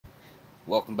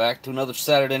Welcome back to another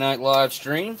Saturday Night Live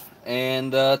stream.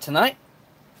 And tonight,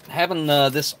 having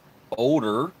this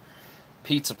older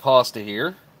pizza pasta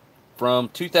here from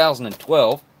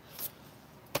 2012.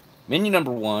 Menu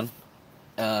number one,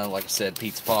 like I said,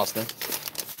 pizza pasta.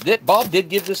 Bob did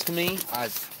give this to me. I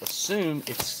assume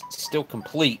it's still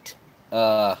complete.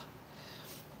 At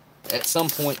some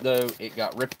point, though, it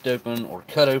got ripped open or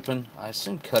cut open. I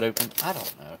assume cut open. I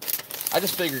don't know. I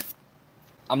just figured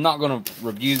I'm not going to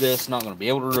review this, not going to be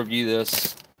able to review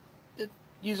this.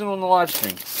 Use it on the live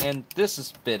stream. And this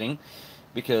is fitting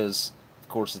because, of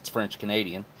course, it's French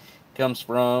Canadian. Comes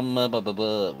from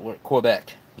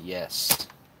Quebec. Yes.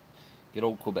 Good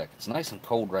old Quebec. It's nice and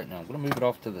cold right now. I'm going to move it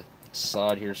off to the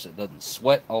side here so it doesn't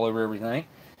sweat all over everything.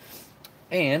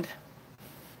 And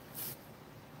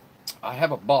I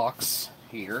have a box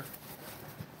here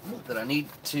that I need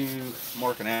to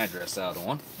mark an address out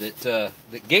on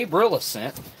that Gabriella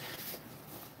sent.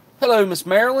 Hello, Miss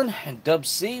Marilyn and Dub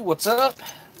C. What's up?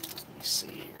 Let me see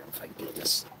here if I can get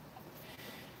this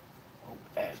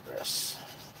address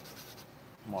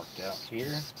marked out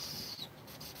here.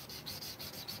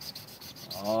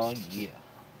 Oh yeah.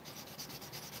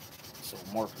 So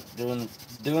marker doing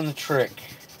the trick.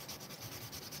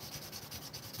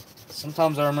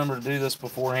 Sometimes I remember to do this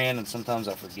beforehand, and sometimes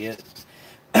I forget.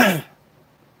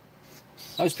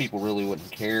 Most people really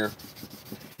wouldn't care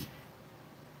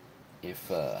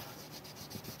if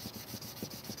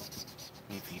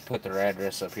you put their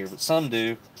address up here, but some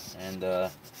do, and I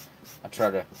try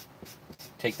to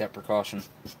take that precaution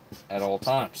at all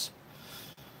times.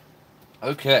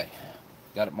 Okay,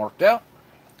 got it marked out.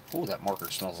 Oh, that marker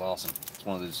smells awesome. It's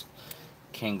one of those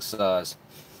king size.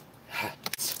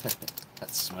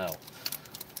 That smell.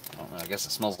 I don't know, I guess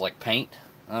it smells like paint.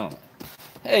 I don't know.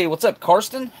 Hey, what's up,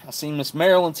 Karsten? I see Miss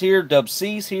Marilyn's here. Dub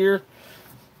C's here.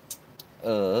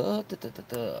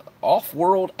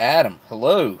 Off-World Adam.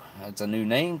 Hello. That's a new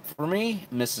name for me.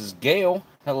 Mrs. Gale.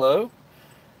 Hello.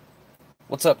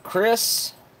 What's up,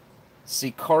 Chris? See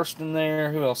Karsten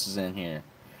there. Who else is in here?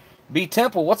 B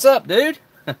Temple. What's up, dude?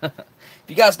 If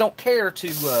you guys don't care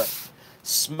to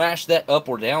smash that up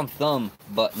or down thumb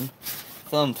button,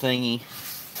 thumb thingy,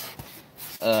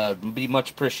 be much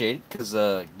appreciated, because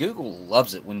Google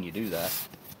loves it when you do that.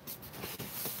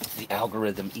 The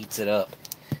algorithm eats it up.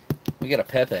 We got a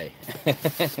Pepe. You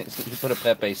put a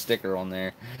Pepe sticker on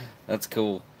there. That's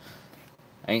cool.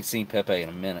 I ain't seen Pepe in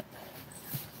a minute.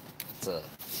 It's a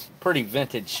pretty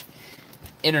vintage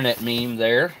internet meme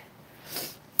there.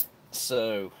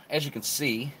 So, as you can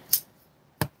see,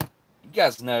 you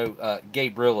guys know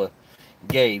Gabe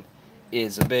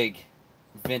is a big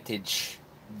vintage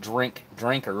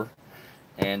drinker,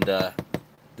 and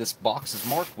this box is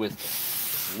marked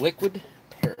with liquid.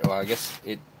 Well, I guess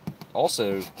it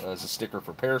also is a sticker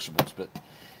for perishables, but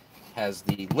has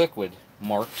the liquid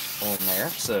marked on there.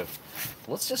 So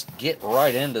let's just get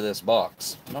right into this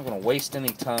box. I'm not going to waste any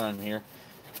time here.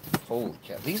 Holy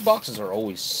cow! These boxes are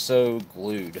always so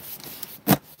glued.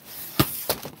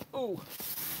 Oh,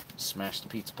 smashed the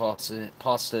pizza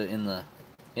pasta in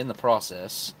the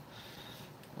process.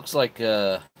 Looks like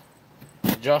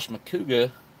Josh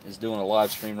McCouga is doing a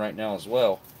live stream right now as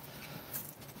well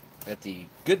at the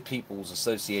Good People's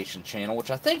Association channel, which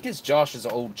I think is Josh's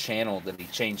old channel that he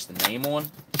changed the name on.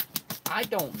 I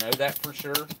don't know that for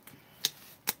sure.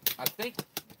 I think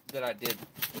that I did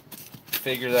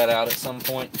figure that out at some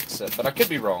point, so, but I could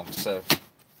be wrong. So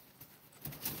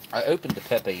I opened the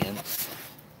Pepe in.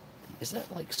 Is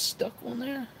that like stuck on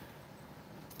there?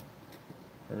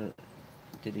 Or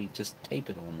did he just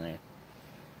tape it on there?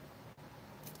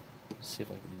 Let's see if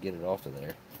I can get it off of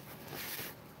there.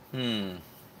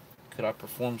 Could I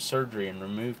perform surgery and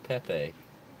remove Pepe?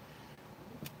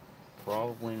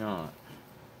 Probably not.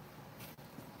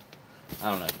 I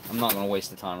don't know. I'm not going to waste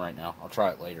the time right now. I'll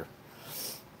try it later.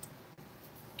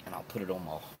 And I'll put it on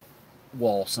my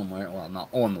wall somewhere. Well, not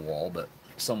on the wall, but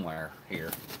somewhere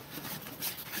here.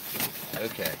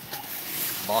 Okay.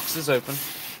 Box is open.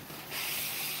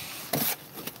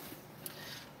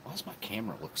 Why does my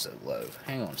camera look so low?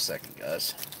 Hang on a second,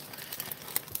 guys.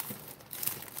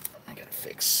 I gotta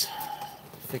fix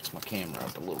my camera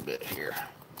up a little bit here.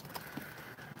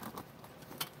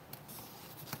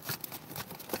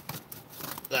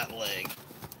 That leg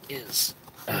is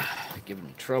giving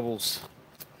me troubles.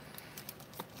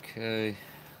 Okay,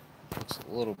 looks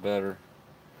a little better.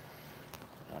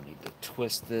 I need to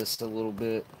twist this a little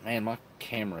bit. Man, my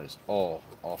camera is all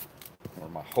off, or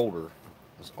my holder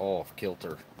is all off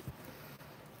kilter.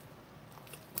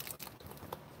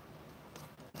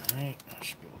 Alright, I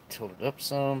should be able to tilt it up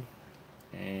some.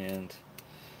 And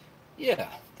yeah,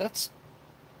 that's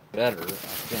better, I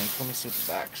think. Let me see what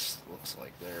the back looks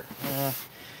like there.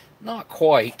 Not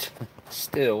quite.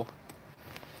 Still.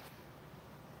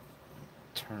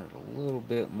 Turn it a little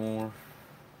bit more.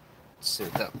 Let's see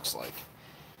what that looks like.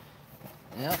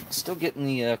 Yeah, still getting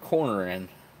the corner in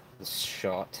this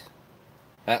shot.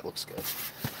 That looks good.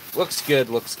 Looks good,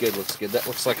 looks good, looks good. That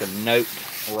looks like a note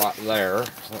right there.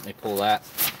 Let me pull that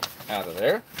out of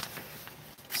there.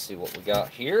 Let's see what we got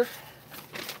here.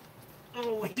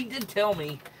 Oh, he did tell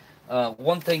me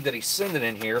one thing that he sent it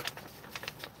in here.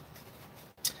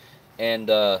 And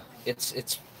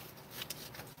it's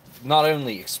not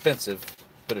only expensive,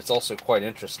 but it's also quite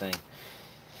interesting.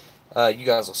 You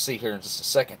guys will see here in just a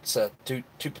second. It's to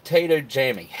potato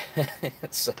jammy.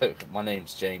 So my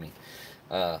name's Jamie.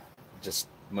 Just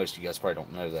most of you guys probably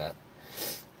don't know that.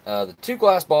 The 2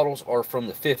 glass bottles are from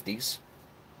the 50s.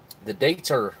 The dates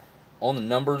are on the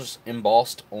numbers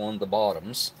embossed on the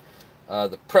bottoms.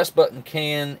 The press button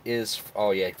can is,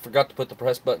 oh yeah, forgot to put the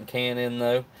press button can in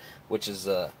though, which is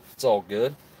it's all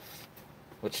good.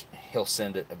 Which he'll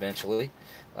send it eventually.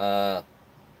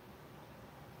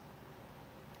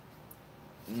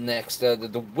 Next,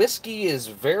 the whiskey is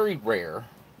very rare.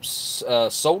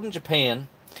 Sold in Japan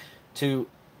to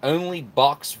only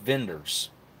box vendors.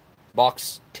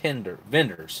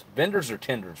 Vendors. Vendors or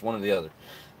tenders, one or the other.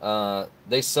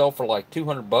 They sell for like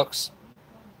 $200.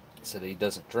 Said he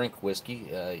doesn't drink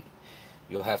whiskey.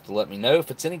 You'll have to let me know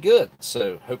if it's any good.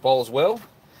 So, hope all is well.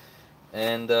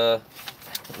 And,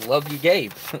 love you,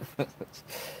 Gabe.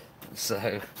 So,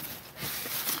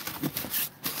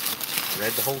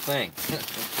 read the whole thing.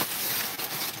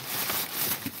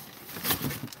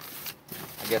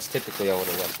 I guess typically I would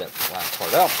have left that last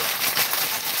part out,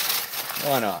 but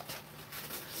why not?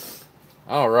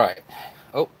 Alright.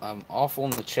 Oh, I'm off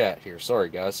on the chat here. Sorry,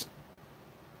 guys.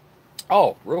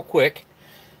 Oh, real quick,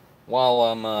 while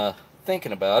I'm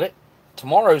thinking about it,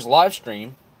 tomorrow's live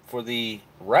stream for the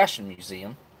Ration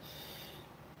Museum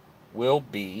will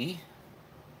be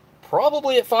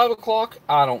probably at 5 o'clock.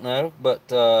 I don't know,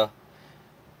 but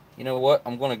you know what?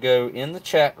 I'm going to go in the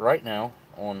chat right now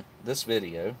on this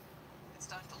video. It's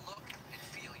time to look and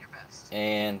feel your best.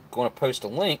 And going to post a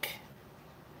link.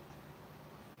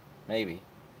 Maybe.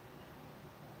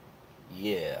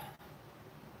 Yeah.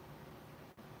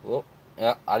 Well,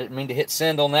 yeah, I didn't mean to hit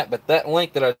send on that, but that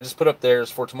link that I just put up there is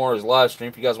for tomorrow's live stream.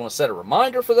 If you guys want to set a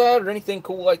reminder for that or anything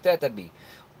cool like that, that'd be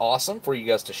awesome for you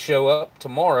guys to show up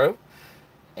tomorrow.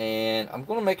 And I'm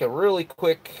going to make a really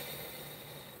quick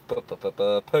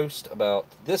post about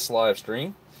this live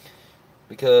stream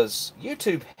because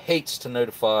YouTube hates to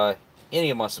notify any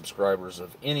of my subscribers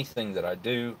of anything that I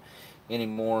do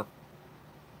anymore.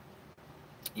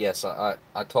 Yes, I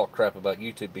talk crap about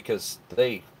YouTube because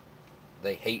they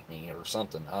hate me or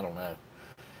something. I don't know.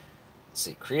 Let's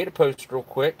see. Create a post real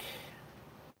quick.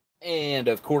 And,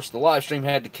 of course, the live stream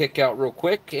had to kick out real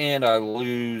quick. And I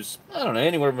lose, I don't know,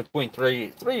 anywhere between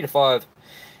 3 to 5.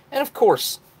 And, of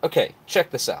course, okay, check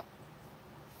this out.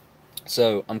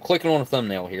 So, I'm clicking on a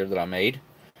thumbnail here that I made.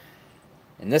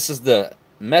 And this is the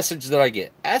message that I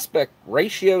get. Aspect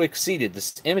ratio exceeded.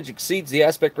 This image exceeds the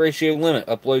aspect ratio limit.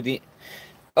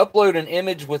 Upload an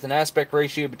image with an aspect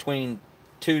ratio between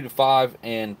 2 to 5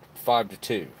 and 5 to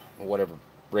 2, or whatever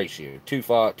ratio, 2,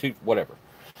 5, 2, whatever.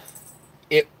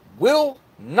 It will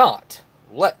not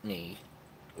let me.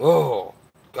 Oh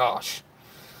gosh,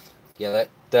 yeah,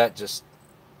 that just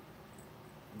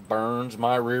burns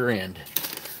my rear end.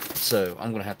 So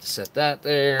I'm gonna have to set that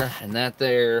there and that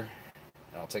there.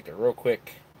 I'll take a real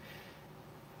quick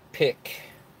pick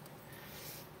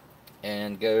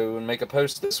and go and make a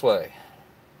post this way.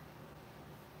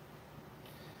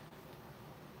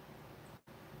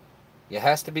 It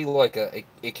has to be like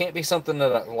it can't be something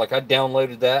that I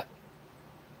downloaded that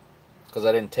because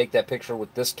I didn't take that picture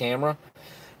with this camera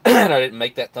and I didn't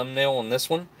make that thumbnail on this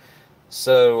one.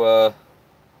 So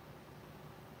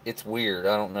it's weird.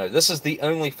 I don't know. This is the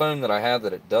only phone that I have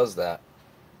that it does that.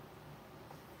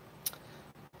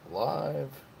 Live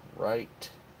right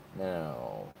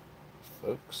now,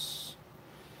 folks.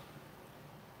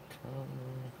 Come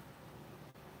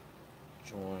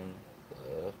join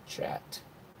the chat.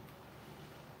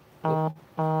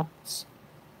 It's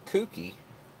kooky.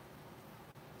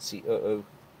 C-O-O.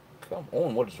 Come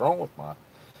on, what is wrong with my...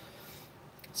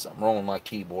 Something wrong with my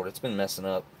keyboard. It's been messing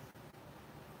up.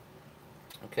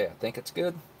 Okay, I think it's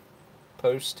good.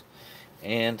 Post.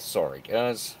 And sorry,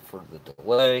 guys, for the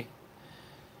delay.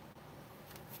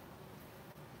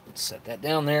 Let's set that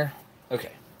down there.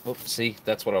 Okay. Oops, see,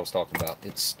 that's what I was talking about.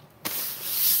 It's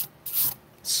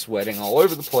sweating all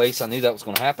over the place. I knew that was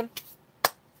going to happen.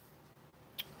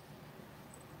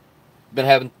 Been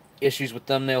having issues with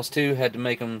thumbnails too. Had to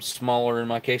make them smaller in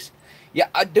my case. Yeah,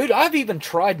 dude, I've even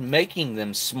tried making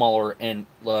them smaller and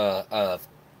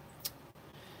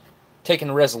taking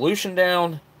the resolution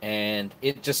down, and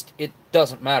it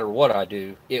doesn't matter what I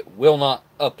do. It will not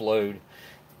upload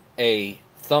a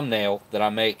thumbnail that I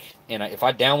make, and if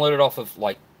I download it off of,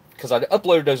 like, because I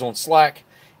uploaded those on Slack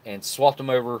and swapped them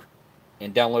over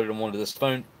and downloaded them onto this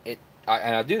phone.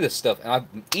 I do this stuff, and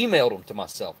I've emailed them to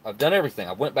myself. I've done everything.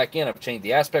 I went back in. I've changed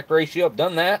the aspect ratio. I've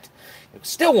done that. It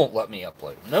still won't let me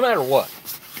upload them, no matter what.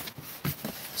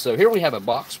 So here we have a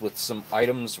box with some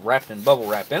items wrapped in bubble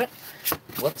wrap in it.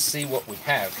 Let's see what we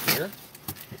have here.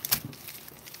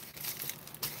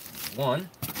 One,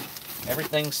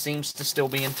 everything seems to still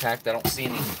be intact. I don't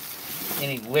see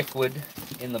any liquid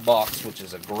in the box, which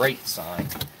is a great sign.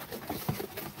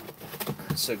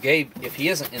 So Gabe, if he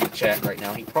isn't in the chat right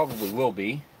now, he probably will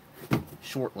be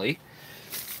shortly.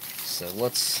 So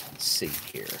let's see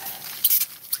here.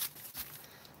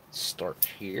 Start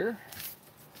here.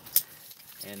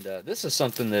 And this is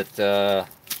something that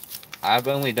I've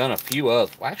only done a few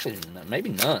of. Well, actually, maybe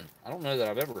none. I don't know that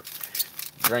I've ever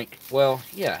drank. Well,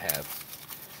 yeah, I have.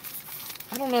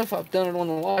 I don't know if I've done it on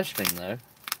the live stream, though.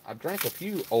 I've drank a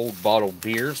few old bottled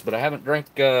beers, but I haven't drank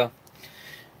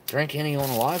any on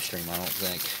the live stream, I don't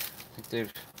think. I think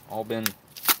they've all been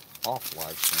off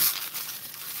live stream.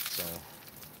 So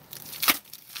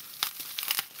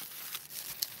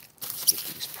let's get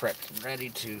these prepped and ready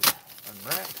to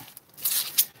unwrap.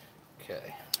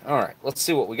 Okay. Alright, let's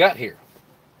see what we got here.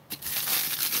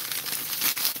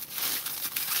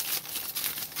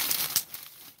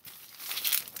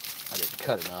 I didn't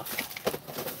cut enough.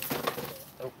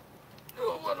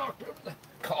 Oh, I knocked over the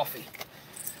coffee.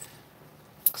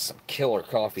 Some killer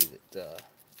coffee that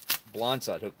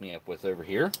Blindside hooked me up with over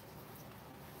here.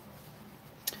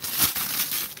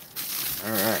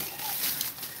 Alright.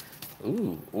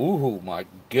 Ooh, my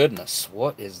goodness.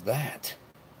 What is that?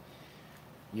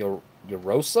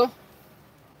 Yorosa?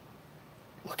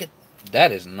 Look at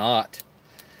that. Is not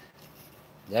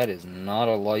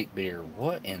a light beer.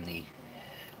 What in the...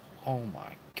 Oh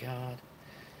my god.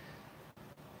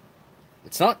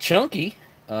 It's not chunky.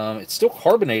 It's still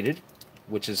carbonated,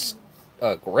 which is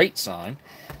a great sign.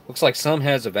 Looks like some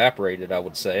has evaporated, I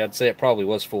would say. I'd say it probably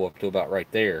was full up to about right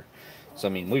there. So,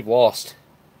 I mean, we've lost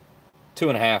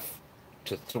 2.5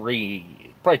 to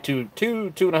 3, probably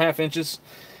 2.5 inches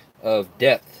of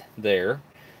depth there.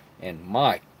 And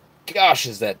my gosh,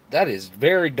 that is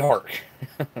very dark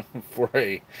for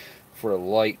a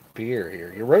light beer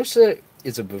here. Yorosa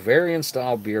is a Bavarian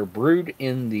style beer brewed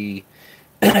in the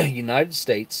United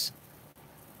States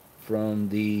from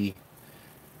the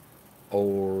I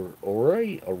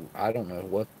don't know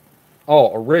what.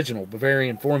 Oh, original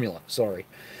Bavarian formula. Sorry.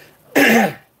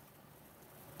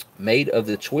 Made of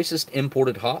the choicest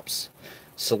imported hops,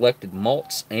 selected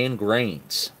malts and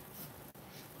grains.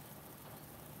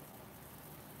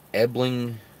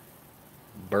 Eblingberg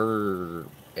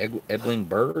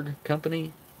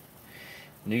Company,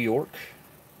 New York.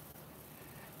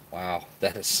 Wow,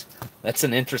 that's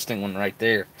an interesting one right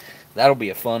there. That'll be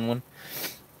a fun one.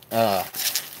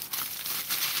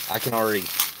 I can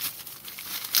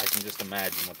just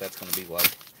imagine what that's going to be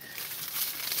like.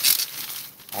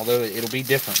 Although it'll be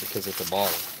different because it's a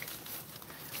bottle.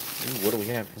 Ooh, what do we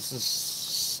have? This is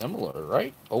similar,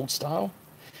 right? Old style.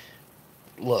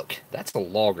 Look, that's a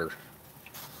lager.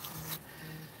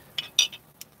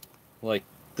 Like,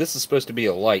 this is supposed to be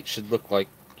a light. Should look like,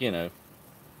 you know.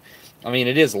 I mean,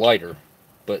 it is lighter.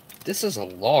 But this is a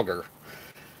lager.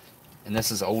 And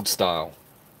this is old style.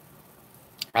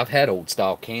 I've had old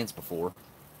style cans before.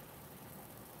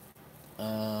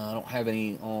 I don't have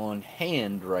any on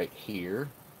hand right here.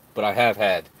 But I have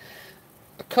had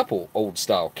a couple old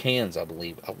style cans, I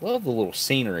believe. I love the little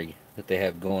scenery that they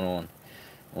have going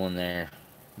on there.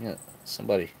 Yeah,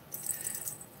 somebody,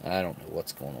 I don't know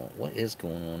what's going on. What is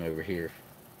going on over here?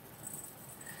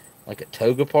 Like a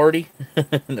toga party?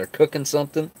 They're cooking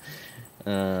something.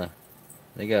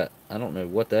 They got, I don't know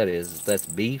what that is. If that's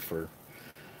beef or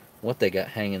what they got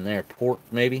hanging there. Pork,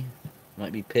 maybe?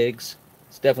 Might be pigs.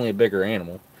 It's definitely a bigger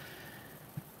animal.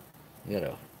 You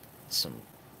got some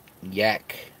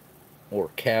yak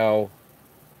or cow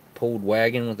pulled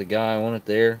wagon with a guy on it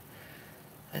there.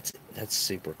 That's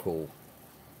super cool.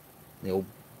 The old,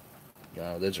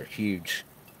 those are huge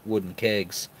wooden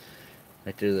kegs.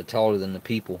 Right there, they're taller than the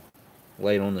people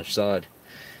laid on their side.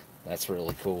 That's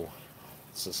really cool.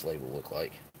 What's this label look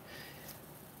like?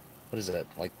 What is that?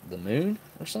 Like the moon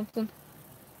or something?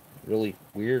 Really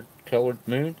weird colored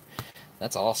moon.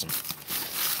 That's awesome.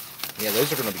 Yeah,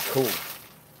 those are going to be cool.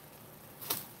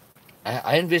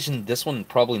 I envisioned this one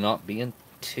probably not being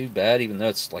too bad, even though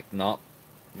it's like not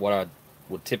what I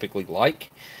would typically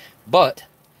like. But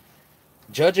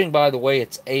judging by the way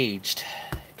it's aged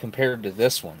compared to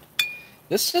this one,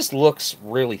 this just looks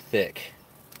really thick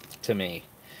to me.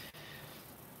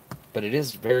 But it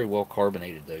is very well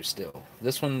carbonated, though, still.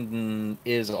 This one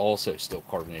is also still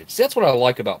carbonated. See, that's what I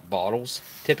like about bottles.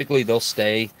 Typically, they'll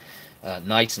stay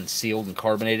nice and sealed and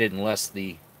carbonated unless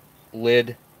the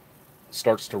lid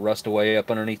starts to rust away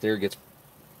up underneath there, gets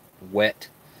wet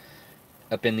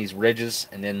up in these ridges.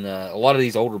 And then a lot of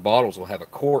these older bottles will have a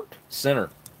cork center.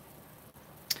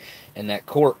 And that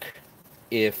cork,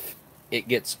 if it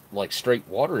gets like straight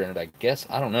water in it, I guess,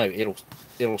 I don't know,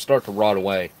 it'll start to rot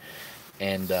away.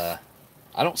 And I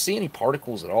don't see any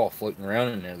particles at all floating around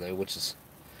in there, though, which is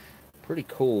pretty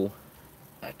cool.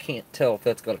 I can't tell if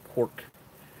that's got a cork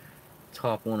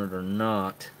top on it or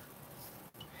not.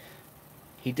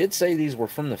 He did say these were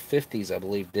from the 50s, I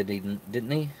believe, didn't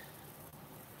he?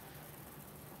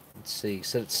 Let's see. He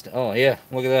said it's... Oh, yeah.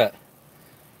 Look at that.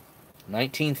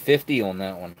 1950 on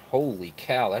that one. Holy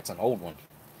cow, that's an old one.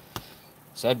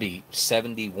 So that'd be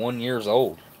 71 years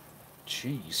old.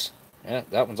 Jeez. Yeah,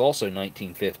 that one's also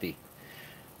 1950.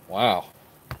 Wow.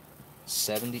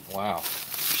 70. Wow.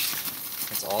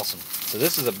 That's awesome. So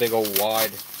this is a big old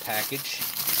wide package.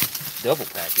 Double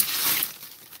package.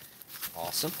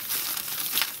 Awesome.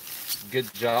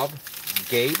 Good job,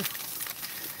 Gabriel.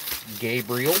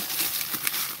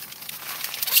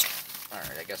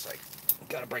 Alright, I guess I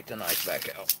gotta break the knife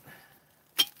back out.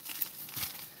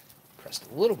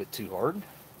 Pressed a little bit too hard.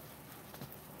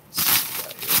 Let's see what we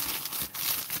got here.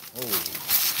 Oh.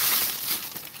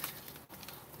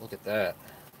 Look at that.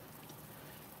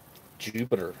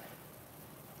 Jupiter.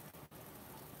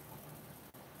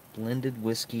 Blended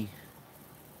whiskey.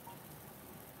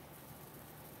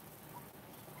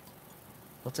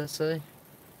 What's that say?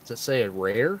 Does that say a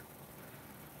rare?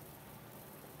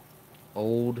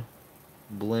 Old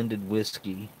blended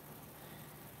whiskey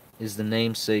is the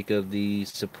namesake of the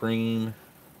supreme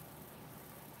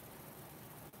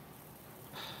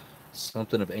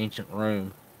something of ancient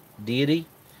Rome deity.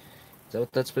 Is that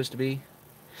what that's supposed to be?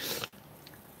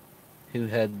 Who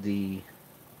had the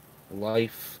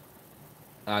life?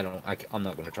 I'm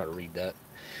not going to try to read that.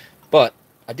 But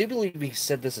I do believe he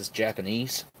said this is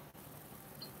Japanese.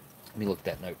 Let me look at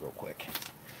that note real quick.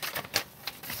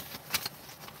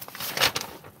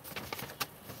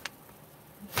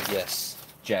 Yes,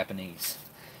 Japanese.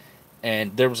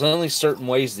 And there was only certain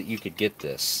ways that you could get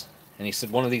this. And he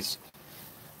said one of these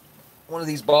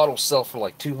bottles sell for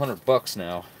like $200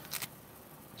 now.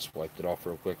 Just wiped it off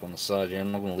real quick on the side here.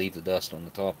 I'm not going to leave the dust on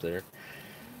the top there.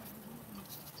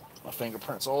 My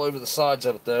fingerprints all over the sides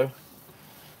of it, though.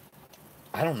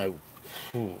 I don't know.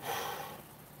 Ooh.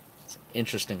 It's an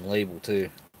interesting label, too.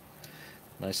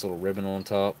 Nice little ribbon on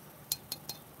top.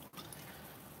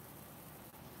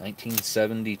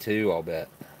 1972, I'll bet.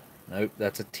 Nope,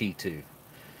 that's a T2.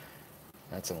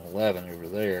 That's an 11 over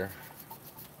there.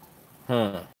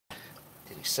 Huh.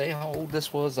 Did he say how old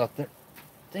this was? I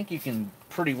think you can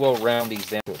pretty well round these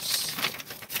down to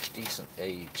a decent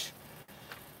age.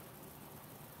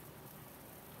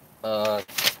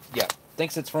 Yeah,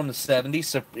 thinks it's from the 70s,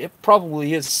 so it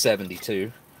probably is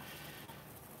 72.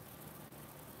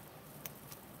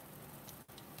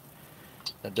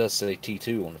 That does say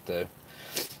T2 on it, though.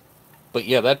 But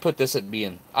yeah, that'd put this at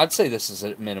being... I'd say this is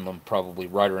at minimum probably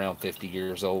right around 50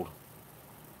 years old.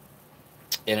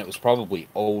 And it was probably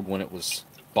old when it was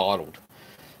bottled.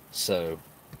 So,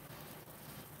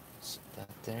 set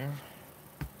that there.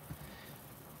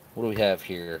 What do we have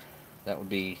here? That would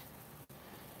be...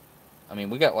 I mean,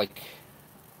 we got like...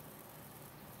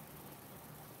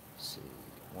 Let's see,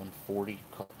 140.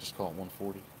 Just call it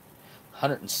 140.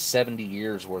 170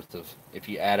 years worth of... If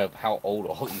you add up how old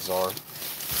all these are.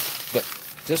 But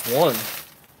just one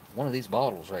of these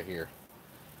bottles right here,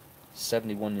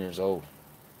 71 years old.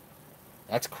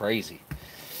 That's crazy.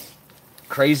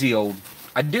 Crazy old.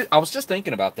 I was just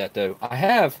thinking about that, though. I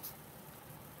have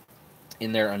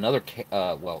in there another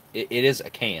well, it is a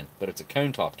can, but it's a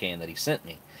cone top can that he sent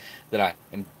me that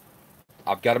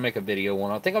I've got to make a video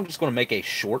on. I think I'm just going to make a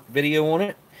short video on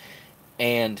it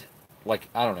and, like,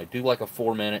 I don't know, do like a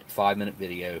 4-minute, 5-minute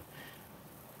video,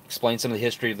 explain some of the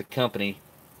history of the company,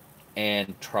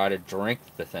 and try to drink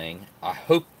the thing. I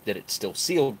hope that it's still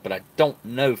sealed, but I don't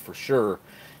know for sure,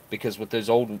 because with those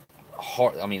old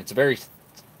hard, I mean, it's a very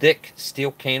thick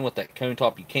steel can with that cone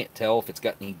top. You can't tell if it's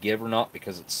got any give or not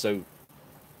because it's so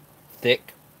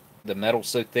thick. The metal's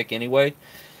so thick anyway.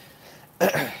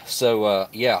 So,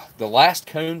 yeah, the last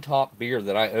cone top beer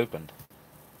that I opened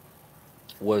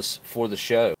was for the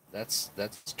show. That's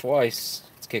twice.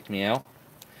 It's kicked me out.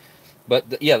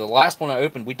 But yeah, the last one I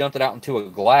opened, we dumped it out into a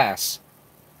glass.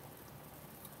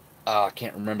 I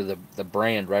can't remember the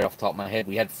brand right off the top of my head.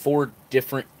 We had 4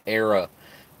 different era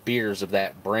beers of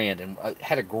that brand, and I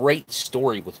had a great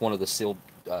story with one of the sealed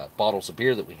bottles of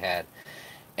beer that we had.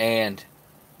 And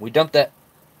we dumped that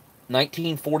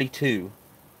 1942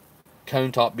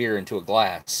 cone top beer into a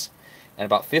glass, and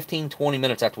about 15-20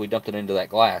 minutes after we dumped it into that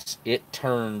glass, it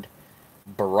turned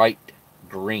bright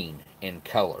green in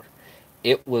color.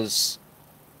 It was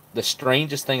the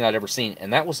strangest thing I'd ever seen,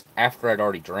 and that was after I'd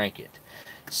already drank it.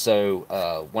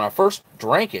 So when I first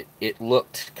drank it, it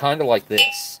looked kind of like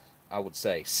this, I would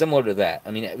say, similar to that.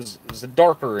 I mean, it was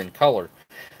darker in color,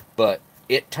 but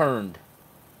it turned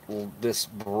this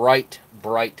bright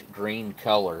green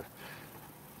color,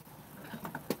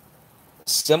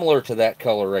 similar to that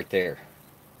color right there,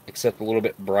 except a little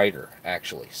bit brighter,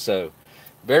 actually. So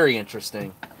very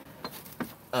interesting.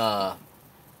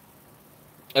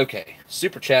 Okay,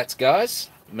 super chats, guys.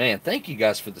 Man, thank you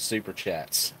guys for the super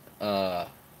chats.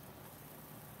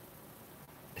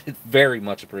 Very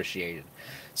much appreciated.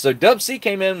 So Dub C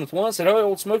came in with one, said,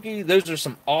 "Oh, Oldsmokey, those are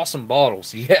some awesome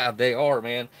bottles." Yeah, they are,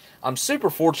 man. I'm super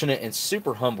fortunate and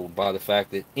super humbled by the fact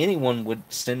that anyone would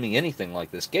send me anything like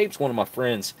this. Gabe's one of my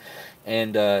friends,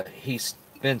 and he's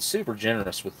been super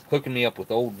generous with hooking me up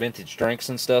with old vintage drinks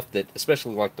and stuff, that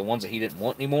especially like the ones that he didn't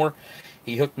want anymore.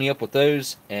 He hooked me up with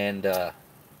those, and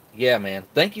yeah, man.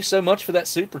 Thank you so much for that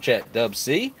super chat, Dub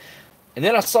C. And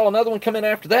then I saw another one come in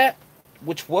after that,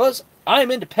 which was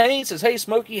I'm Into Pain. Says, "Hey,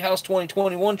 Smokey, how's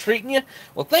 2021 treating you?"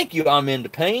 Well, thank you, I'm Into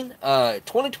Pain.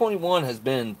 2021 has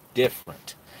been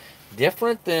different.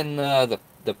 Different than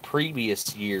the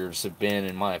previous years have been,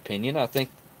 in my opinion. I think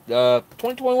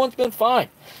 2021's been fine.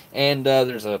 And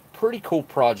there's a pretty cool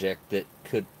project that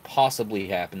could possibly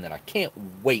happen that I can't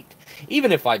wait.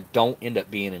 Even if I don't end up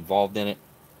being involved in it,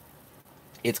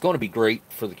 it's going to be great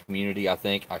for the community, I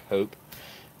think. I hope.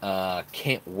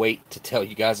 Can't wait to tell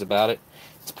you guys about it.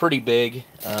 It's pretty big,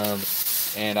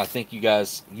 and I think you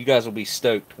guys will be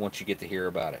stoked once you get to hear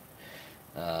about it.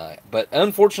 But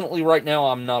unfortunately, right now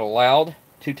I'm not allowed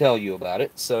to tell you about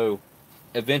it. So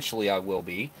eventually I will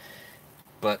be.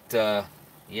 But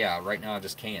yeah, right now I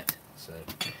just can't. So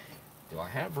do I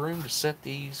have room to set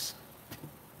these?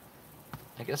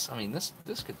 I guess. I mean,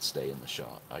 this could stay in the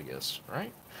shot, I guess,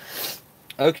 right?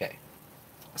 Okay.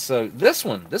 So this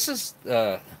one, this is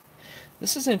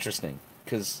interesting,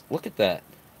 because look at that.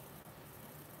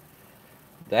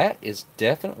 That is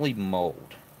definitely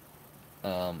mold.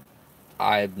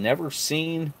 I've never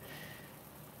seen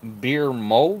beer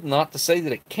mold. Not to say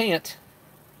that it can't.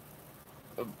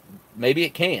 Maybe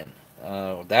it can.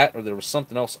 That, or there was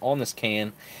something else on this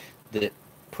can that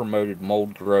promoted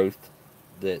mold growth.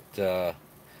 That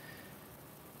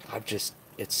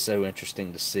it's so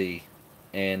interesting to see.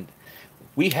 And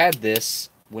we had this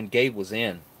when Gabe was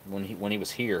in, when he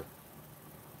was here,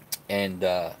 and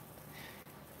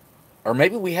or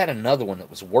maybe we had another one that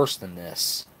was worse than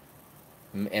this,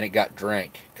 and it got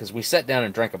drank, because we sat down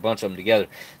and drank a bunch of them together.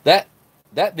 That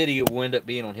video will end up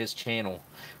being on his channel.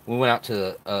 We went out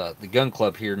to the gun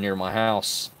club here near my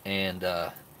house, and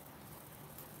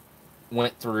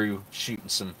went through shooting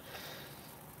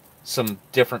some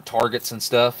different targets and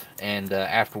stuff, and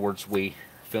afterwards we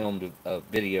filmed a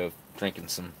video of drinking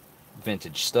some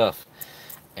vintage stuff.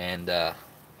 And I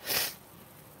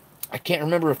can't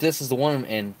remember if this is the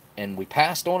one and we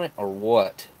passed on it or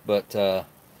what, but I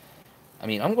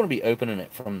mean, I'm going to be opening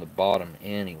it from the bottom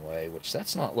anyway, which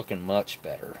that's not looking much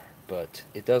better, but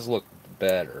it does look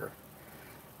better.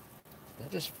 Did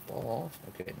that just fall off?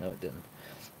 Okay, no, it didn't.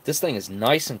 This thing is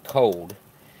nice and cold,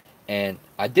 and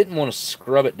I didn't want to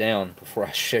scrub it down before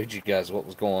I showed you guys what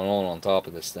was going on top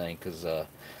of this thing, because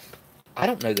I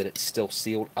don't know that it's still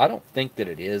sealed. I don't think that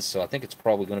it is, so I think it's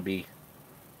probably going to be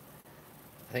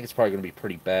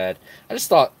pretty bad. I just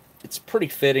thought it's pretty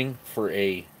fitting for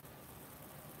a,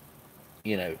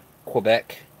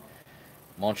 Quebec,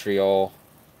 Montreal,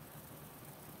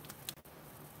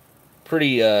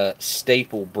 pretty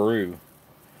staple brew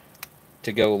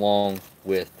to go along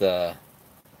with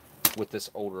this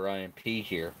older IMP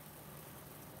here.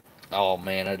 Oh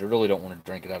man, I really don't want to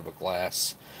drink it out of a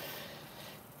glass.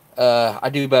 I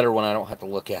do better when I don't have to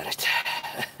look at it.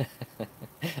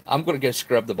 I'm gonna go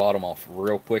scrub the bottom off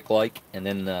real quick, and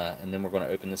then we're gonna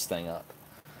open this thing up.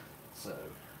 So,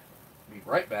 be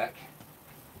right back.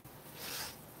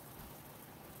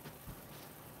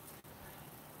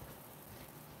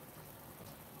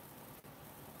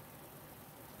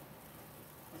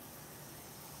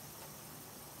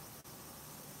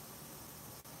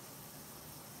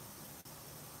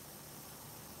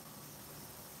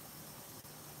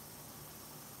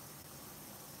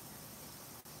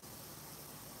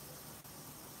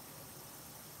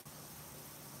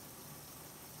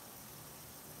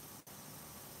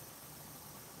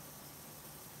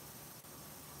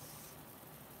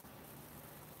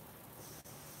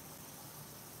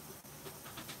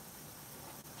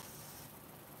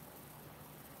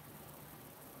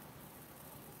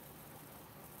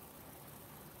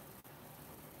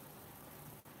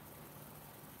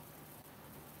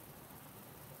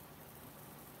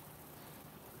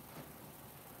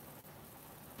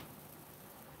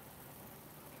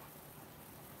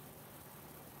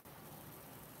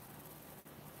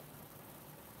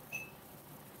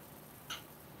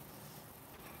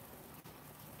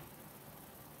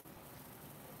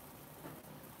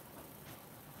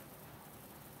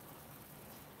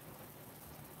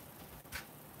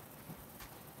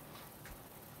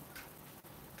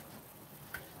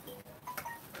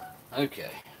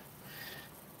 Okay.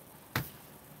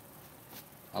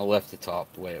 I left the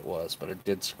top the way it was, but I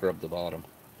did scrub the bottom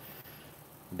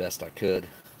the best I could.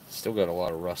 Still got a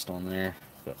lot of rust on there,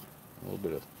 but a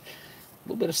little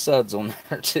bit of suds on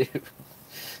there too.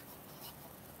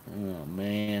 Oh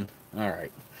man.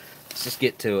 Alright. Let's just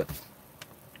get to it.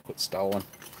 Quit stalling.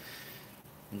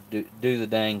 Do the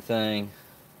dang thing.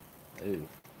 Ooh.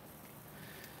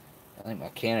 I think my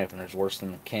can opener is worse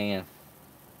than the can.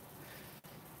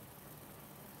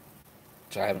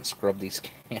 Which I haven't scrubbed these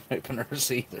can openers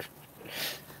either.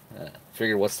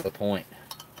 Figure what's the point,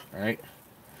 alright?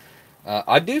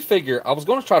 I do figure, I was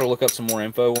going to try to look up some more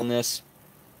info on this.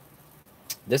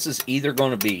 This is either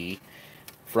going to be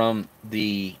from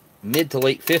the mid to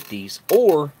late 50s,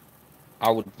 or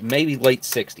I would maybe late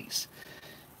 60s.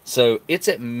 So it's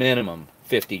at minimum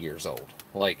 50 years old.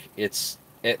 Like, it's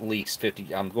at least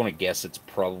 50. I'm going to guess it's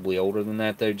probably older than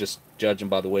that, though, just judging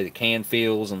by the way the can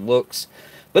feels and looks.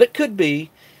 But it could be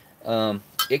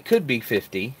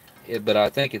 50. But I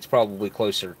think it's probably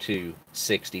closer to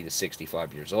 60 to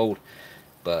 65 years old.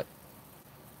 But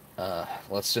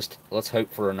let's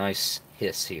hope for a nice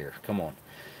hiss here. Come on,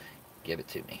 give it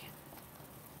to me.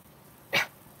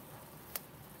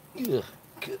 Ugh,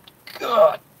 good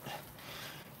God.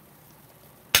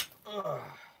 Ugh.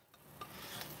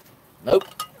 Nope.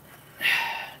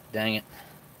 Dang it.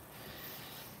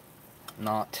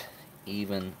 Not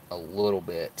even a little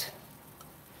bit.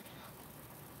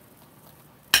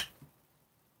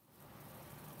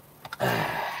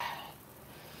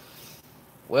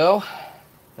 Well,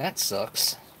 that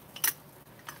sucks.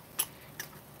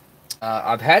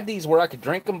 I've had these where I could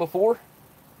drink them before,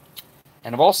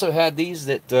 and I've also had these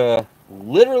that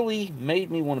literally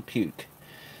made me want to puke.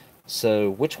 So,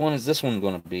 which one is this one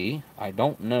going to be? I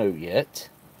don't know yet.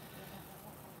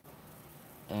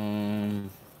 I'm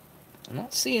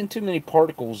not seeing too many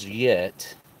particles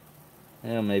yet.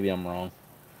 Well, maybe I'm wrong.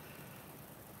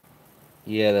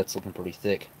 Yeah, that's looking pretty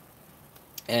thick.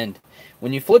 And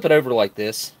when you flip it over like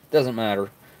this, it doesn't matter.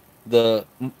 The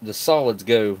solids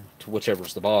go to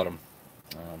whichever's the bottom.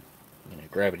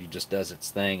 Gravity just does its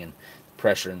thing, and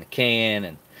pressure in the can,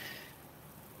 and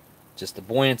just the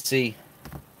buoyancy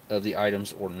of the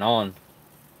items, or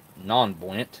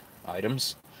non-buoyant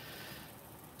items.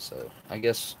 So I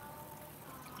guess,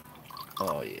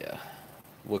 oh yeah,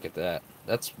 look at that.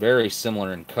 That's very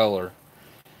similar in color,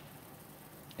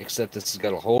 except this has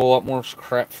got a whole lot more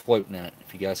crap floating in it.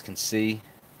 If you guys can see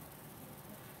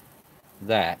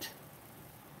that,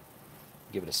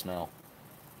 give it a smell.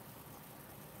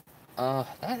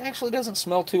 That actually doesn't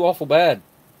smell too awful bad,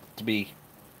 to be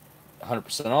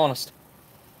 100% honest.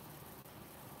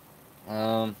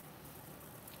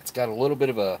 It's got a little bit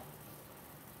of a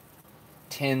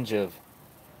tinge of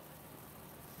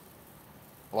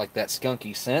like that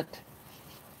skunky scent,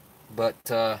 but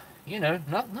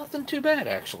nothing too bad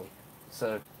actually.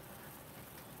 So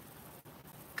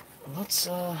let's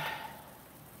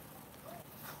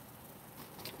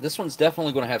this one's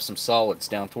definitely going to have some solids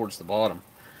down towards the bottom.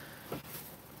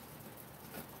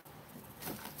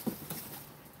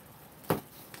 I'll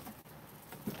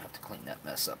have to clean that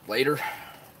mess up later.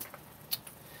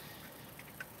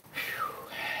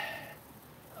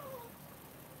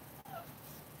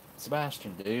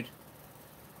 Sebastian, dude,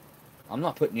 I'm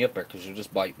not putting you up there because you'll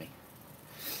just bite me.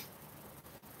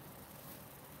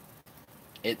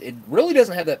 It really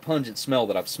doesn't have that pungent smell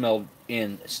that I've smelled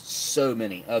in so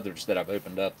many others that I've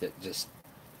opened up that just,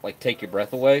 like, take your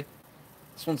breath away.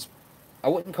 This one's, I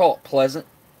wouldn't call it pleasant,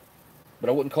 but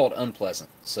I wouldn't call it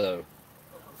unpleasant. So,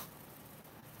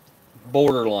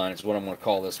 borderline is what I'm going to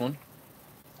call this one.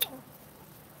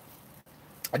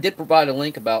 I did provide a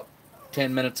link about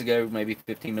 10 minutes ago, maybe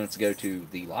 15 minutes ago, to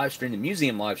the live stream, the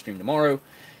museum live stream tomorrow.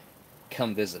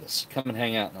 Come visit us. Come and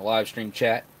hang out in the live stream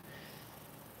chat.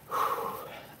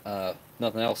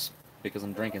 Nothing else, because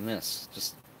I'm drinking this.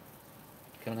 Just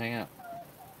come and hang out.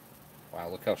 Wow,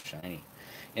 look how shiny.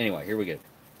 Anyway, here we go.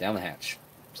 Down the hatch.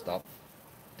 Stop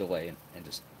delaying and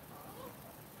just...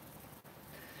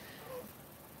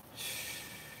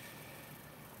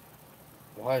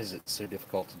 Why is it so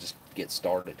difficult to just get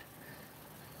started?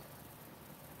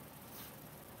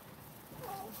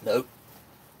 Nope.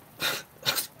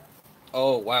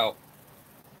 Oh, wow.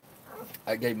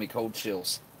 That gave me cold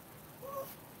chills.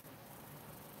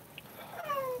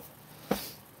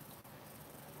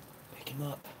 Pick him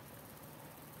up.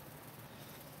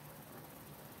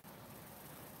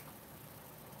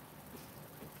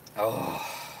 Oh.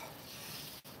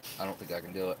 I don't think I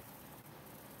can do it.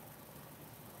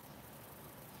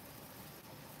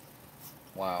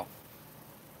 Wow.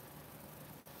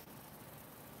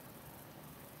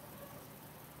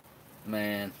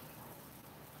 Man.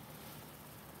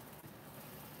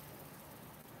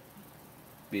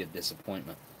 Be a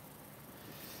disappointment.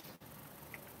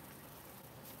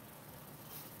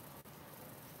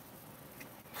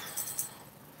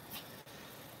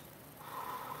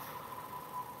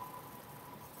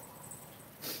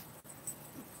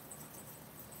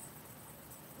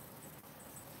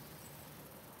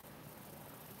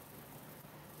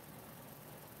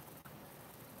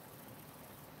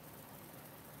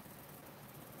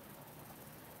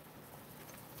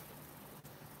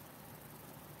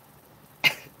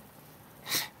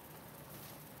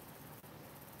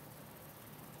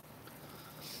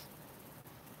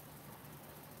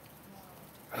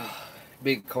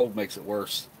 Big cold makes it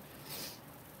worse.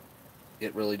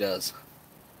 It really does.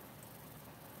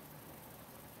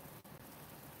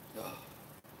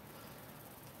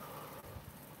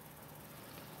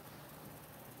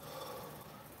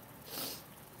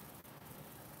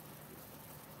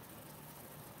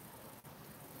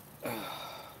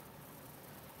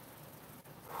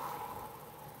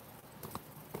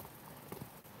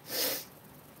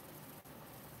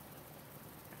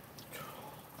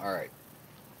 All right.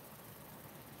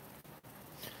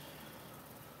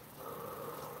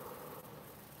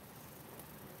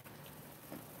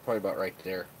 Probably about right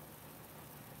there.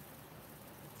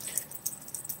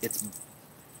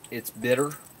 It's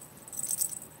bitter,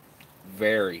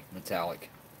 very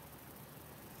metallic.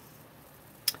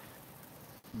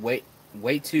 Way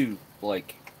too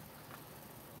like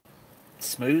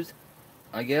smooth,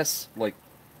 I guess. Like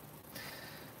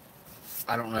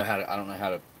I don't know how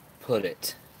to put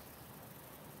it.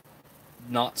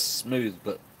 Not smooth,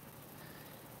 but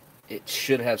it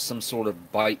should have some sort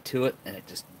of bite to it, and it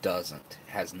just doesn't.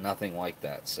 It has nothing like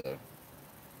that, so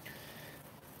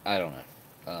I don't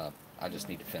know. I just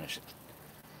need to finish it.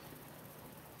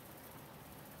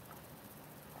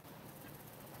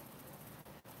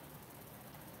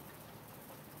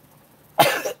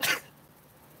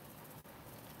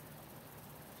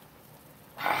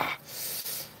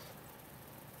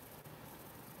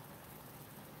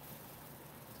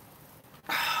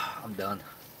 I'm done.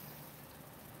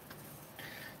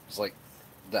 There's like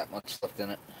that much left in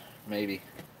it, maybe,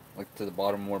 like to the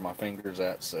bottom where my finger's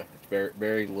at. So it's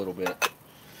very little bit.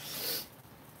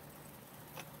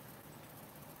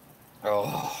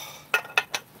 Oh.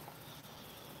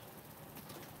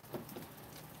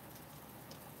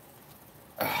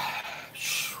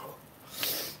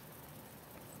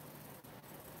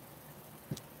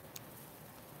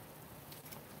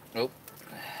 Nope.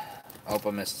 I hope I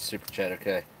missed the super chat.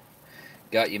 Okay.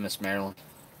 Got you, Miss Marilyn.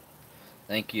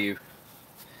 Thank you.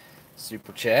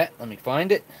 Super chat. Let me find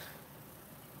it.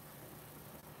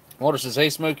 Walter says, "Hey,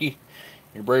 Smokey,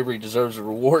 your bravery deserves a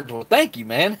reward." Well, thank you,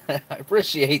 man. I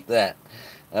appreciate that.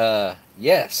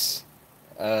 Yes.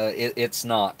 It's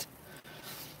not.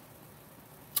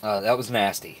 That was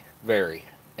nasty. Very.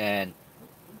 And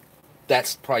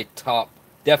that's probably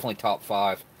definitely top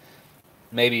 5.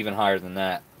 Maybe even higher than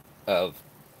that of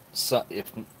some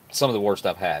of the worst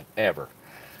I've had ever.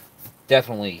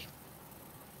 Definitely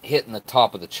hitting the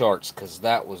top of the charts because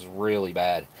that was really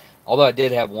bad. Although I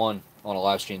did have one on a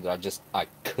live stream that I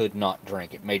could not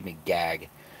drink. It made me gag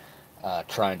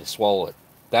trying to swallow it.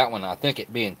 That one, I think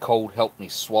it being cold helped me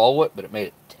swallow it, but it made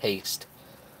it taste,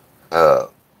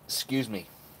 excuse me,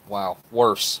 wow,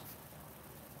 worse.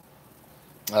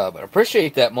 But I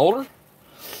appreciate that, Molder.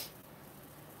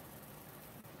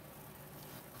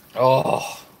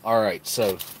 Oh, all right.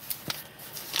 So,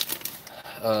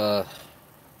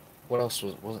 what else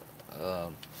was it?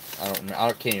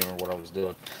 I can't even remember what I was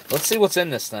doing. Let's see what's in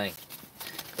this thing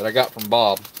that I got from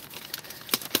Bob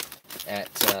at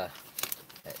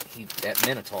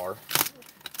Minotaur.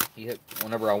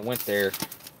 Whenever I went there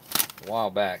a while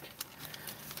back,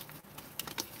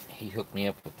 he hooked me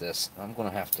up with this. I'm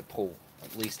gonna have to pull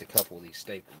at least a couple of these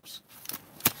staples,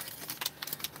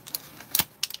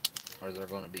 or they're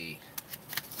gonna be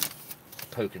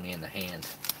poking me in the hand.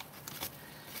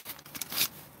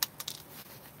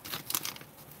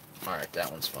 Alright,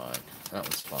 that one's fine. That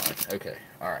one's fine. Okay,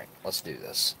 alright, let's do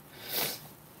this.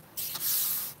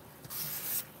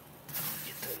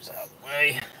 Get those out of the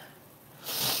way.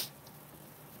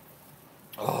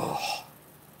 Oh,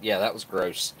 yeah, that was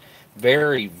gross.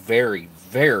 Very, very,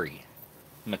 very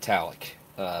metallic.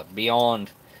 Beyond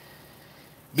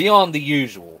the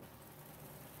usual.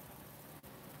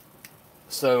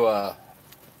 So,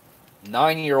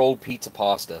 9-year-old pizza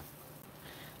pasta.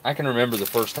 I can remember the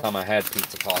first time I had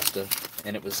pizza pasta,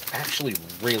 and it was actually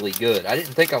really good. I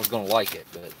didn't think I was going to like it,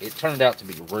 but it turned out to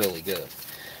be really good.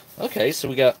 Okay, so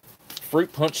we got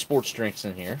fruit punch sports drinks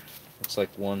in here. Looks like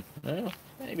one. Well,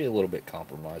 maybe a little bit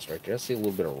compromised right there. I see a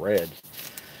little bit of red.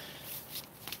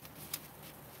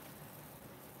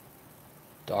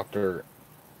 Dr.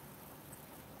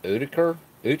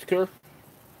 Utker,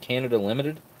 Canada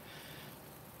Limited.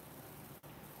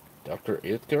 Dr.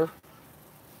 Utker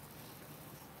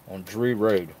on Drew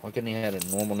Road. Why couldn't he have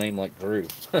a normal name like Drew?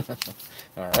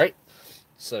 Alright.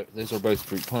 So, those are both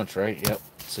fruit punch, right? Yep.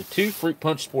 So, 2 fruit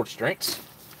punch sports drinks.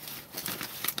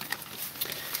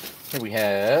 Here we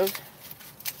have...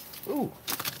 Ooh.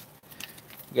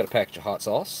 We got a package of hot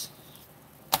sauce.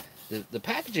 The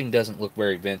packaging doesn't look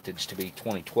very vintage to be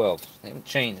 2012. They haven't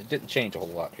changed. It didn't change a whole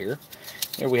lot here.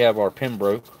 Here we have our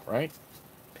Pembroke, right?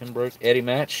 Pembroke Eddie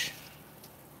Match.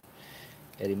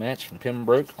 Eddie Match from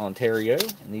Pembroke, Ontario.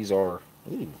 And these are,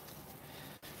 ooh,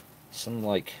 some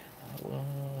like...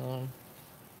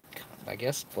 I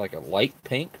guess like a light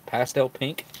pink, pastel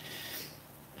pink,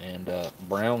 and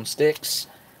brown sticks.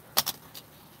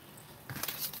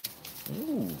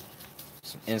 Ooh,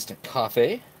 some instant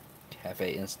coffee,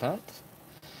 Cafe Instant,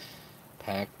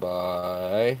 packed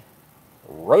by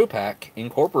Ropack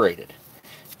Incorporated.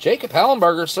 Jacob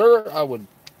Hallenberger, sir, I would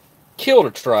kill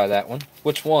to try that one.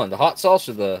 Which one, the hot sauce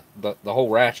or the whole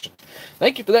ration?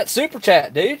 Thank you for that super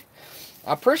chat, dude.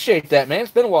 I appreciate that, man.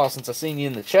 It's been a while since I seen you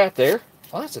in the chat there.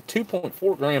 Oh, that's a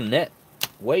 2.4 gram net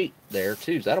weight there,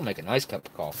 too. So that'll make a nice cup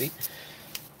of coffee.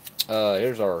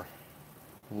 Here's our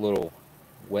little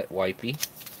wet wipey.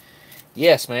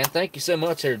 Yes, man. Thank you so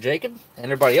much there, Jacob.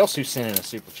 And everybody else who sent in a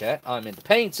super chat. I'm into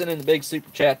pain. Sent in the big super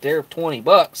chat there of 20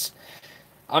 bucks.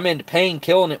 I'm into pain,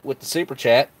 killing it with the super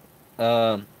chat.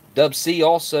 Dub C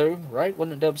also, right?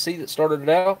 Wasn't it Dub C that started it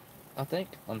out? I think.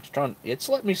 I'm just trying. It's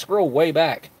letting me scroll way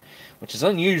back, which is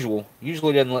unusual.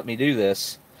 Usually doesn't let me do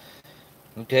this.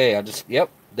 Okay, yep,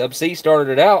 Dub C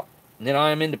started it out, and then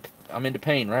I'm into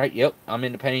pain, right? Yep, I'm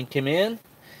into pain came in,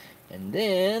 and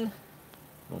then,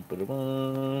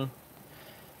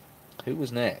 who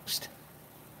was next?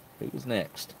 Who was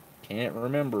next? Can't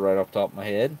remember right off the top of my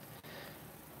head.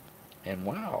 And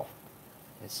wow,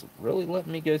 it's really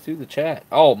letting me go through the chat.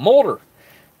 Oh, Mulder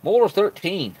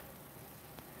 13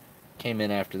 came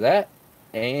in after that,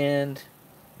 and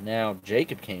now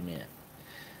Jacob came in.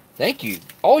 Thank you,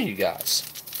 all you guys.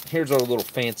 Here's our little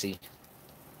fancy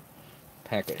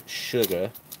pack of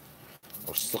sugar,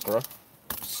 or sucre.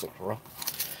 I don't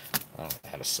know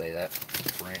how to say that.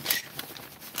 French.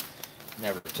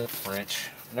 Never took French.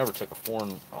 Never took a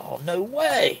foreign... Oh, no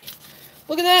way!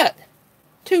 Look at that!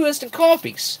 2 instant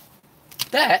coffees.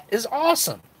 That is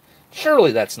awesome.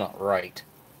 Surely that's not right.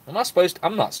 I'm not supposed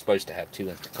to have 2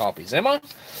 instant coffees, am I?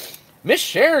 Miss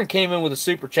Sharon came in with a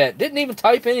super chat. Didn't even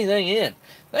type anything in.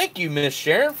 Thank you, Miss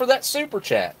Sharon, for that super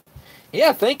chat.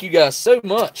 Yeah, thank you guys so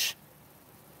much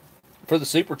for the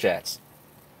super chats.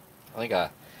 I think I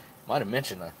might have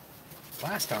mentioned that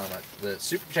last time. The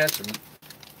super chats are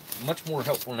much more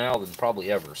helpful now than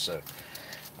probably ever, so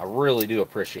I really do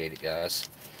appreciate it, guys.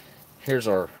 Here's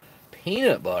our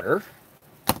peanut butter.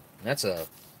 That's a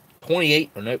 28,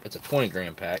 or nope, it's a 20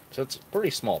 gram pack, so it's a pretty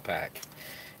small pack.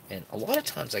 And a lot of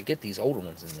times I get these older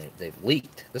ones and they've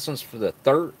leaked. This one's for the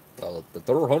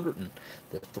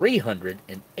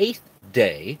 308th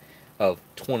day of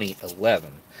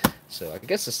 2011. So I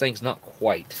guess this thing's not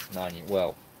quite 9 years.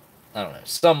 Well, I don't know.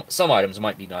 Some items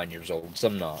might be 9 years old,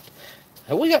 some not.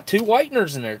 And we got 2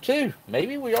 whiteners in there too.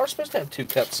 Maybe we are supposed to have 2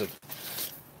 cups of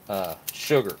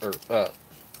sugar or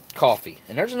coffee.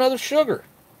 And there's another sugar.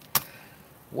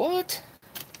 What?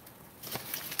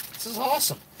 This is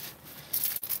awesome.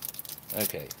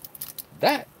 Okay,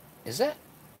 could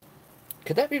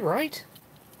that be right?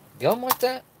 Gum like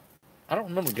that? I don't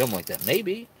remember gum like that.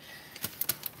 Maybe.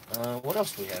 What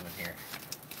else do we have in here?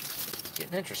 It's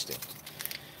getting interesting.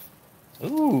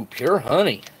 Ooh, pure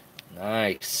honey.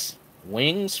 Nice.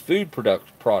 Wings Food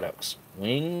Products.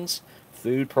 Wings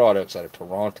Food Products out of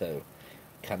Toronto,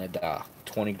 Canada.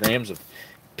 20 grams of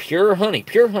pure honey.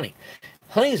 Pure honey.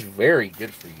 Honey is very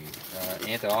good for you.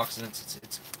 Antioxidants.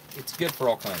 It's good for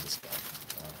all kinds of stuff.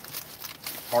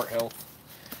 Heart health,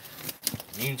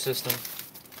 immune system.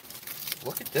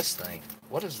 Look at this thing.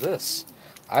 What is this?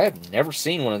 I have never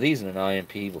seen one of these in an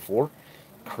IMP before.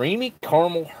 Creamy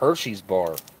caramel Hershey's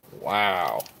bar.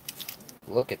 Wow.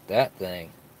 Look at that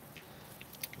thing.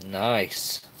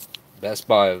 Nice. Best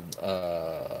Buy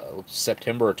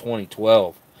September of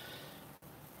 2012.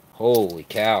 Holy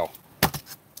cow.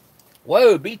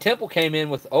 Whoa, B Temple came in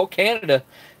with, oh, Canada.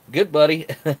 Good, buddy.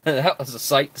 That was a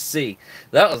sight to see.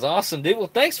 That was awesome, dude. Well,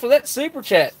 thanks for that super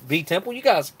chat, B Temple. You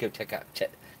guys go check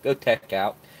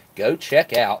out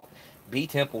B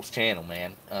Temple's channel,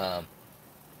 man.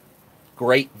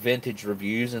 Great vintage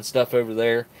reviews and stuff over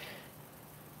there.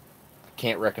 I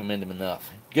Can't recommend him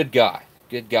enough. Good guy.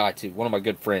 Good guy, too. One of my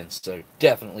good friends. So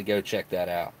definitely go check that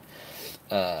out.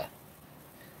 I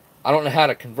don't know how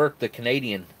to convert the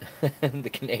Canadian the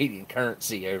Canadian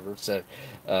currency over. So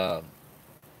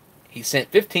he sent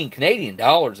 15 Canadian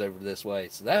dollars over this way.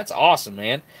 So that's awesome,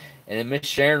 man. And then Miss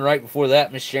Sharon right before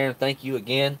that. Miss Sharon, thank you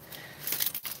again.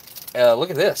 Look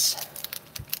at this.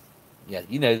 Yeah,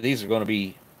 you know these are going to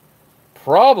be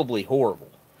probably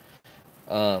horrible.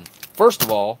 First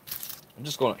of all, I'm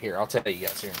just going to... Here, I'll tell you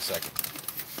guys here in a second.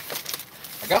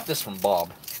 I got this from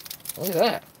Bob. Look at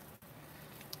that.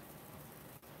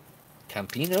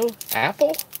 Campino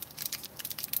apple?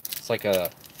 It's like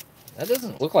a... That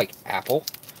doesn't look like apple.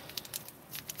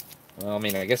 Well, I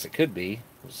mean, I guess it could be.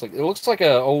 It looks like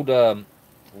an old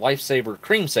Lifesaver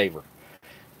cream saver.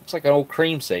 Looks like an old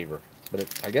cream saver,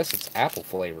 but I guess it's apple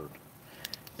flavored.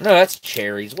 No, that's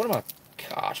cherries. What am I?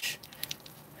 Gosh,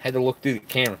 had to look through the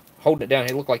camera, holding it down.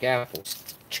 It looked like apples.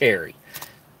 It's cherry.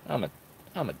 I'm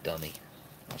a dummy.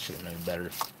 I should have known better.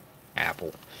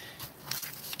 Apple.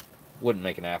 Wouldn't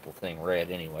make an apple thing red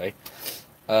anyway.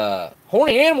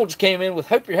 Horny Animal just came in with,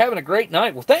 hope you're having a great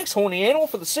night. Well, thanks, Horny Animal,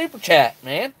 for the super chat,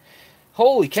 man.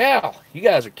 Holy cow. You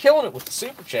guys are killing it with the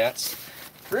super chats.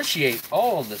 Appreciate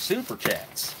all of the super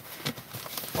chats.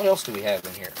 What else do we have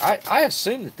in here? I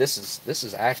assume that this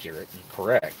is accurate and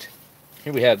correct.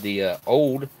 Here we have the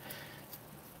old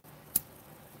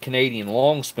Canadian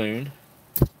long spoon.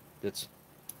 That's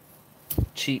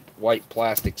cheap white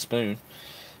plastic spoon.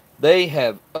 They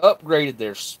have upgraded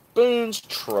their spoons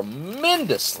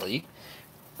tremendously.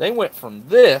 They went from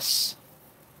this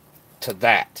to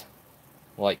that.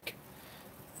 Like,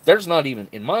 there's not even,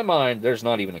 in my mind, there's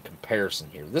not even a comparison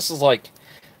here. This is like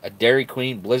a Dairy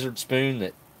Queen Blizzard spoon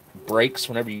that breaks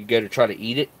whenever you go to try to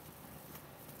eat it.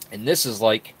 And this is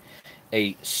like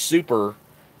a super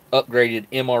upgraded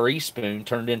MRE spoon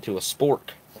turned into a spork.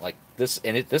 Like this,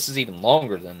 and this is even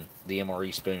longer than the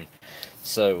MRE spoon.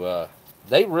 So,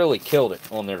 they really killed it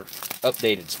on their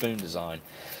updated spoon design.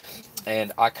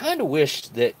 And I kind of wish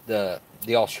that the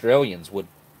Australians would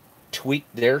tweak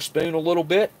their spoon a little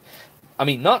bit. I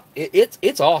mean,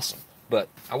 it's awesome, but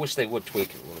I wish they would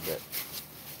tweak it a little bit.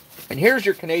 And here's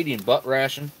your Canadian butt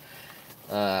ration.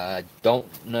 I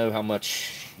don't know how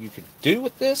much you could do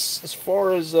with this as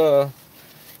far as,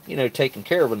 you know, taking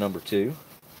care of a number 2.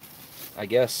 I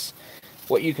guess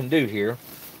what you can do here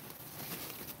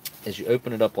is you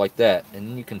open it up like that, and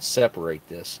then you can separate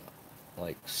this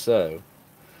like so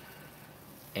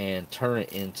and turn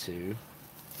it into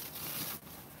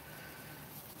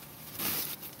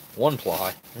 1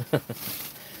 ply.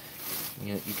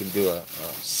 You can do a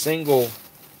single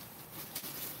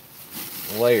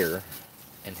layer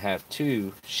and have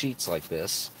 2 sheets like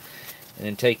this, and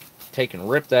then take and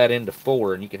rip that into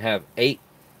 4, and you can have 8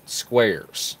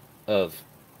 squares of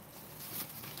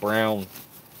brown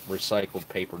recycled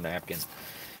paper napkin.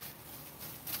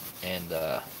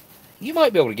 And you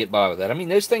might be able to get by with that. I mean,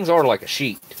 those things are like a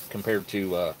sheet compared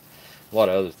to a lot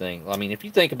of other things. I mean, if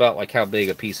you think about like how big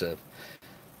a piece of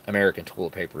American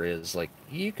toilet paper is, like,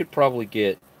 you could probably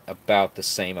get about the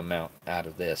same amount out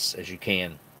of this as you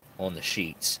can on the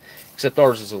sheets, except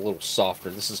ours is a little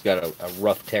softer. This has got a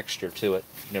rough texture to it.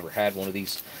 You've never had one of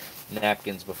these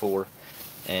napkins before,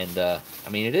 and I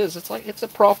mean, it's a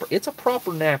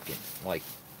proper napkin. Like,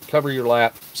 cover your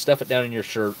lap, stuff it down in your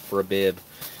shirt for a bib.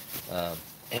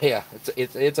 Yeah,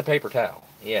 it's a paper towel.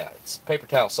 Yeah, it's paper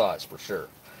towel size for sure.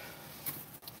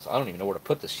 So I don't even know where to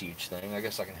put this huge thing. I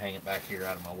guess I can hang it back here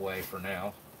out of my way for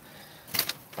now.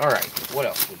 Alright, what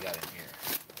else we got in here?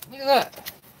 Look at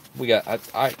that. We got,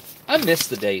 I miss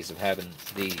the days of having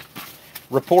the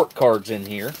report cards in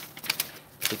here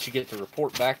that you get to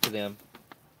report back to them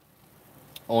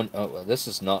on, oh, well, this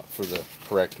is not for the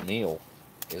correct meal,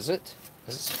 is it?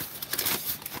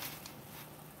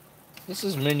 This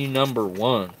is menu number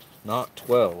 1, not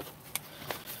 12.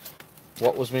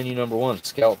 What was menu number 1?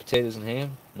 Scalloped potatoes and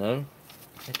ham? No.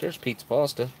 I think there's pizza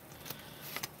pasta.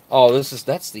 Oh,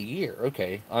 that's the year.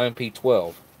 Okay. IMP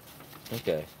 12.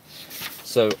 Okay.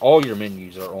 So all your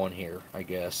menus are on here, I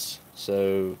guess.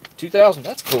 So 2000,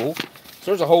 that's cool. So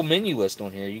there's a whole menu list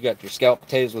on here. You got your scalloped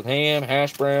potatoes with ham,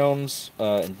 hash browns,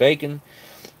 and bacon,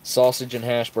 sausage and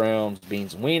hash browns,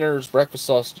 beans and wieners, breakfast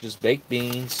sausages, baked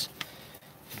beans,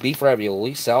 beef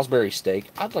ravioli, Salisbury steak.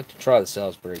 I'd like to try the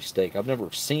Salisbury steak. I've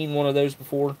never seen one of those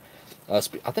before. I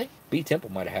think B.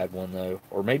 Temple might have had one, though.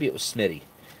 Or maybe it was Smitty.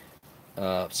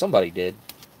 Somebody did.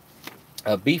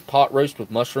 Beef pot roast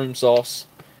with mushroom sauce,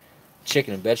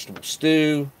 chicken and vegetable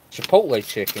stew, chipotle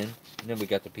chicken, and then we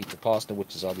got the pizza pasta,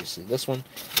 which is obviously this one,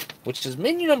 which is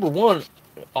menu number 1,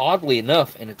 oddly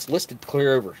enough, and it's listed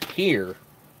clear over here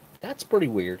That's pretty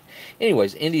weird.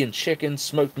 Anyways, Indian chicken,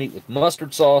 smoked meat with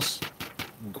mustard sauce,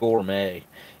 gourmet,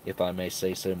 if I may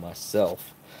say so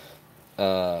myself.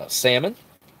 Salmon,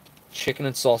 chicken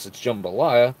and sausage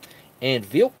jambalaya, and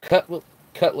veal cutlet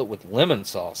with lemon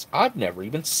sauce. I've never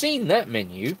even seen that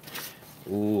menu.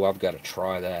 Ooh, I've got to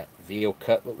try that. Veal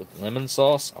cutlet with lemon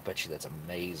sauce. I'll bet you that's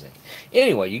amazing.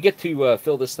 Anyway, you get to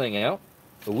fill this thing out.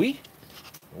 Oui.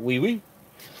 Oui, oui.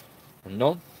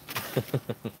 Non.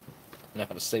 I know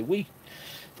how to say oui.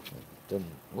 It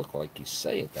doesn't look like you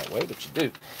say it that way, but you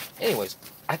do. Anyways,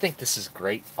 I think this is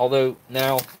great. Although,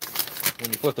 now, when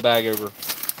you flip the bag over,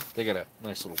 they got a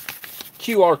nice little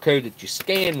QR code that you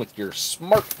scan with your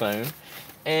smartphone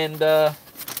and,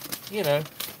 you know,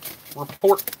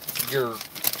 report your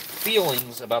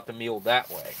feelings about the meal that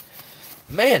way.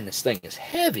 Man, this thing is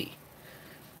heavy.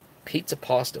 Pizza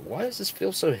pasta. Why does this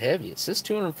feel so heavy? It says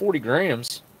 240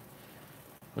 grams,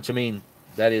 which, I mean,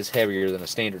 that is heavier than a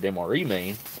standard MRE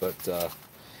main, but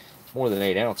more than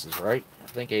 8 ounces, right? I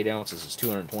think 8 ounces is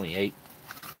 228,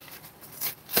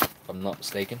 if I'm not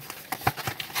mistaken.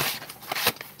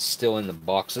 Still in the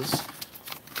boxes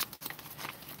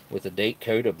with a date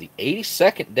code of the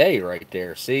 82nd day right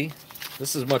there. See,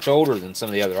 this is much older than some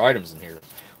of the other items in here.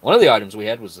 One of the items we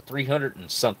had was the 300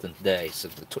 and something day, so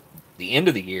the end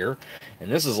of the year, and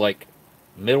this is like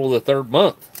middle of the 3rd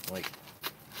month. Like,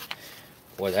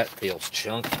 boy, that feels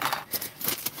chunky.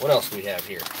 What else do we have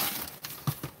here?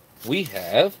 We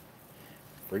have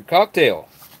fruit cocktail.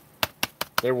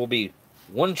 There will be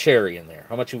 1 cherry in there.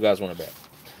 How much you guys want to bet?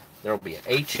 There will be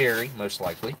a cherry, most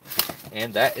likely,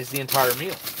 and that is the entire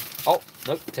meal. Oh,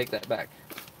 nope, take that back.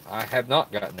 I have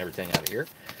not gotten everything out of here.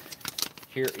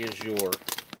 Here is your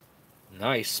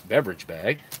nice beverage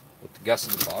bag with the Gus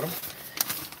at the bottom.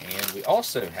 And we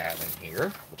also have in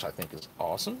here, which I think is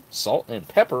awesome, salt and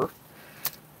pepper.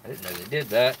 I didn't know they did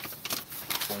that.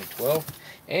 2012.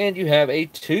 And you have a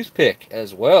toothpick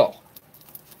as well.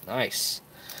 Nice.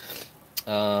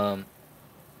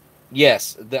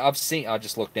 Yes, I've seen. I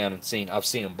just looked down and seen. I've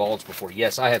seen them bulge before.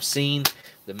 Yes, I have seen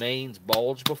the mains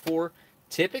bulge before.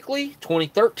 Typically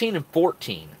 2013 and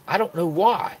 14. I don't know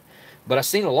why, but I've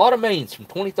seen a lot of mains from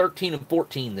 2013 and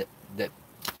 14 that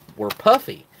were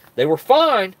puffy. They were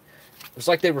fine. It was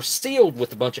like they were sealed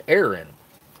with a bunch of air in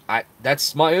them.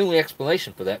 That's my only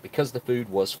explanation for that, because the food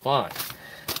was fine.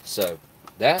 So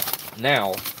that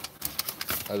now,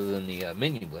 other than the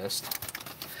menu list,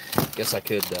 I guess I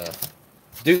could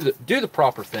do the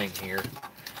proper thing here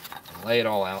and lay it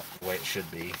all out the way it should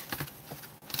be,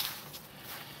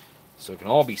 so it can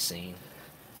all be seen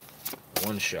in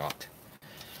one shot.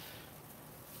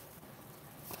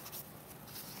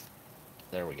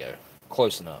 There we go.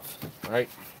 Close enough, right?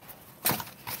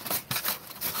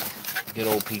 Good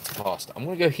old pizza pasta. I'm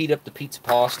going to go heat up the pizza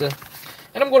pasta,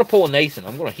 and I'm going to pull a Nathan.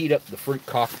 I'm going to heat up the fruit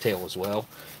cocktail as well,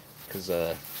 because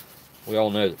we all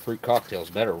know that fruit cocktail is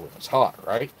better when it's hot,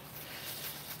 right?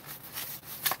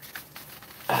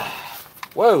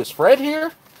 Whoa, is Fred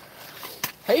here?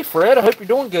 Hey, Fred, I hope you're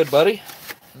doing good, buddy.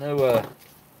 No,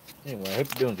 anyway, I hope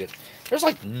you're doing good. There's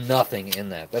like nothing in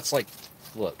that. That's like,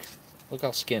 look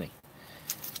how skinny.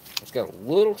 It's got a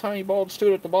little tiny bulge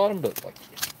to it at the bottom, but like,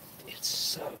 it's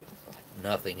so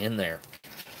nothing in there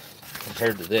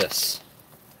compared to this.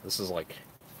 This is like,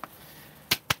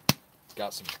 it's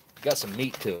got some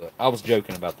meat to it. I was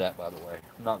joking about that, by the way.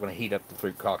 I'm not going to heat up the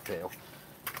fruit cocktail.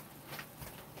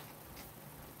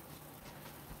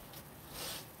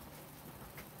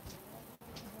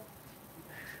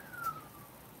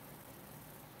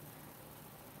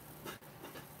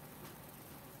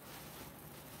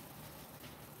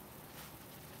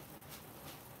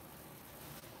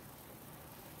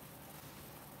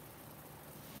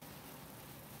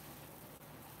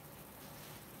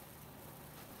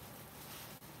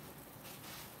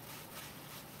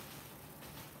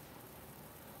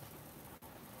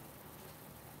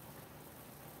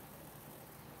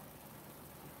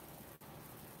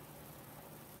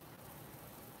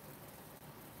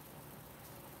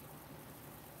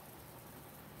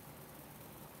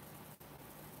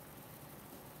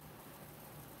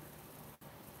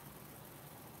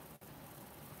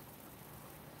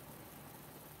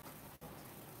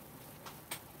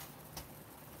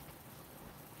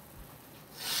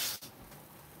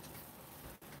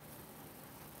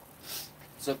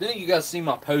 So if any of you guys see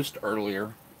my post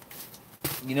earlier,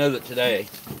 you know that today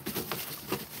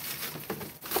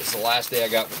is the last day I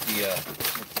got with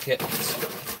the kittens.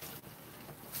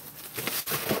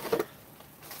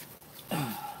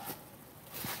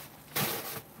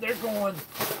 They're going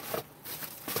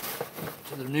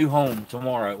to their new home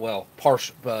tomorrow. Well,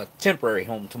 temporary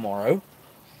home tomorrow.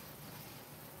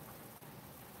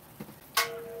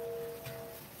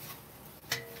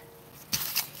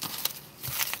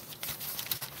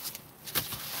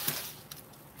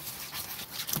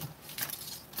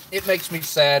 it makes me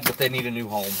sad, but they need a new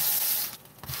home.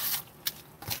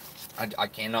 I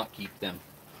cannot keep them.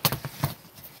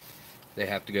 They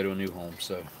have to go to a new home,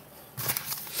 so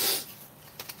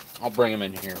I'll bring them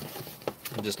in here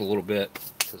in just a little bit,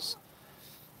 because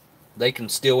they can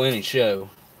steal any show,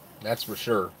 that's for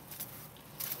sure.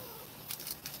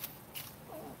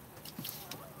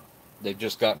 They've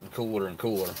just gotten cooler and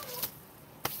cooler.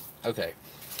 Okay.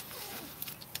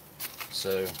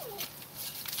 So,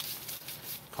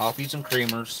 coffees and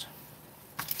creamers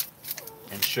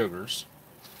and sugars.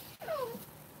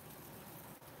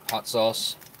 Hot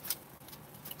sauce.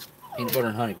 Peanut butter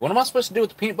and honey. What am I supposed to do with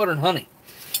the peanut butter and honey?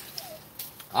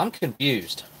 I'm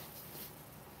confused.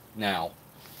 Now,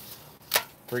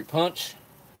 fruit punch.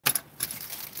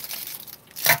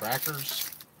 Crackers.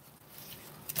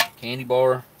 Candy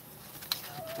bar.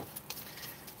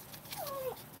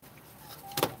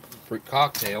 Fruit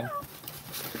cocktail.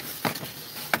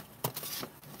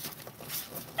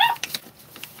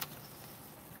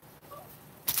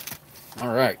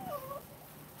 All right.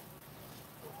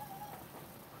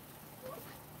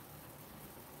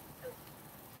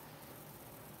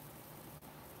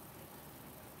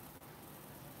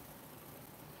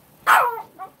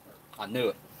 I knew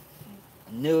it.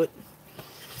 I knew it.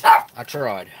 I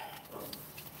tried.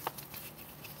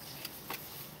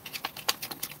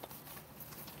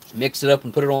 Mix it up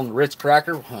and put it on the Ritz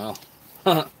cracker. Well,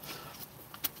 I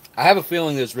have a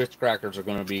feeling those Ritz crackers are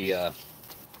going to be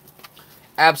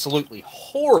absolutely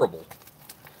horrible,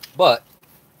 but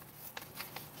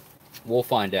we'll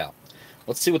find out.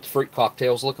 Let's see what the fruit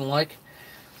cocktail's looking like.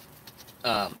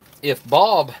 If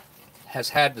Bob has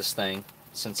had this thing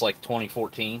since like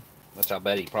 2014, which I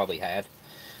bet he probably had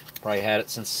it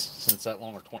since that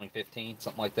long, or 2015,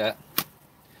 something like that.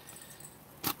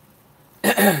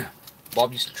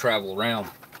 Bob used to travel around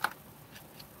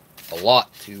a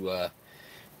lot to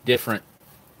different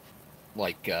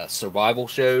survival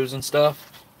shows and stuff.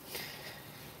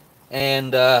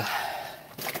 And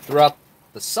throughout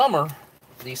the summer,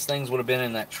 these things would have been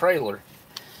in that trailer.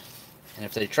 And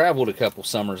if they traveled a couple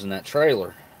summers in that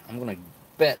trailer, I'm going to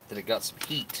bet that it got some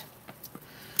heat.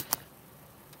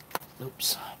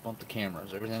 Oops, bumped the camera.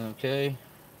 Is everything okay?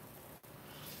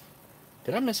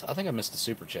 Did I miss? I think I missed the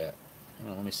super chat.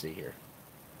 Hang on, let me see here.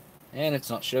 And it's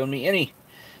not showing me any.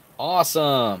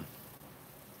 Awesome.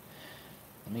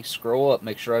 Let me scroll up,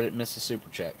 make sure I didn't miss the super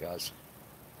chat, guys.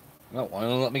 No, well,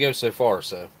 only let me go so far.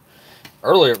 So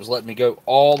earlier it was letting me go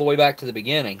all the way back to the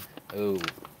beginning. Oh,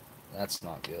 that's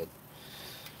not good.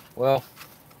 Well,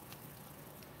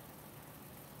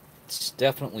 it's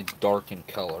definitely dark in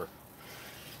color.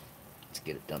 Let's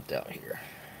get it dumped out here.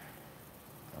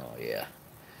 Oh yeah,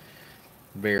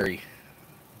 very,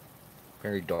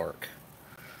 very dark.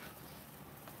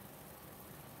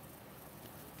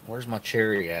 Where's my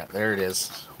cherry at? There it is.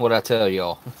 What'd I tell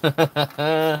y'all?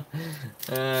 I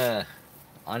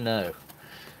know.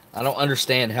 I don't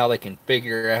understand how they can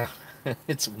figure out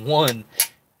it's one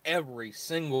every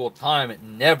single time. It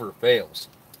never fails.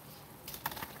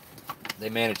 They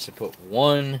managed to put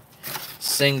one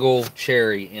single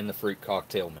cherry in the fruit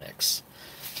cocktail mix.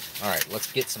 Alright,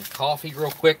 let's get some coffee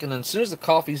real quick, and then as soon as the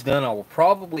coffee's done, I will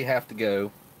probably have to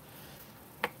go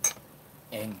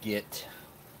and get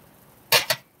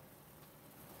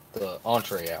the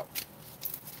entree out.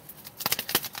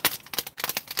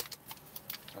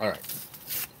 Alright,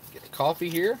 get the coffee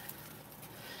here.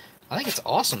 I think it's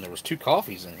awesome there was 2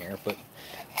 coffees in here, but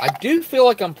I do feel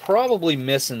like I'm probably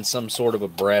missing some sort of a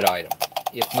bread item,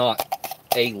 if not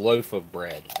a loaf of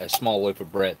bread, a small loaf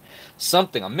of bread.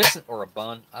 Something I'm missing, or a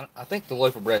bun. I think the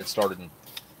loaf of bread started in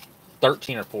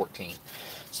 13 or 14.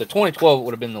 So 2012 it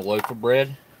would have been the loaf of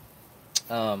bread.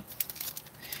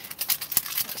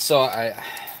 So I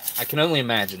can only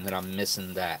imagine that I'm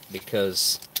missing that,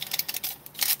 because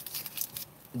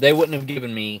they wouldn't have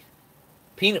given me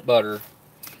peanut butter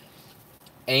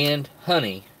and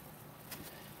honey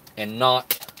and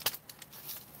not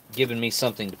given me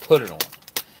something to put it on.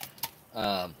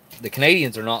 The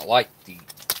Canadians are not like the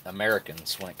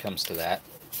Americans when it comes to that.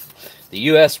 The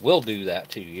U.S. will do that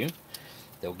to you.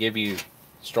 They'll give you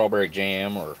strawberry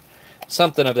jam or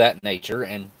something of that nature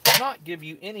and not give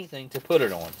you anything to put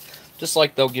it on. Just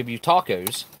like they'll give you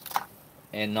tacos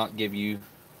and not give you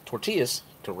tortillas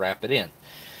to wrap it in.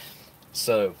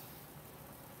 So,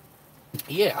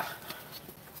 yeah.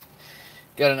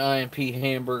 Got an IMP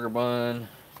hamburger bun.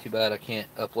 Too bad I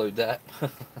can't upload that.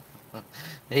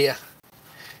 Yeah.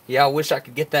 Yeah, I wish I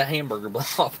could get that hamburger bun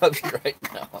off of you right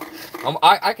now.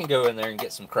 I can go in there and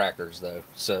get some crackers, though.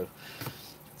 So,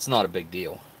 it's not a big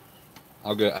deal.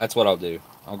 I'll go. That's what I'll do.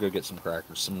 I'll go get some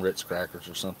crackers. Some Ritz crackers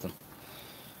or something.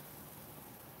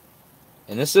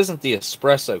 And this isn't the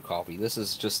espresso coffee. This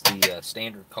is just the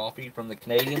standard coffee from the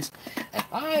Canadians. And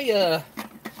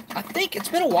I think it's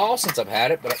been a while since I've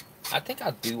had it, but I think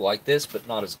I do like this, but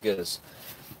not as good as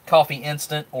Coffee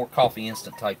Instant or Coffee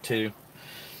Instant Type 2.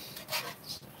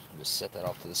 So just set that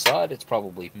off to the side. It's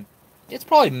probably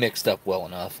mixed up well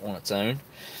enough on its own.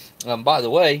 By the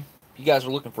way, if you guys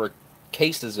are looking for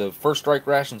cases of First Strike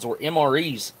rations or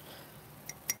MREs,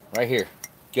 right here.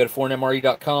 Go to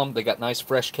foreignmre.com. They got nice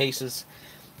fresh cases.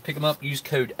 Pick them up. Use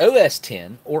code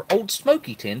OS10 or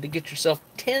Oldsmokey10 to get yourself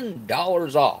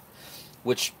 $10 off,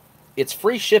 which it's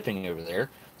free shipping over there.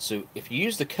 So if you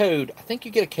use the code, I think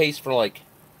you get a case for like,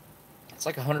 it's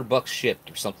like $100 shipped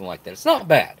or something like that. It's not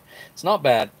bad. It's not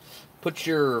bad. Put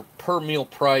your per meal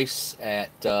price at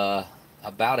about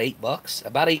 $8,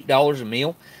 about $8 a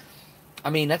meal. I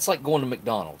mean, that's like going to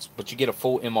McDonald's, but you get a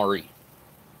full MRE.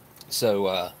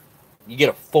 So you get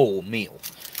a full meal.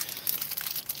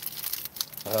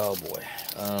 Oh boy.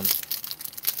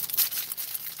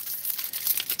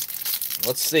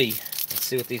 Let's see. Let's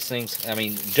see what these things. I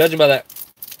mean, judging by that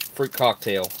fruit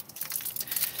cocktail,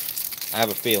 I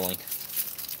have a feeling.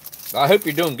 I hope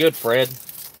you're doing good, Fred.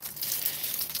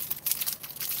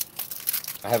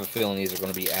 I have a feeling these are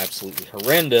going to be absolutely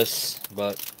horrendous,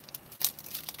 but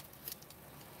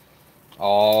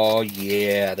oh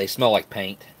yeah, they smell like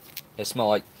paint. They smell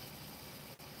like,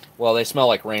 well, they smell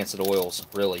like rancid oils,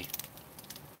 really.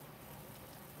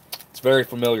 It's a very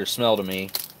familiar smell to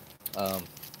me.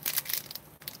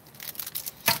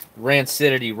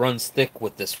 Rancidity runs thick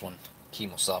with this one,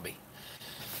 Kimosabi.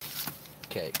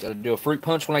 Okay, gotta do a fruit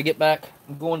punch when I get back.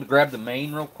 I'm going to grab the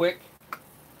main real quick.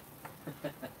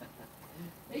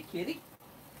 Hey, kitty. Did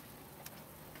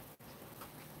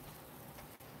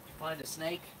you find a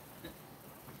snake?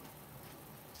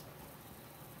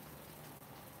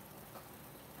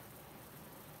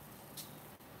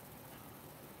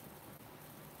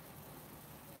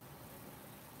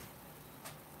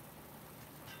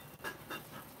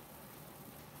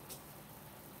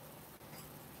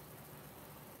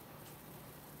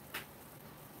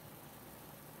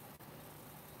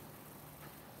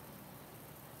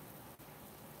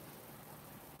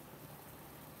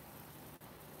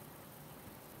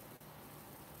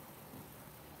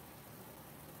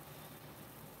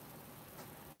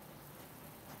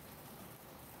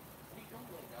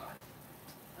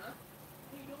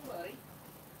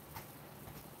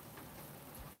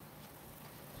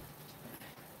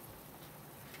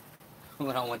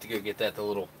 When I went to go get that,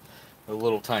 the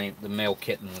male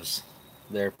kitten was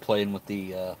there playing with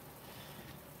the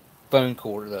phone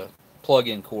cord, the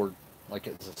plug-in cord, like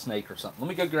it's a snake or something. Let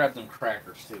me go grab them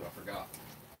crackers too. I forgot.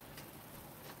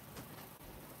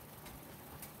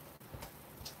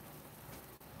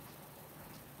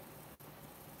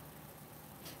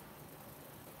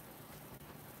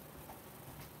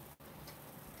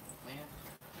 Man.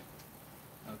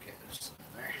 Okay, there's something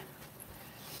there.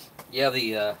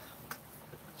 Yeah,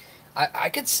 I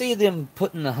could see them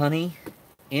putting the honey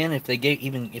in if they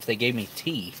gave me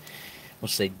tea,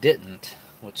 which they didn't.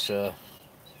 Which oh,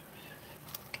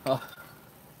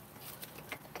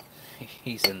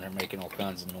 he's in there making all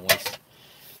kinds of noise.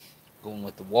 Going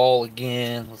with the wall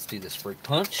again. Let's do this fruit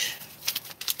punch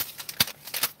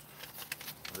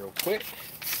real quick.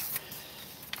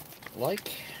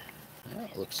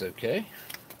 That looks okay.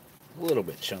 A little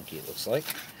bit chunky, it looks like.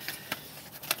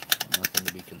 Nothing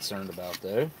to be concerned about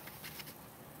though.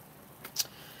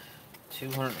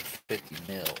 250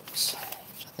 mils,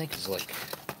 which I think is like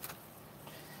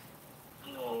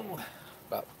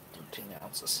about 13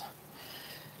 ounces.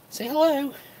 Say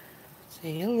hello.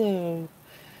 Say hello.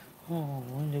 Oh,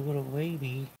 Linda, what a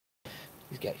baby.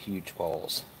 He's got huge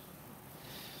paws.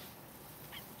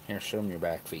 Here, show him your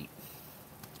back feet.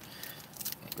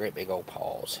 Great big old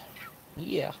paws.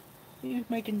 Yeah, he's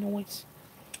making noise.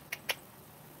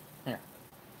 Here.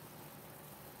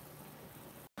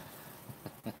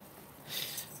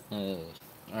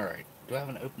 Alright, do I have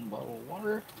an open bottle of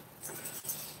water?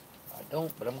 I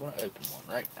don't, but I'm going to open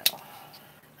one right now.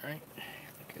 Alright,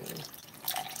 here we go.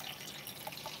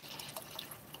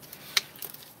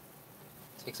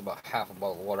 Takes about half a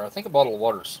bottle of water. I think a bottle of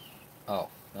water's, oh,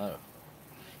 no.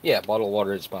 Yeah, a bottle of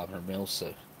water is 500 mils,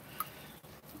 so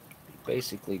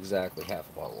basically exactly half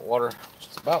a bottle of water, which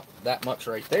is about that much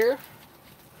right there.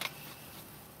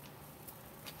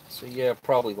 So yeah,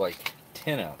 probably like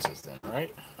 10 ounces then,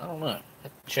 right? I don't know. I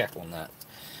have to check on that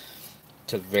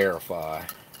to verify.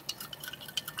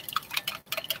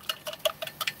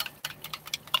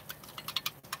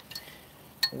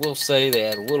 We'll say they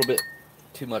add a little bit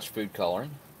too much food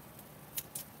coloring.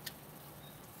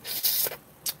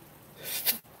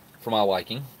 for my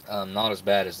liking. Not as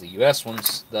bad as the U.S.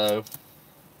 ones, though.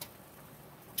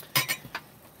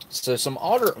 So some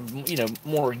odder,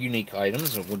 more unique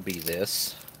items would be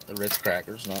this. The Ritz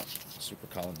crackers, not super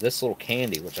common. This little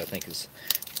candy, which I think is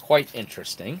quite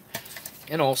interesting.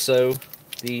 And also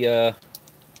the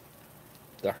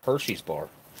Hershey's bar,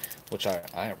 which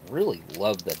I really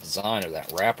love the design of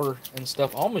that wrapper and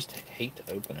stuff. I almost hate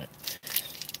to open it,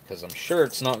 because I'm sure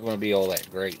it's not going to be all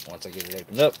that great once I get it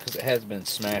opened up, because it has been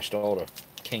smashed all to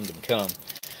kingdom come.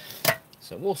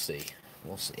 So we'll see.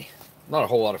 We'll see. Not a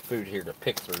whole lot of food here to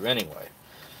pick through anyway.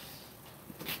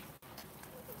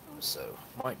 So,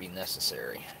 might be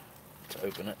necessary to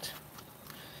open it.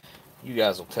 You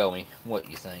guys will tell me what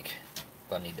you think,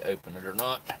 if I need to open it or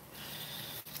not.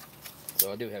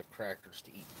 So I do have crackers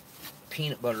to eat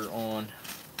peanut butter on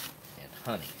and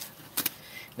honey.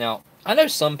 Now, I know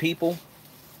some people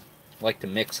like to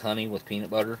mix honey with peanut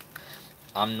butter.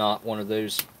 I'm not one of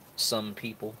those some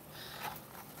people.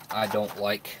 I don't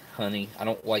like honey. I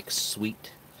don't like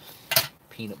sweet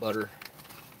peanut butter.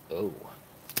 Oh.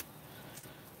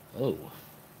 Oh.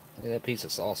 Look at that piece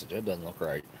of sausage. That doesn't look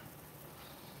right.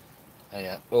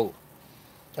 Yeah. Oh.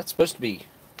 That's supposed to be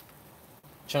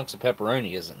chunks of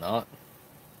pepperoni, is it not?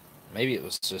 Maybe it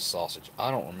was just sausage. I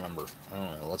don't remember. I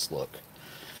don't know. Let's look.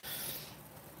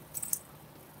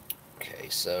 Okay,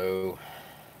 so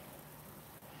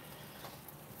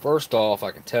first off,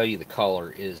 I can tell you the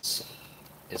color is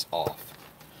off.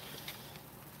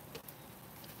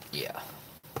 Yeah.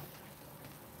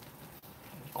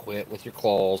 Quit with your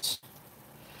claws,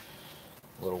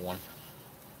 little one.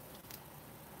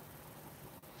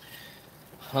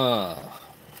 Huh.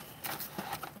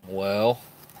 Well,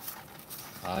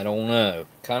 I don't know.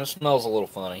 Kind of smells a little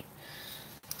funny.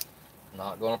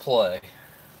 Not gonna play.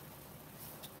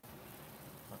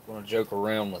 Not gonna joke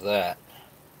around with that.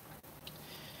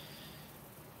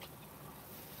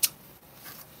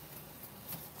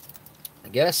 I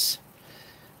guess.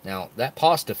 Now, that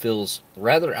pasta feels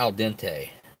rather al dente.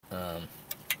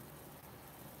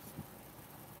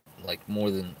 Like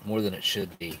more than it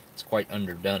should be. It's quite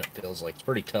underdone, it feels like. It's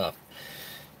pretty tough.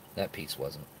 That piece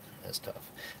wasn't as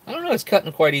tough. I don't know, it's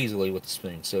cutting quite easily with the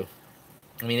spoon, so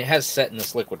I mean, it has sat in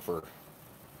this liquid for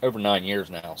over 9 years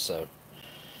now, so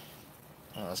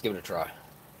let's give it a try.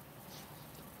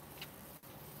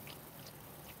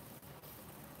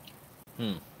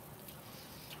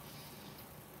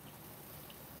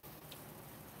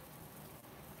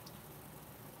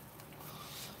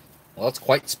 Well, it's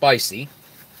quite spicy.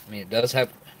 I mean, it does have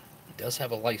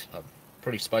a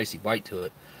pretty spicy bite to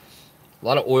it. A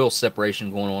lot of oil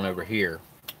separation going on over here.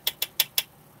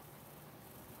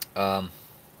 Not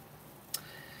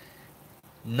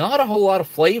a whole lot of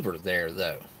flavor there,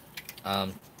 though.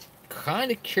 I'm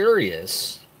kind of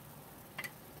curious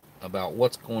about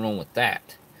what's going on with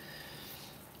that.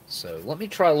 So let me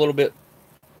try a little bit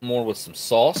more with some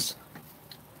sauce.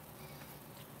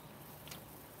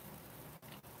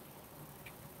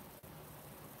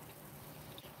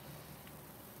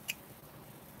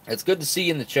 It's good to see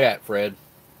you in the chat, Fred.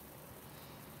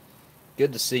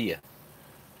 Good to see you.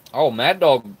 Oh,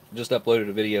 Maddog just uploaded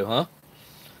a video, huh?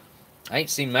 I ain't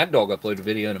seen Maddog upload a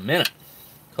video in a minute.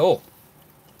 Cool.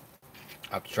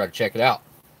 I'll have to try to check it out.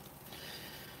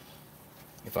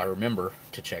 If I remember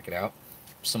to check it out.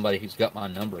 Somebody who's got my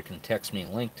number can text me a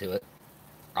link to it.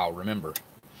 I'll remember.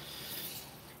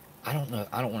 I don't know.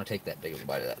 I don't want to take that big of a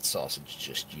bite of that sausage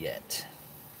just yet.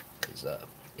 Because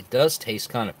it does taste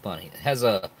kind of funny. It has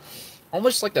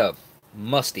almost like a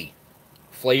musty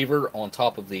flavor on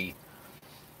top of the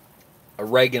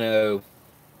oregano,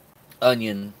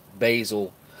 onion,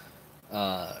 basil.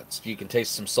 You can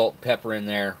taste some salt and pepper in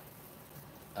there.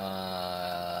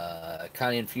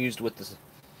 Kind of infused with the,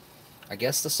 I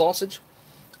guess, the sausage.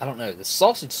 I don't know. The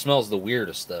sausage smells the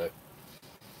weirdest, though.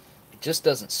 It just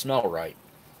doesn't smell right.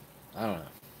 I don't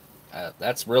know.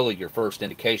 That's really your first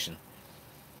indication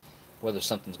whether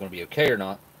something's going to be okay or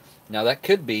not. Now, that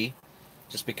could be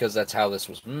just because that's how this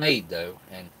was made, though,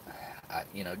 and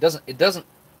it doesn't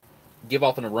give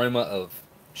off an aroma of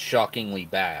shockingly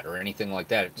bad or anything like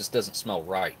that. It just doesn't smell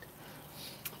right.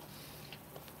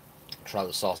 Try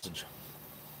the sausage.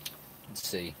 Let's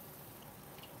see.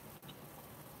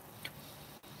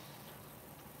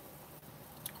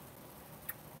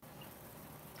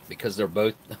 Because they're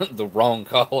both the wrong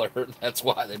color. That's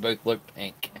why they both look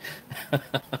pink.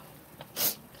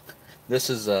 This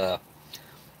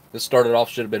started off,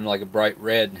 should have been like a bright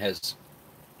red, and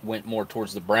went more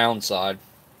towards the brown side.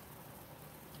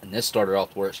 And this started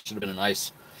off where it should have been a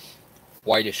nice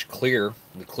whitish clear.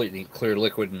 The clear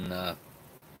liquid, and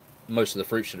most of the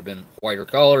fruit should have been whiter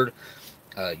colored.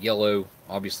 Yellow,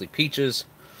 obviously peaches,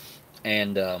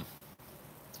 and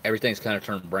everything's kind of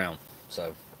turned brown.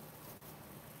 So,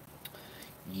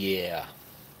 yeah.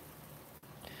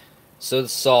 So the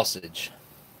sausage.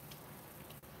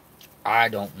 I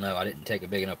don't know. I didn't take a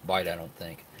big enough bite, I don't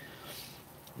think.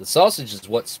 The sausage is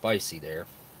what's spicy there.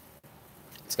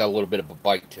 It's got a little bit of a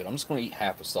bite to it. I'm just going to eat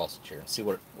half a sausage here and see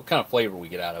what kind of flavor we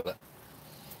get out of it.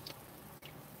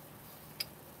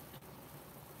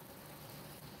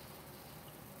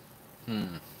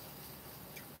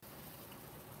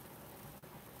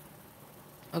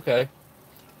 Okay.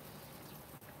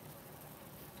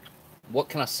 What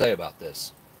can I say about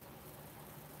this?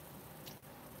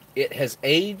 It has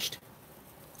aged,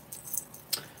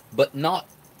 but not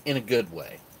in a good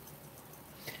way.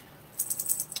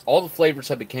 All the flavors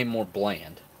have become more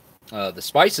bland. The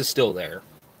spice is still there,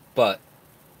 but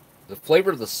the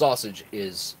flavor of the sausage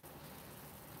is,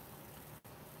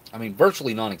 I mean,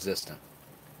 virtually non-existent.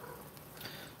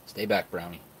 Stay back,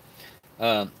 Brownie.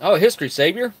 Oh, History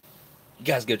Savior. You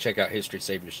guys go check out History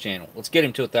Savior's channel. Let's get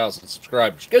him to 1,000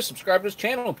 subscribers. Go subscribe to his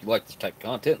channel if you like this type of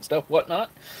content and stuff, whatnot.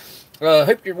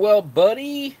 Hope you're well,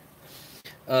 buddy.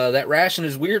 That ration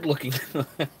is weird looking.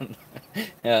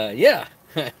 Yeah,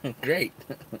 great.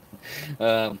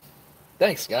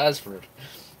 Thanks, guys, for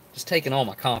just taking all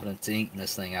my confidence in eating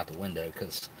this thing out the window,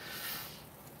 because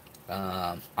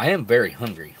I am very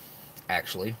hungry,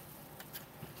 actually.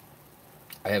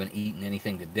 I haven't eaten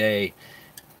anything today.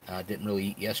 I didn't really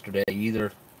eat yesterday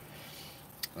either.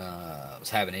 I was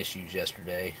having issues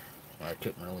yesterday where I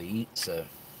couldn't really eat, so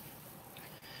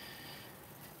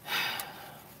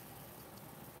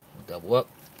double up.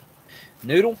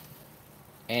 Noodle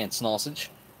and sausage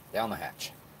down the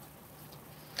hatch.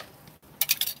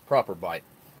 Proper bite.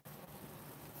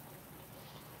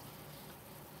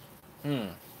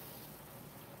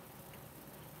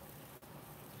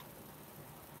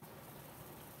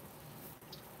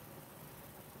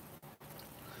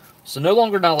 So no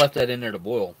longer now left that in there to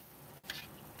boil.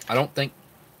 I don't think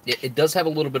it does have a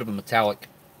little bit of a metallic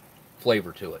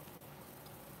flavor to it.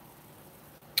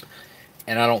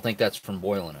 And I don't think that's from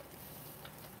boiling it.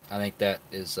 I think that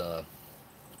is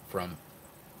from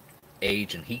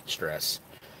age and heat stress.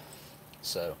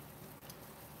 So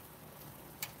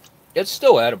it's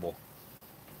still edible.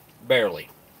 Barely.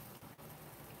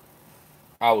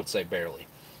 I would say barely.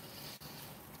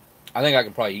 I think I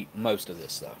could probably eat most of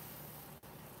this, though.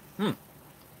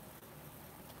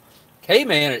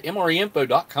 K-Man at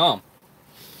MREinfo.com.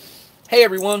 Hey,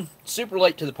 everyone. Super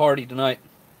late to the party tonight,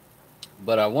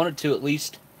 but I wanted to at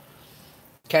least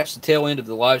catch the tail end of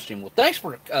the live stream. Well, thanks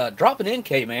for dropping in,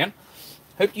 K-Man.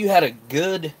 Hope you had a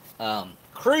good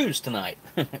cruise tonight.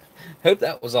 Hope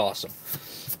that was awesome.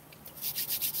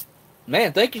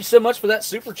 Man, thank you so much for that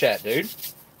super chat, dude.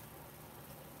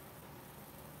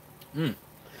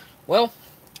 Well,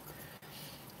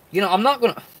 you know, I'm not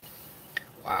going to...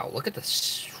 Wow, look at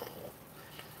this.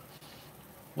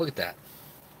 Look at that.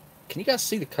 Can you guys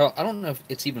see the color? I don't know if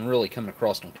it's even really coming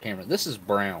across on camera. This is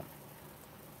brown.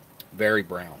 Very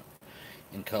brown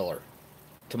in color.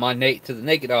 To the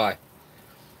naked eye,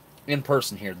 in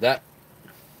person here, that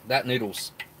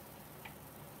noodle's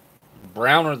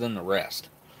browner than the rest.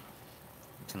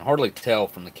 You can hardly tell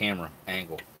from the camera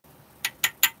angle.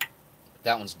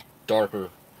 That one's darker.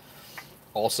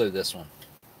 Also this one,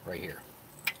 right here.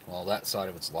 Well, that side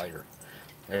of it's lighter.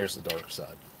 There's the dark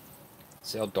side.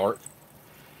 See how dark?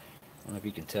 I don't know if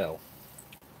you can tell.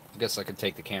 I guess I could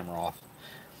take the camera off.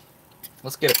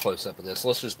 Let's get a close-up of this.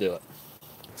 Let's just do it.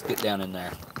 Let's get down in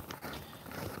there.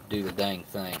 Do the dang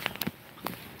thing.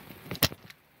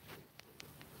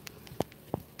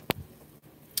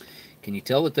 Can you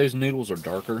tell that those noodles are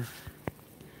darker?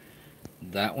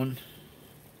 That one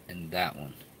and that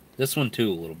one. This one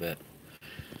too a little bit.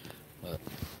 But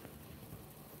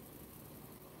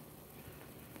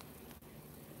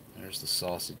there's the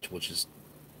sausage, which is...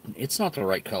 It's not the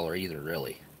right color either,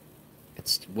 really.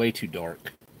 It's way too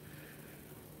dark.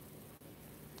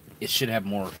 It should have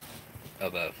more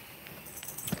of a...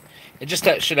 It just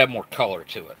should have more color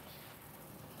to it.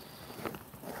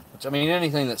 Which, I mean,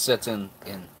 anything that sits in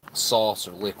sauce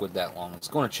or liquid that long, it's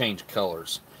going to change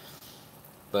colors.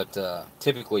 But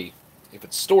typically, if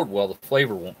it's stored well, the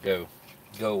flavor won't go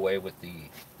away with the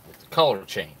color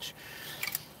change.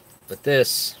 But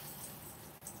this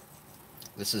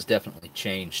has definitely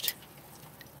changed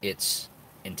its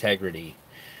integrity,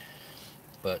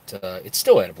 but it's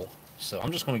still edible. So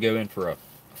I'm just going to go in for a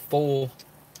full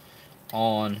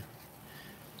on.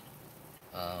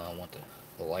 I want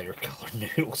the lighter colored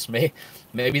noodles.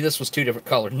 Maybe this was two different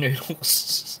colored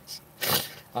noodles.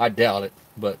 I doubt it,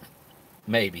 but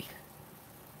maybe.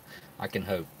 I can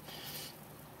hope.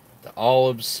 The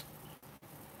olives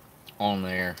on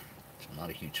there, which I'm not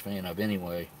a huge fan of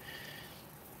anyway.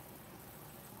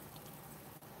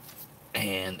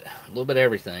 And a little bit of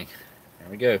everything. There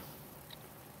we go.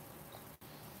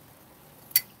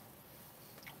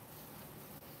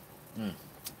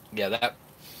 Yeah, that.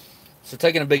 So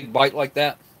taking a big bite like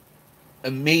that,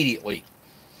 immediately.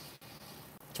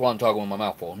 That's why I'm talking with my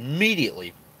mouth full.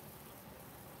 Immediately,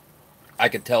 I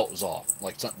could tell it was off.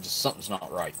 Like something's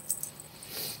not right.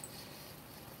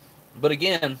 But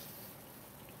again,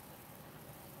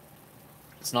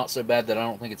 it's not so bad that I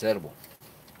don't think it's edible.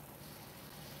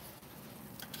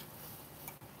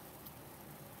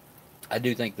 I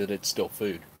do think that it's still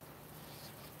food.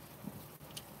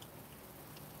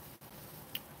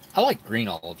 I like green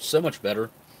olives so much better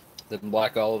than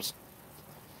black olives.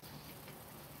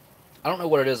 I don't know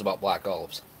what it is about black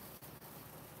olives.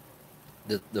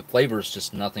 The flavor is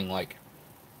just nothing like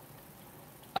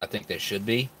I think they should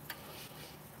be.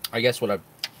 I guess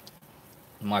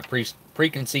my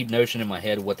preconceived notion in my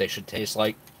head of what they should taste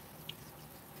like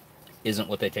isn't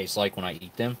what they taste like when I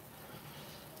eat them.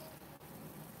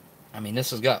 I mean,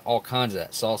 this has got all kinds of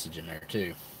that sausage in there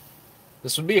too.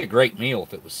 This would be a great meal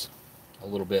if it was a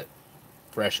little bit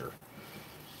fresher.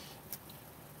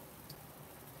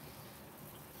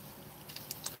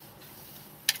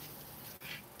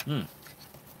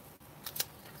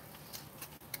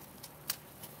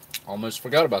 Almost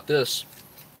forgot about this.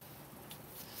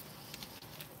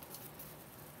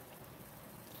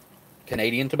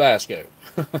 Canadian Tabasco.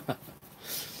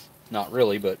 Not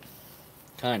really, but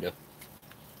kind of.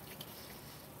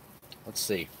 Let's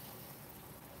see.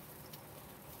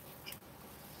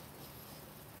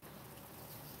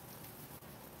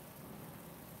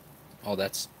 Oh,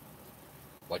 that's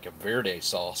like a verde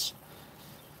sauce.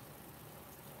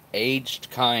 Aged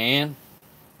cayenne,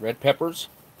 red peppers,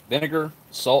 vinegar,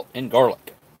 salt, and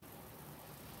garlic.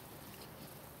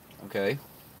 Okay.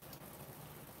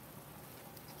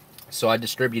 So I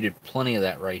distributed plenty of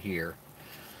that right here.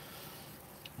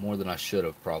 More than I should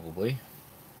have, probably.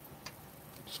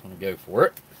 Just going to go for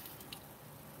it.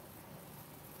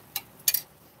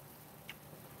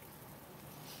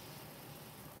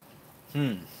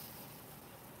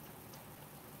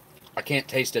 I can't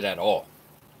taste it at all.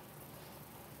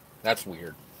 That's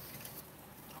weird.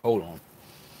 Hold on.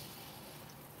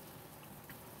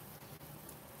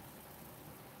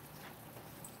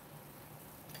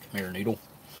 Come here, needle.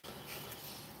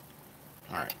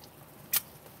 Alright.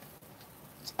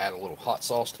 Let's add a little hot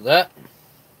sauce to that.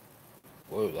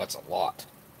 Whoa, that's a lot.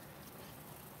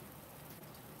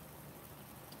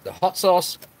 The hot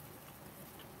sauce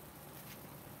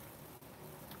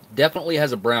definitely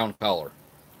has a brown color,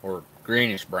 or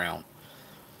greenish brown.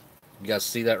 You guys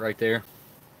see that right there?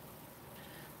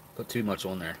 Put too much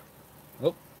on there.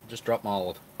 Oh, just dropped my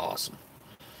olive. Awesome.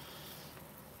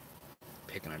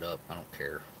 Picking it up. I don't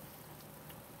care.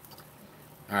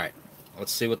 All right,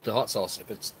 let's see what the hot sauce. If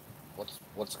it's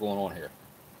what's going on here.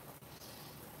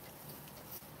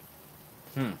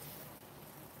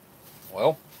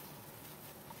 Well,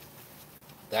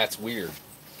 that's weird.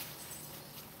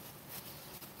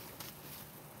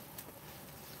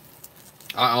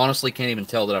 I honestly can't even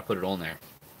tell that I put it on there.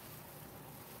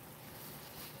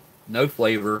 No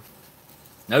flavor,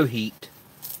 no heat,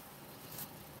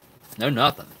 no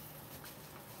nothing.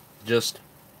 Just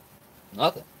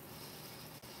nothing.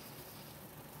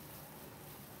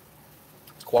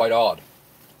 It's quite odd.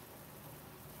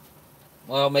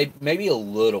 Well, maybe a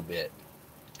little bit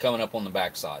coming up on the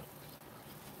backside.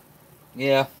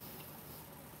 Yeah,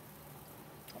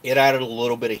 it added a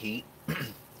little bit of heat.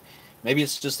 Maybe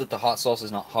it's just that the hot sauce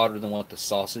is not hotter than what the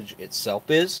sausage itself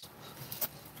is.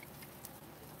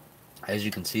 As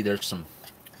you can see, there's some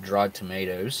dried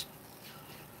tomatoes.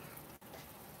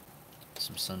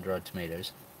 Some sun-dried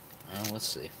tomatoes. Let's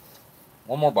see.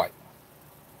 One more bite.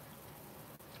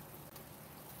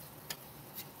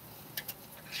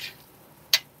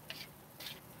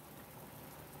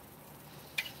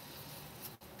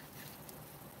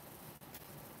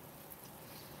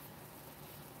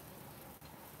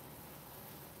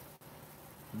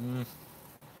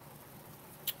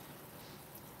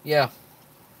 Yeah.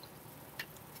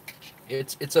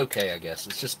 It's okay, I guess.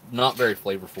 It's just not very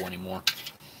flavorful anymore.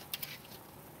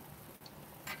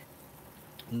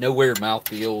 No weird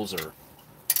mouthfeels or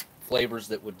flavors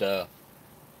that would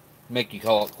make you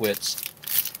call it quits.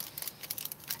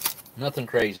 Nothing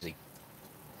crazy.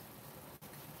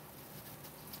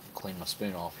 Clean my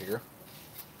spoon off here.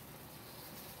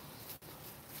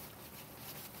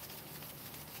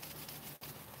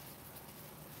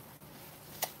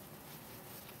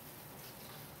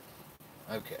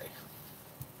 Okay.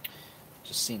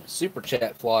 Just seen a super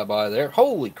chat fly by there.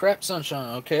 Holy crap,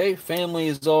 sunshine. Okay, family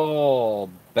is all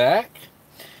back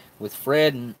with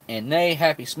Fred and Nay.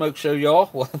 Happy Smoke Show, y'all.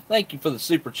 Well, thank you for the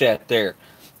super chat there.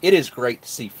 It is great to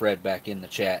see Fred back in the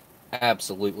chat.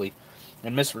 Absolutely.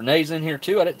 And Miss Renee's in here,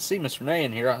 too. I didn't see Miss Renee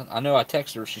in here. I know I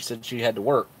texted her. She said she had to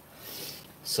work.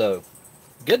 So,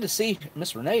 good to see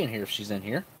Miss Renee in here if she's in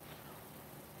here.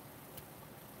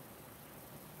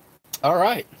 All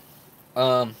right.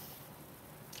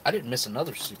 I didn't miss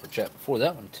another super chat before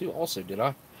that one, too, also, did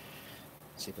I?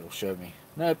 Let's see if it'll show me.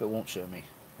 Nope, it won't show me.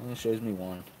 It only shows me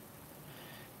one.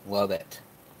 Love it.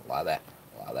 Love that.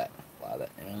 Love that. Love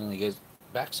that. It only goes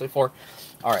back so far.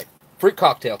 All right. Fruit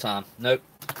cocktail time. Nope.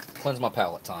 Cleanse my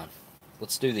palate time.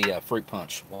 Let's do the fruit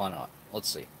punch. Why not? Let's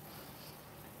see.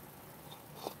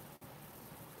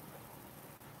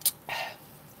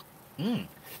 Mmm.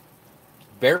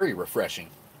 Very refreshing.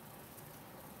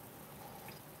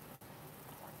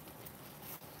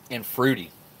 And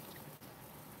fruity.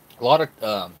 A lot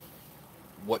of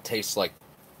what tastes like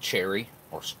cherry,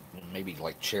 or maybe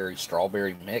like cherry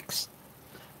strawberry mix.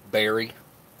 Berry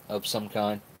of some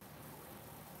kind.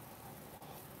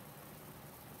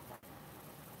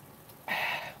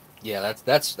 Yeah,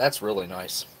 that's really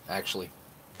nice, actually.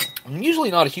 I'm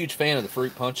usually not a huge fan of the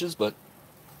fruit punches, but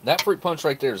that fruit punch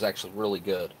right there is actually really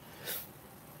good.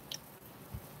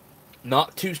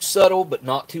 Not too subtle, but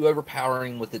not too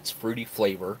overpowering with its fruity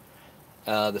flavor.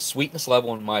 The sweetness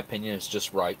level, in my opinion, is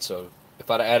just right. So if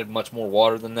I'd added much more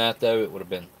water than that, though, it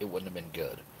wouldn't have been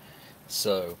good.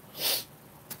 So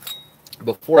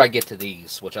before I get to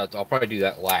these, which I'll probably do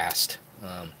that last,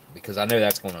 because I know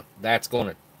that's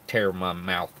gonna tear my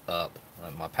mouth up.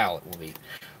 My palate will be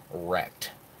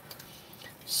wrecked.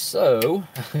 So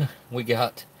we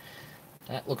got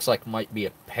that. Looks like might be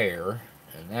a pear,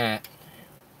 and that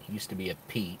used to be a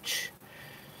peach.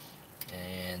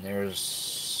 And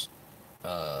there's,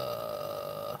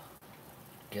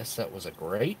 guess that was a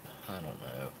grape? I don't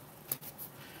know.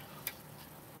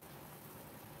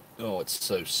 Oh, it's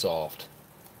so soft.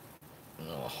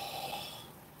 Oh.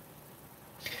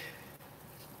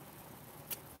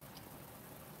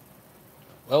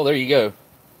 Well, there you go.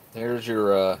 There's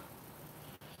your,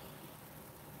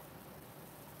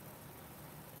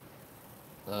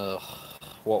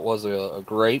 what was a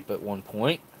grape at one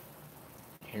point.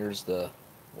 Here's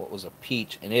what was a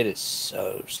peach, and it is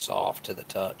so soft to the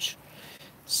touch.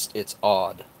 It's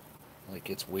odd.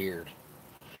 Like, it's weird.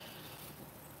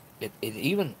 It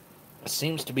even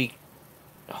seems to be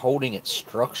holding its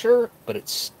structure, but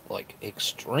it's like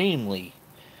extremely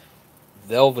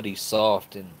velvety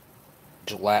soft and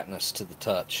gelatinous to the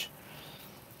touch.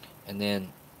 And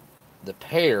then the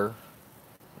pear,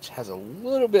 which has a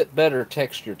little bit better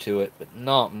texture to it, but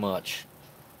not much.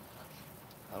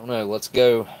 I don't know. Let's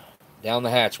go down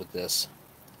the hatch with this.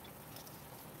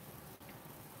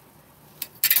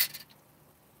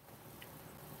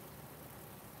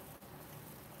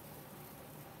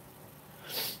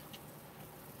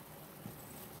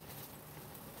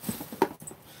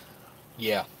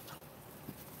 Yeah.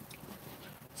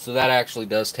 So that actually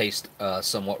does taste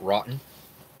somewhat rotten.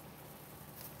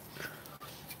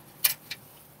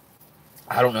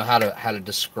 I don't know how to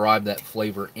describe that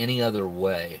flavor any other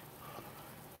way.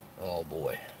 Oh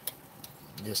boy.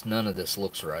 Just none of this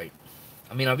looks right.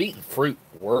 I mean, I've eaten fruit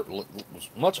was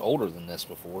much older than this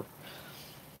before,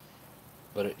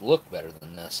 but it looked better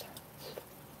than this.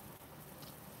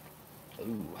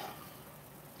 Ooh.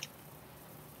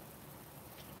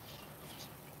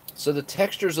 So the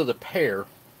textures of the pear,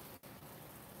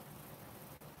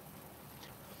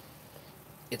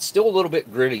 it's still a little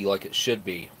bit gritty like it should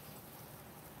be.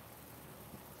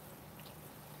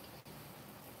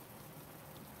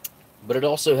 But it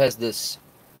also has this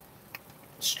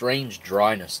strange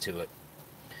dryness to it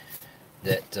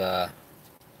that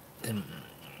and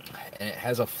it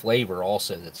has a flavor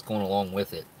also that's going along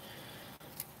with it.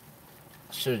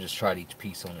 I should have just tried each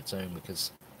piece on its own,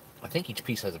 because I think each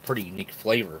piece has a pretty unique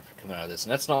flavor coming out of this,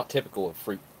 and that's not typical of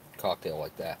fruit cocktail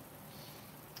like that.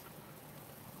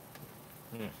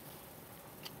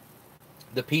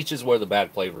 The peach is where the bad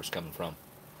flavor is coming from.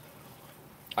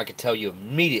 I could tell you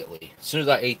immediately as soon as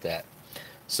I ate that.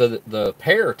 So the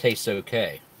pear tastes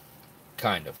okay,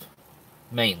 kind of,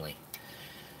 mainly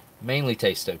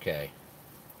tastes okay,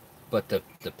 but the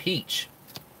peach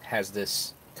has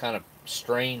this kind of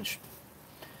strange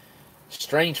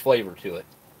flavor to it.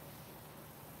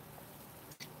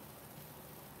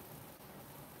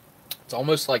 It's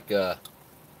almost like I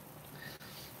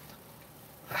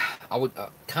would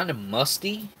kind of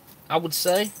musty, I would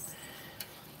say.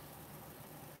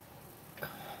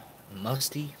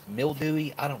 musty,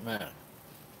 mildewy. I don't know.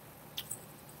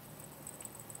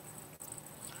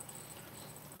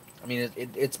 I mean,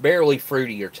 it's barely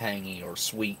fruity or tangy or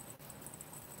sweet.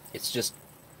 It's just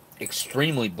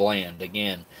extremely bland.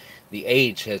 Again, the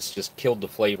age has just killed the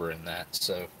flavor in that.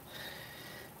 So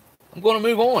I'm going to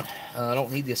move on. I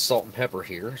don't need this salt and pepper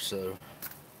here, so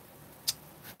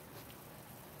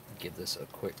give this a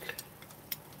quick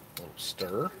little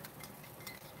stir.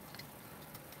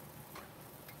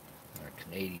 Our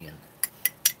Canadian,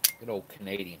 good old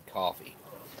Canadian coffee.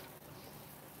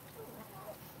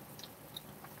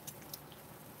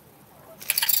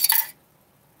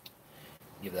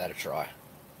 Give that a try.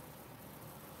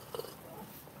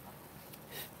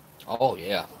 Oh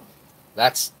yeah,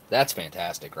 that's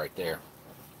fantastic right there.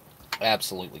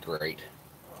 Absolutely great.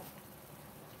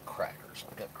 Crackers.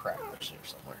 I got crackers here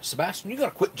somewhere. Sebastian, you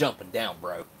gotta quit jumping down,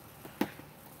 bro.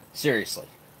 Seriously.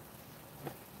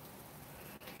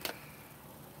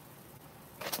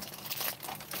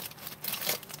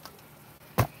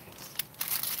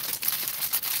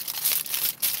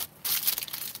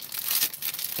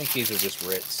 I think these are just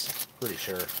Ritz. Pretty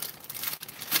sure. Get a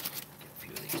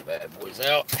few of these bad boys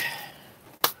out.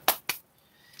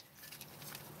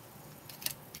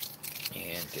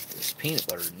 And get this peanut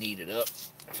butter kneaded up.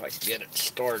 If I can get it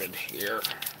started here.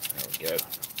 There we go.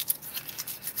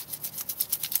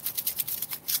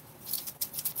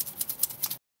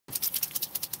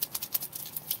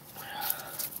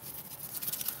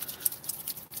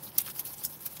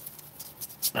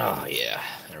 Oh yeah,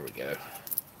 there we go.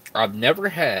 I've never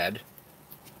had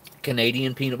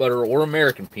Canadian peanut butter or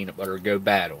American peanut butter go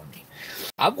bad on me.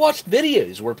 I've watched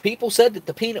videos where people said that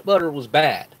the peanut butter was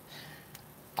bad.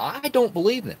 I don't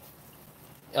believe them.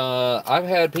 I've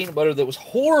had peanut butter that was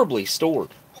horribly stored,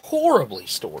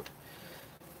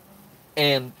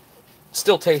 and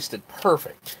still tasted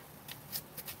perfect.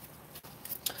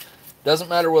 Doesn't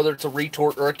matter whether it's a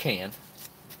retort or a can.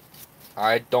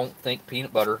 I don't think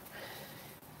peanut butter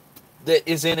that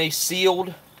is in a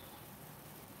sealed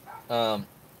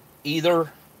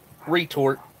either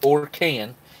retort or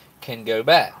can go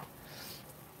bad.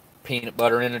 Peanut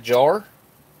butter in a jar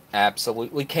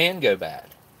absolutely can go bad.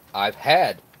 I've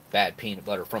had bad peanut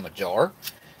butter from a jar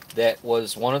that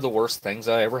was one of the worst things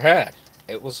I ever had.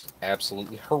 It was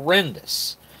absolutely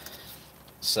horrendous.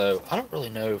 So I don't really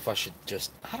know if I should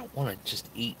I don't want to just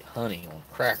eat honey on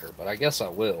a cracker, but I guess I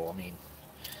will. I mean,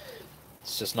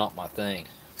 it's just not my thing.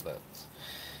 But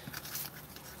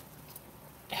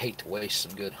I hate to waste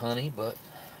some good honey, but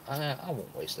I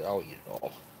won't waste it. I'll eat it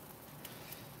all.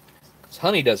 Because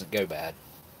honey doesn't go bad,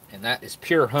 and that is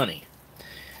pure honey.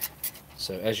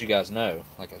 So as you guys know,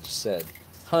 like I just said,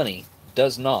 honey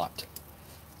does not,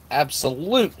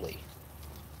 absolutely,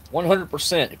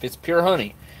 100%, if it's pure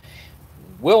honey,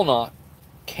 will not,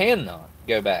 cannot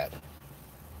go bad.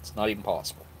 It's not even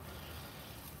possible.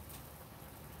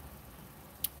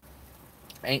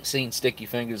 I ain't seen sticky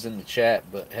fingers in the chat,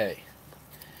 but hey.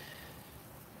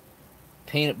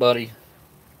 Peanut butter,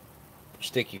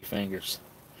 sticky fingers,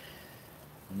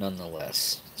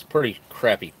 nonetheless. It's pretty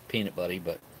crappy peanut butter,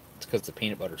 but it's because the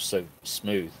peanut butter is so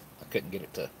smooth. I couldn't get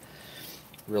it to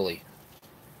really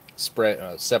separate.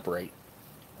 All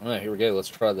right, here we go. Let's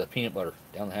try the peanut butter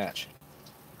down the hatch.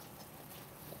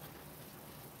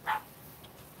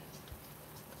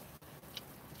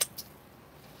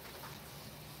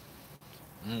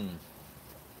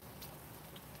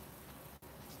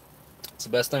 It's the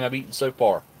best thing I've eaten so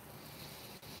far.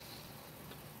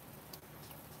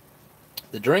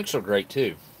 The drinks are great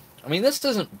too. I mean, this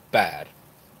isn't bad.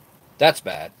 That's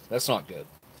bad. That's not good.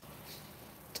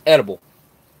 It's edible.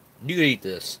 You could eat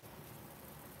this.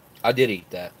 I did eat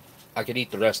that. I could eat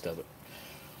the rest of it.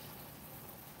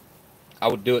 I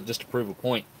would do it just to prove a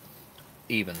point,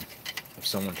 even if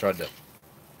someone tried to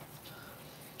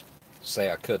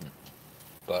say I couldn't.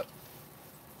 But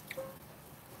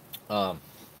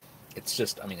it's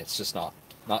just, I mean, it's just not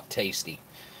tasty.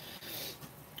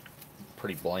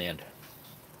 Pretty bland.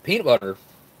 Peanut butter,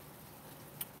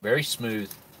 very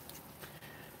smooth,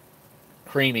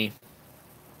 creamy,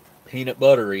 peanut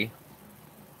buttery,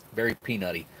 very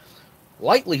peanutty.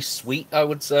 Lightly sweet, I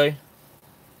would say.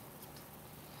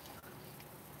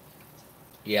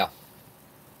 Yeah.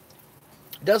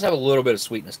 It does have a little bit of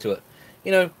sweetness to it.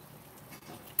 You know,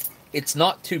 it's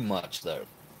not too much, though.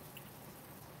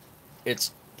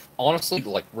 It's honestly,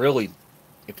 like, really,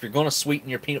 if you're going to sweeten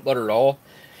your peanut butter at all,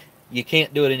 you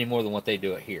can't do it any more than what they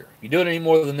do it here. You do it any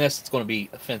more than this, it's going to be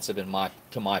offensive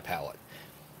to my palate.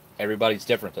 Everybody's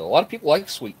different, though. A lot of people like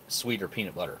sweeter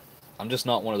peanut butter. I'm just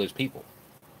not one of those people.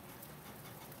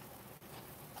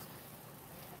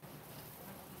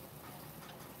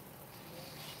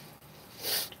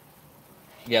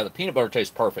 Yeah, the peanut butter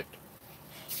tastes perfect.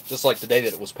 Just like the day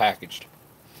that it was packaged.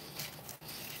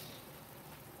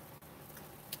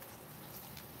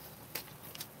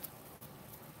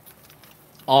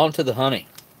 On to the honey.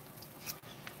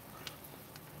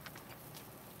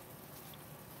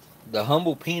 The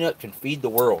humble peanut can feed the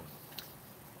world.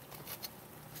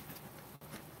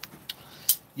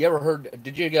 You ever heard,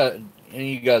 did you guys,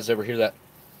 any of you guys ever hear that?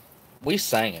 We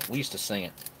sang it. We used to sing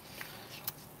it.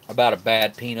 About a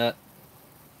bad peanut.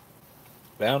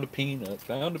 Found a peanut,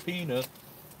 found a peanut.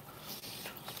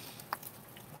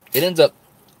 It ends up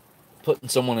putting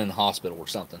someone in the hospital or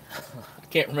something. I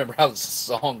can't remember how the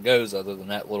song goes other than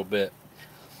that little bit.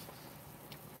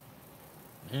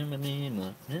 I can't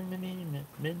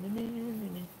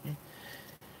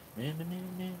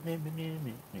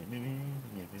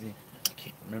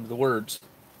remember the words.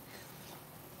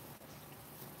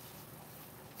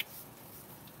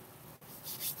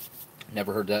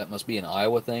 Never heard that. Must be an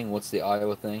Iowa thing. What's the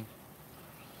Iowa thing?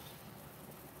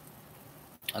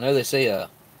 I know they say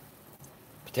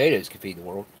potatoes can feed the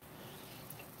world.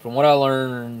 From what I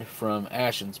learned from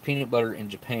Ashens, peanut butter in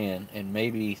Japan and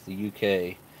maybe the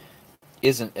UK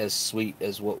isn't as sweet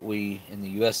as what we in the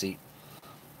US eat.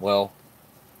 Well,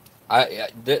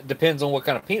 depends on what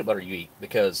kind of peanut butter you eat,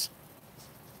 because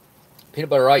peanut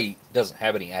butter I eat doesn't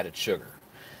have any added sugar.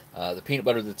 The peanut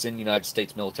butter that's in United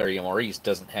States military MREs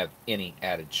doesn't have any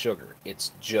added sugar.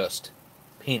 It's just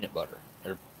peanut butter,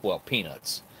 or, well,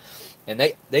 peanuts. And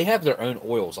they have their own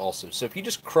oils also. So if you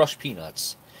just crush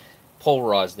peanuts,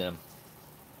 pulverize them,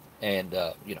 and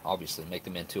obviously make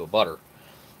them into a butter,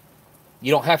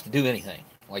 you don't have to do anything.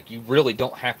 Like, you really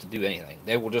don't have to do anything.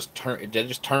 They just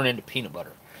turn into peanut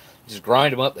butter. Just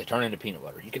grind them up, they turn into peanut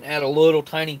butter. You can add a little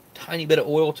tiny bit of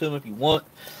oil to them if you want,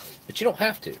 but you don't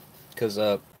have to, because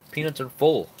peanuts are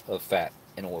full of fat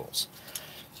and oils.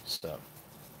 So,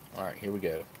 all right, here we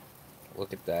go.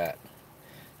 Look at that.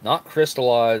 Not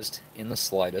crystallized in the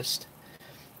slightest.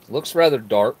 Looks rather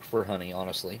dark for honey,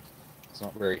 honestly. It's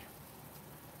not very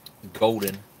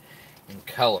golden in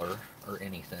color or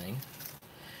anything.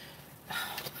 I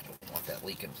don't want that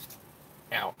leaking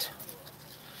out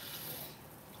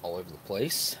all over the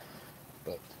place.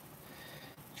 But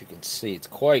as you can see, it's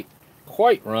quite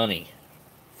runny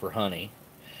for honey,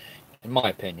 in my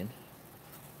opinion.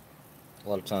 A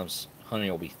lot of times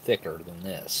honey will be thicker than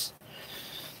this.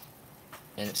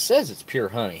 And it says it's pure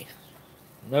honey.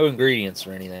 No ingredients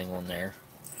or anything on there.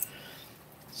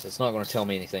 So it's not going to tell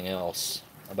me anything else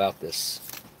about this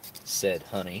said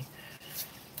honey.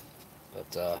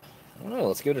 But, I don't know.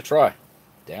 Let's give it a try.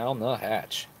 Down the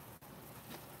hatch.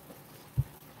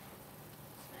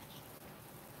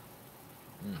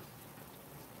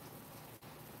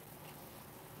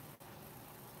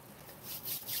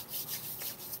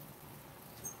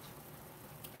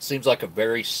 Seems like a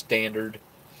very standard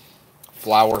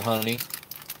flower honey.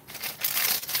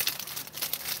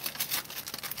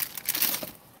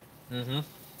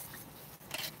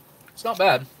 It's not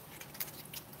bad.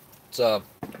 It's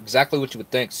exactly what you would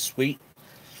think. Sweet,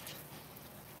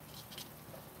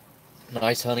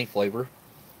 nice honey flavor.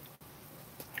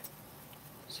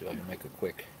 See if I can make a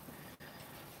quick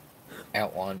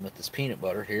outline with this peanut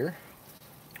butter here.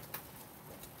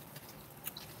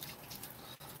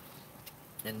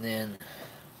 And then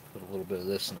put a little bit of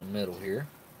this in the middle here.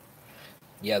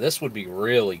 Yeah, this would be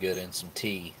really good in some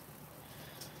tea.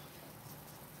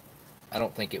 I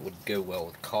don't think it would go well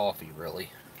with coffee, really,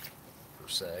 per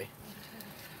se.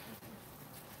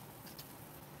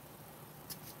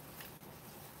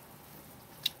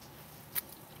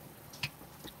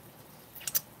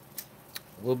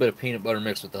 A little bit of peanut butter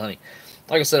mixed with the honey.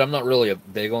 Like I said, I'm not really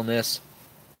big on this.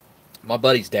 My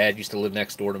buddy's dad used to live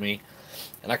next door to me,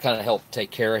 and I kind of helped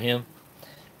take care of him.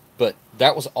 But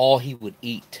that was all he would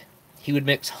eat. He would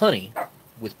mix honey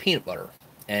with peanut butter,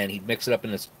 and he'd mix it up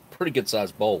in this pretty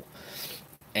good-sized bowl.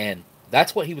 And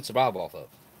that's what he would survive off of.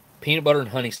 Peanut butter and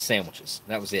honey sandwiches.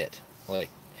 That was it. Like,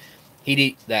 he'd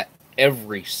eat that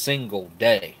every single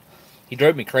day. He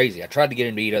drove me crazy. I tried to get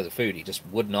him to eat other food. He just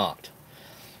would not.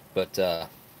 But, I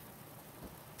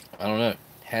don't know.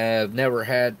 Have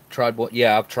never tried boiled.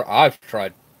 Yeah, I've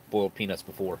tried boiled peanuts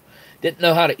before. Didn't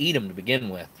know how to eat them to begin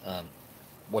with.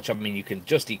 Which, I mean, you can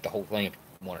just eat the whole thing if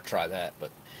you want to try that. But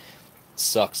it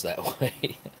sucks that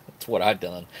way. That's what I've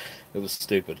done. It was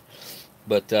stupid.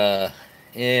 But,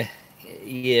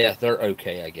 yeah, they're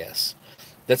okay, I guess.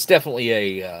 That's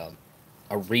definitely a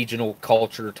regional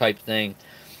culture type thing.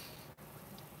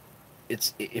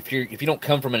 It's if you don't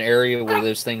come from an area where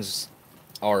those things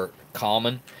are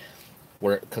common,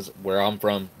 where I'm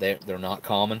from, they're not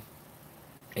common,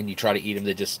 and you try to eat them,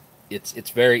 they just it's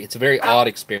a very odd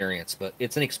experience, but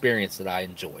it's an experience that I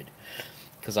enjoyed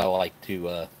because I like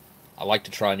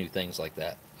to try new things like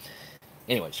that.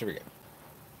 Anyways, here we go.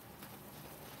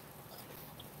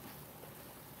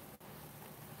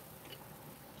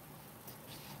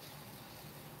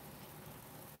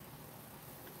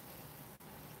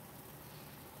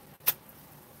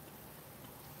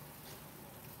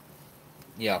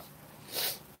 Yeah.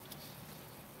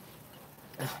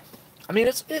 I mean,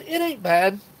 it ain't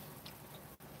bad.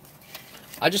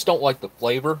 I just don't like the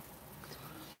flavor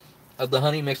of the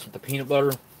honey mixed with the peanut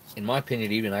butter. In my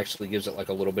opinion, it even actually gives it like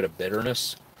a little bit of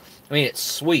bitterness. I mean, it's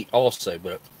sweet also,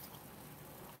 but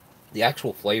the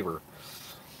actual flavor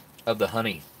of the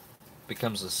honey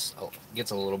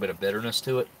gets a little bit of bitterness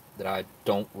to it that I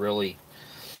don't really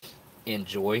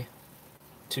enjoy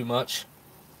too much.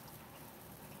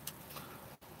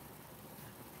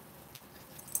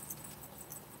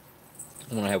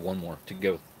 I'm gonna have one more to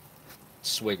go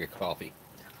swig of coffee.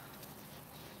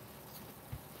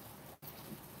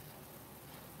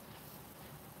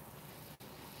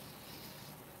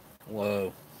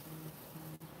 Whoa.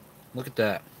 Look at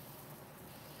that.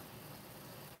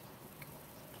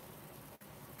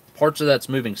 Parts of that's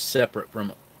moving separate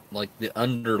from like the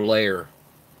under layer.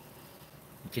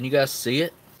 Can you guys see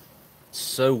it? It's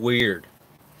so weird.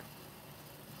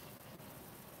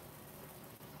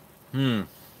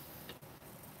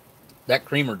 That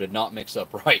creamer did not mix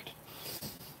up right.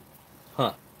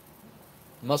 Huh.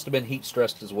 Must have been heat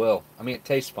stressed as well. I mean, it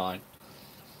tastes fine.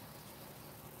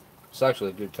 It's actually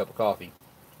a good cup of coffee.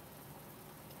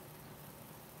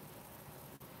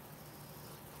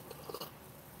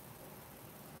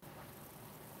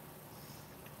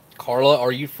 Carla,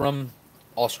 are you from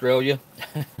Australia?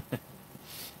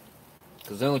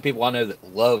 Because the only people I know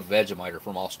that love Vegemite are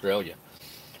from Australia.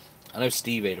 I know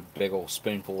Steve ate a big old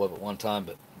spoonful of it one time,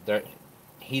 but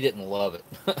he didn't love it.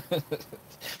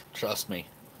 Trust me.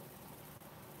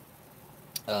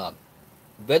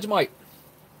 Vegemite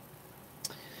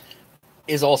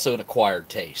is also an acquired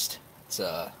taste. It's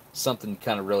something you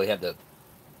kind of really had to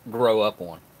grow up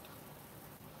on.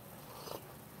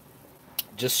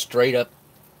 Just straight up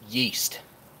yeast.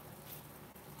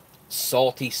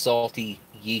 Salty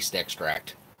yeast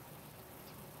extract.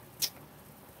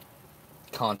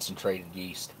 Concentrated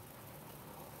yeast.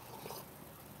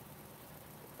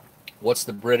 What's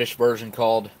the British version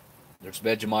called? There's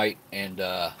Vegemite and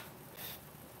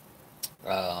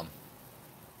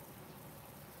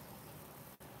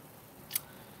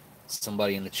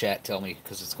somebody in the chat tell me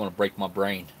because it's going to break my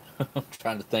brain. I'm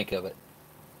trying to think of it.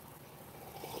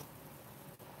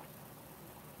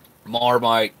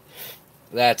 Marmite.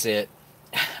 That's it.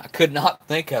 I could not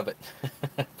think of it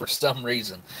for some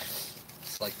reason.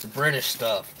 It's like the British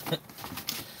stuff.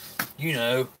 You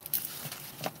know,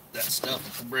 that stuff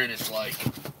that the British like.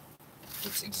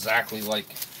 It's exactly like,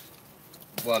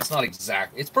 well, it's not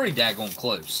exact. It's pretty daggone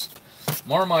close.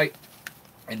 Marmite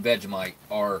and Vegemite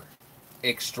are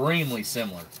extremely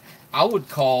similar. I would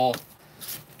call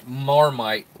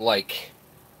Marmite like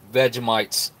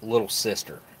Vegemite's little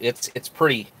sister. It's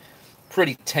pretty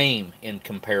tame in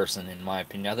comparison, in my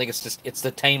opinion. I think it's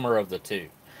the tamer of the two.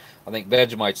 I think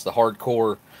Vegemite's the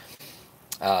hardcore.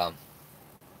 I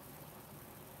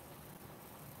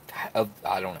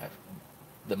don't know,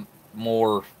 the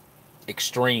more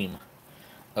extreme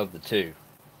of the two.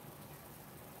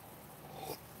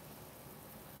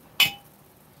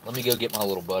 Let me go get my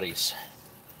little buddies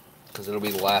because it'll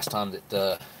be the last time that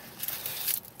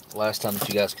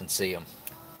you guys can see them.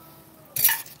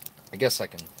 I guess I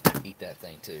can eat that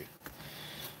thing too.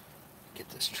 Get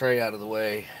this tray out of the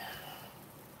way.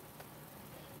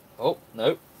 Oh,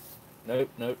 nope.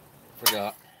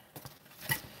 Forgot.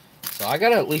 So I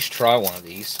gotta at least try one of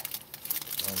these.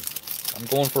 I'm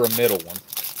going for a middle one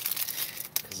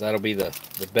because that'll be the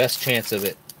best chance of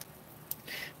it.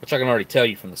 Which I can already tell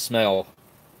you from the smell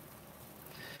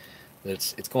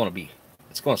that it's going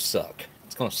to suck.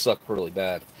 It's going to suck really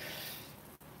bad.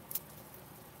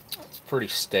 It's pretty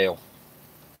stale.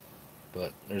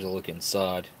 But there's a look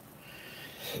inside.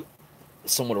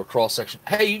 Somewhat of a cross section.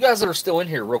 Hey, you guys that are still in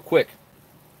here, real quick.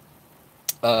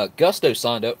 Gusto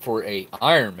signed up for a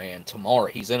Iron Man tomorrow.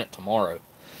 He's in it tomorrow.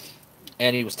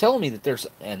 And he was telling me that there's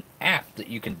an app that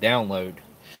you can download.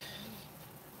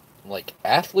 Like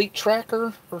Athlete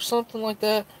Tracker or something like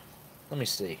that. Let me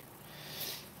see.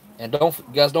 And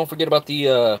guys, don't forget about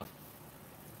the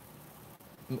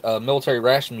Military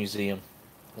Ration Museum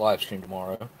live stream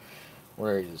tomorrow.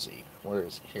 Where is he?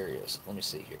 Here he is. Let me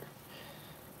see here.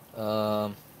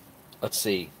 Let's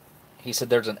see. He said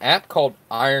there's an app called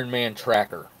Iron Man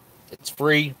Tracker. It's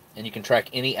free, and you can track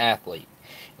any athlete.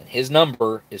 and his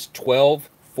number is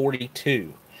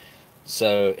 1242.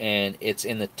 So, and it's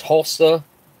in the Tulsa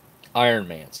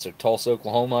Ironman. So Tulsa,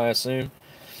 Oklahoma, I assume.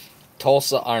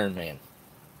 Tulsa Ironman.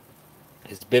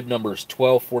 His bib number is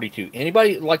 1242.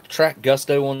 Anybody like to track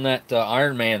Gusto on that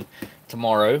Ironman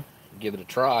tomorrow? Give it a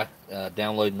try.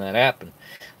 Downloading that app, and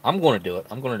I'm going to do it.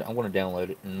 I'm going to download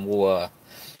it, and we'll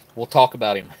talk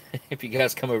about him. If you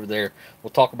guys come over there,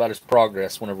 we'll talk about his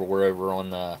progress whenever we're over on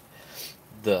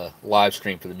the live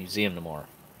stream for the museum tomorrow.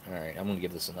 All right, I'm going to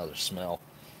give this another smell,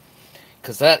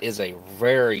 because that is a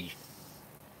very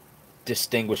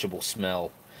distinguishable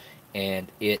smell,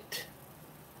 and it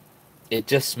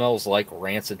just smells like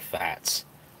rancid fats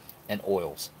and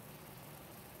oils.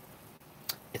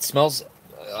 It smells.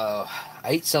 I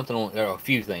ate something on, a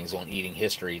few things on Eating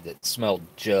History that smelled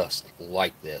just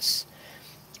like this,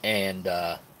 and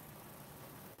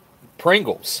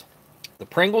Pringles. The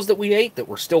Pringles that we ate that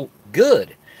were still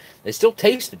good, they still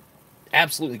tasted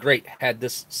absolutely great, had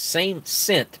this same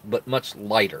scent but much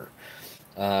lighter.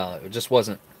 It just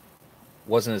wasn't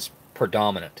as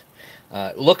predominant.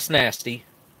 It looks nasty,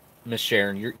 Miss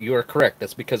Sharon. You are correct.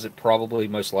 That's because it probably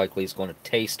most likely is going to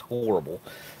taste horrible.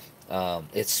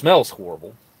 It smells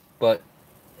horrible, but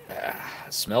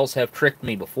smells have tricked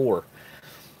me before.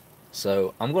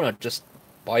 So I'm going to just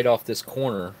bite off this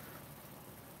corner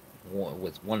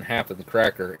with one half of the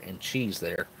cracker and cheese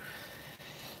there,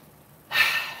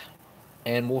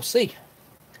 and we'll see.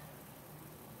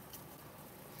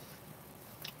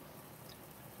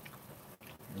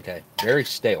 Okay, very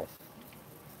stale,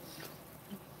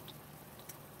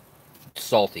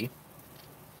 salty.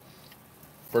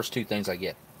 First two things I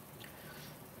get.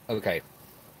 Okay,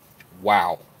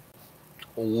 wow,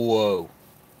 whoa.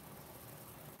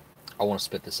 I want to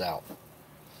spit this out.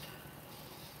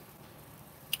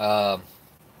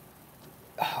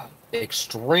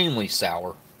 Extremely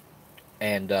sour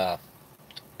and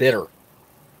bitter.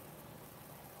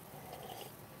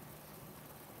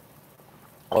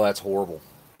 Oh, that's horrible.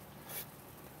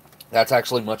 That's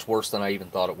actually much worse than I even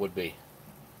thought it would be.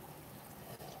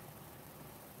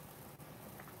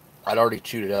 I'd already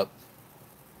chewed it up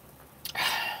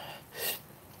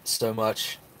so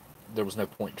much, there was no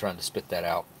point in trying to spit that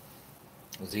out.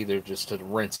 It was either just to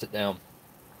rinse it down.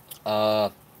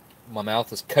 My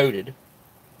mouth is coated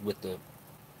with the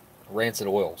rancid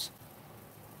oils.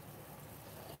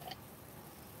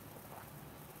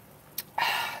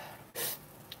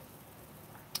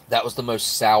 That was the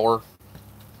most sour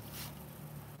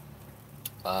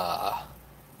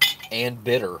and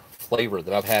bitter flavor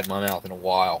that I've had in my mouth in a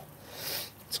while.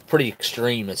 It's pretty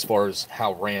extreme as far as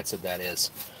how rancid that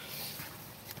is.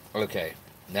 Okay,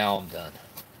 now I'm done.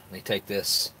 Let me take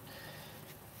this,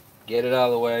 get it out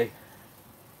of the way,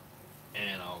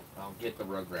 and I'll get the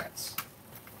Rugrats.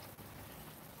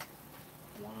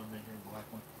 One of them in here, black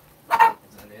one.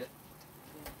 Is that it?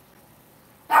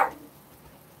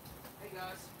 Hey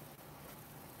guys.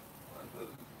 What do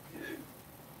you do?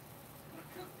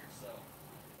 Cook yourself,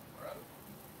 bro.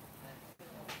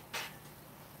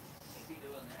 Can't be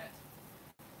doing that.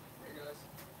 Here, guys.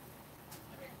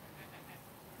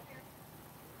 Come here.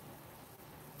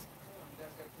 Come on, you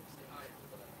guys gotta keep staying high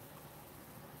for that.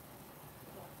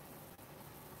 Come on.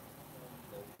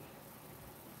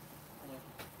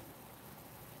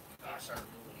 Gosh, I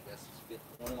really guess it's fit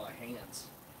one of my hands.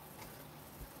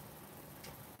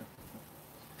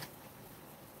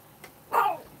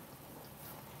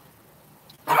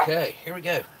 Okay, here we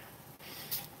go.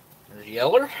 There's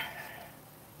Yeller,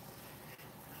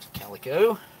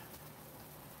 Calico,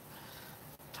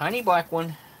 tiny black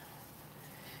one,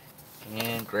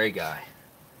 and gray guy.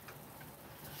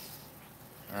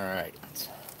 Alright,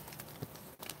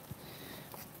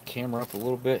 camera up a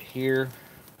little bit here.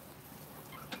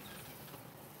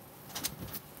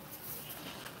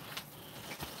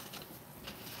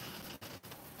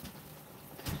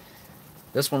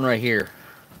 This one right here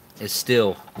is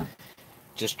still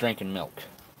just drinking milk.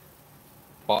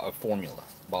 Formula.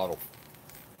 Bottle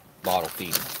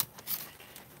feeding.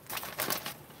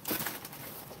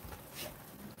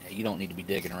 Yeah, you don't need to be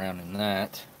digging around in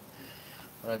that.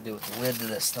 What did I do with the lid to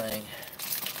this thing?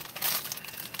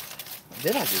 What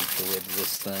did I do with the lid to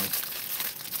this thing?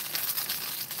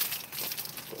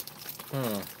 I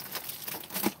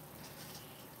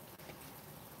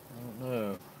don't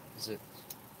know. Is it...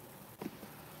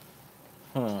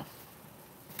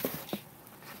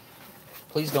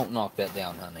 Please don't knock that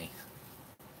down, honey.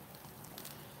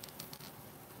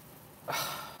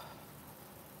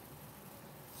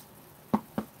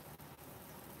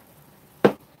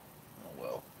 Oh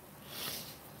well.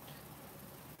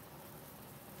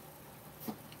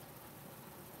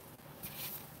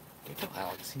 Tell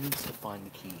Alex he needs to find the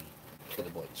key to the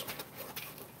blaze.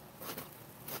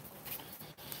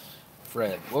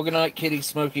 Fred. Well, good night, Kitty,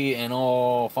 Smokey, and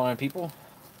all fine people.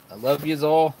 I love yous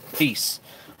all. Peace.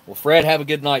 Well, Fred, have a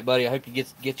good night, buddy. I hope you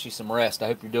get you some rest. I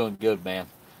hope you're doing good, man.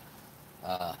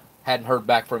 Hadn't heard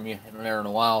back from you in there in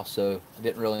a while, so I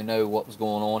didn't really know what was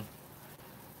going on.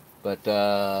 But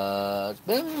it's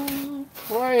been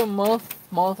probably a month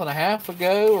and a half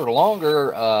ago or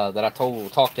longer that I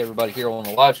talked to everybody here on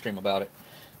the live stream about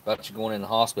you going in the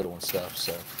hospital and stuff.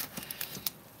 So,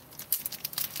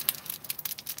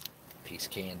 piece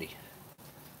of candy.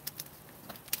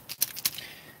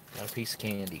 Got a piece of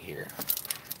candy here.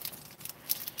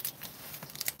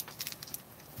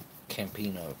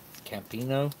 Campino.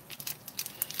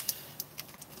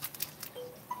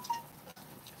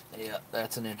 Yeah,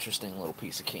 that's an interesting little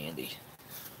piece of candy.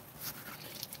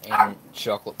 And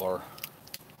chocolate bar.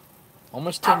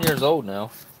 Almost 10 years old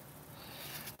now.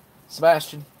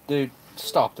 Sebastian, dude,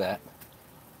 stop that.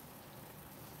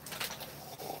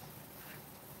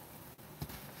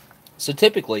 So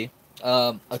typically,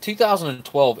 a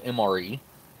 2012 MRE,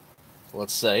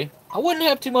 let's say, I wouldn't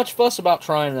have too much fuss about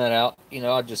trying that out. You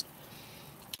know,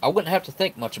 I wouldn't have to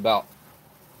think much about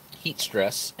heat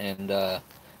stress, and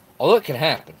although it can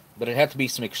happen, but it had to be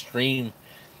some extreme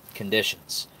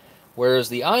conditions. Whereas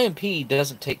the IMP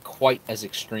doesn't take quite as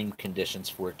extreme conditions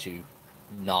for it to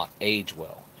not age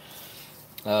well.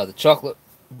 The chocolate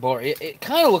bar, it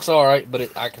kind of looks alright,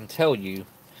 but I can tell you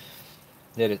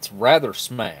that it's rather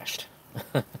smashed.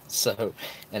 So,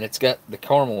 and it's got the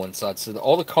caramel inside, so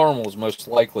all the caramel is most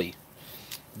likely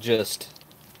just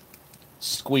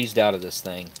squeezed out of this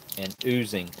thing and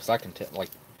oozing, because I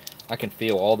can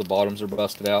feel all the bottoms are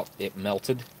busted out. It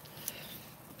melted.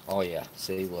 Oh yeah,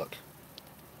 see, look.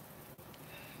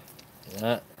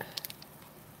 That.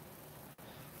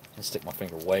 I'll stick my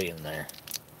finger way in there.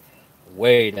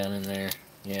 Way down in there.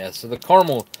 Yeah, so the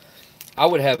caramel, I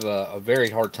would have a very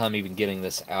hard time even getting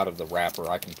this out of the wrapper,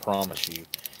 I can promise you.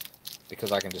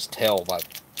 Because I can just tell by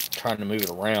trying to move it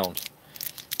around.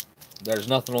 There's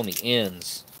nothing on the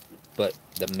ends, but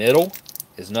the middle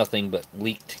is nothing but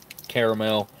leaked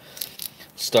caramel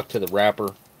stuck to the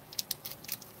wrapper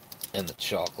and the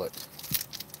chocolate.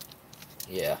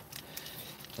 Yeah,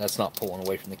 that's not pulling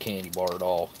away from the candy bar at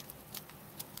all.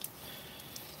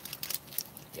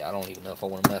 Yeah, I don't even know if I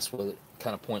want to mess with it.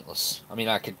 Kind of pointless. I mean,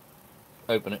 I could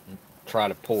open it and try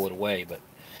to pull it away, but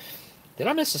did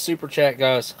I miss a super chat,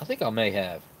 guys? I think I may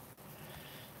have.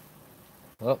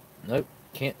 Well, nope,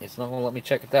 can't. It's not going to let me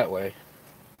check it that way.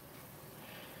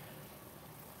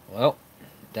 Well,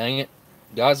 dang it.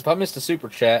 Guys, if I missed a super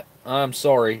chat, I'm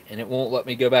sorry, and it won't let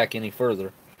me go back any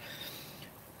further.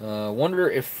 Wonder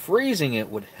if freezing it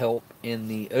would help in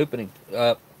the opening.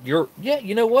 Yeah,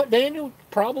 you know what, Daniel?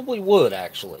 Probably would,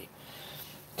 actually.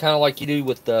 Kind of like you do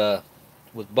with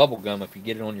bubble gum. If you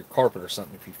get it on your carpet or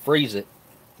something, if you freeze it,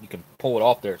 you can pull it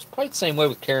off there. It's probably the same way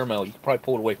with caramel. You can probably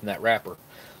pull it away from that wrapper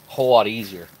a whole lot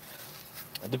easier.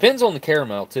 It depends on the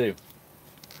caramel, too.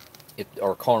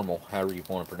 Or caramel, however you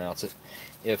want to pronounce it.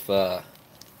 If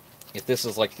this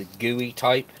is like the gooey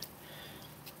type,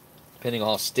 depending on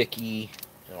how sticky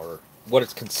or what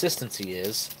its consistency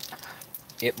is,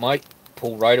 it might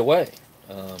pull right away.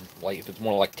 Like if it's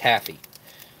more like taffy.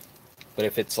 But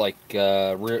if it's like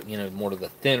more to the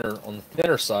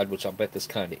thinner side, which I bet this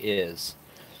kind of is,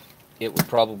 it would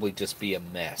probably just be a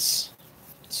mess.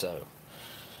 So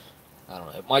I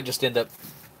don't know. It might just end up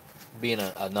being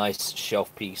a nice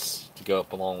shelf piece to go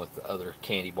up along with the other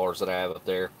candy bars that I have up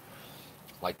there.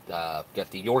 Like,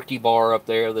 got the Yorkie bar up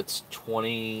there that's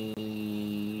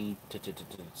 20...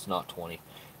 It's not 20.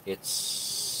 It's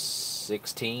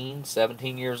 16,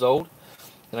 17 years old.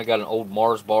 Then I got an old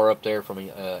Mars bar up there from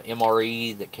a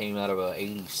MRE that came out of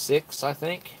 86, I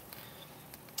think.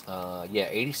 Yeah,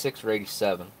 86 or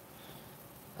 87.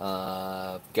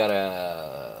 Got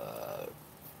a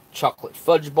chocolate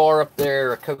fudge bar up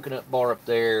there, a coconut bar up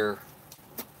there,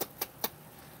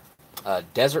 a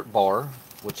desert bar,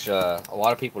 which a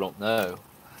lot of people don't know.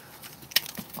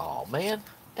 Oh man,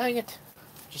 dang it.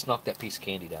 Just knocked that piece of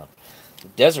candy down. The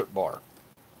desert bar.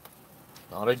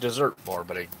 Not a dessert bar,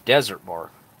 but a desert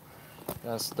bar.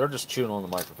 Guys, they're just chewing on the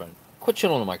microphone. Quit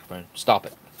chewing on the microphone. Stop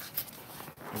it.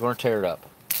 We're going to tear it up.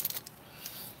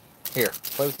 Here,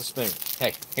 play with the spoon.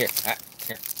 Hey, here.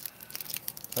 Here.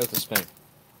 Play with the spoon.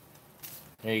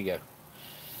 There you go.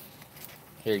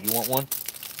 Here, you want one?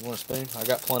 You want a spoon? I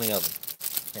got plenty of them.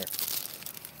 Here.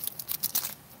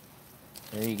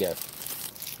 There you go.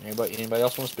 Anybody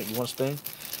else want a spoon? You want a spoon?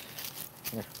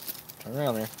 Here. Turn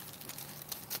around there.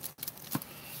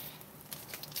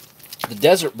 The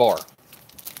desert bar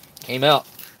came out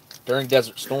during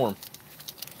Desert Storm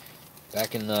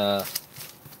back in late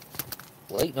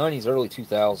 90s, early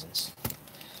 2000s.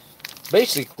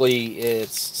 Basically,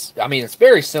 it's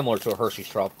very similar to a Hershey's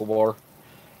Tropical Bar.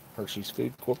 Hershey's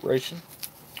Food Corporation,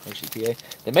 Hershey, PA.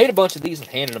 They made a bunch of these and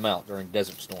handed them out during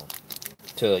Desert Storm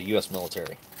to U.S.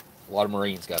 military. A lot of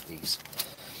Marines got these.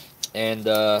 And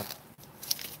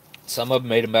some of them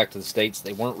made them back to the States.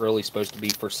 They weren't really supposed to be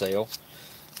for sale,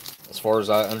 as far as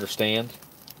I understand.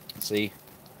 Let's see.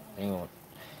 Hang on.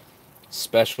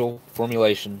 Special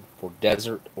formulation for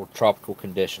desert or tropical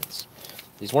conditions.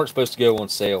 These weren't supposed to go on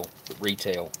sale at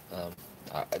retail.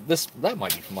 That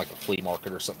might be from like a flea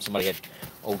market or something. Somebody had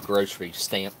old grocery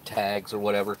stamp tags or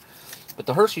whatever. But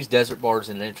the Hershey's Desert Bar is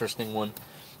an interesting one.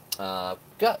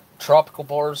 Got tropical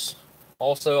bars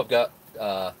also. I've got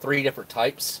 3 different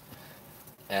types.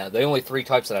 The only 3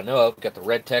 types that I know of. Got the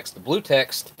red text, the blue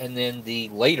text, and then the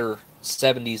later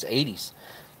 70s, 80s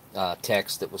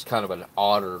text that was kind of an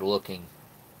odder looking,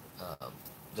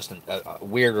 just a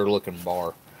weirder looking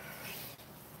bar.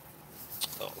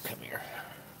 Oh, come here.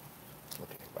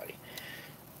 Look at everybody.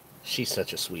 She's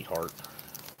such a sweetheart.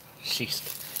 She's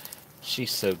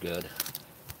so good.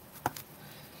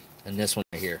 And this one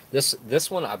right here. This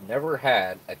one, I've never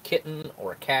had a kitten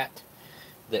or a cat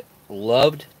that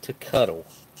loved to cuddle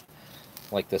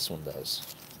like this one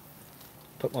does.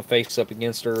 Put my face up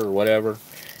against her or whatever,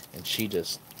 and she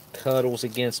just cuddles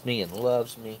against me and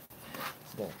loves me.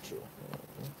 Don't you?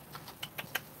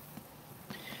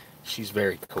 She's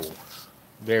very cool.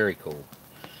 Very cool.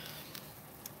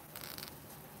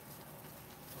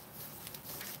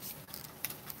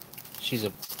 She's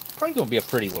probably going to be a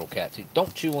pretty little cat, too.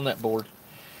 Don't chew on that board.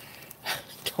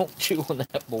 Don't chew on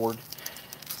that board.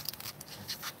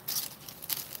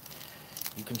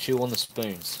 You can chew on the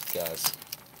spoons, guys.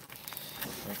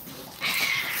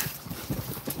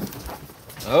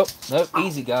 Oh, no,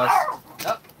 easy, guys.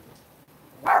 Oh.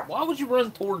 Why would you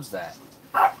run towards that?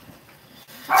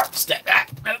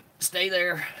 Stay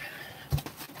there.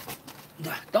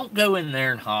 Don't go in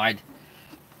there and hide.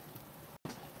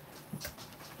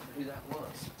 Who that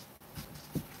was?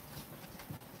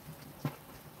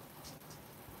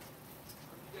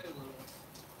 Where'd you go, little one?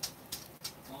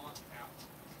 Come on, out.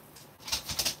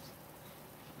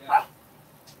 Yeah.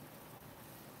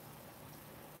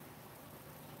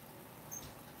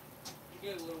 You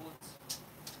go, little ones.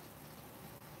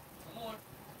 Come on.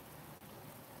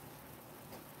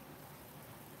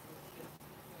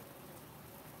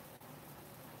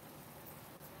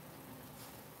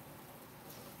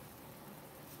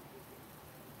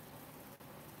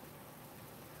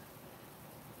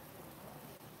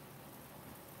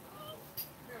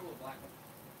 Black one.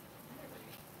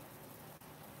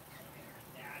 Come here,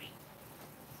 Daddy.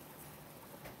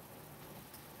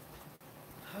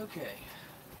 Okay.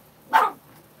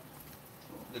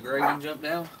 The gray one jumped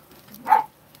down.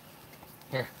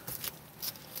 Here.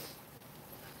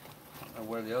 I don't know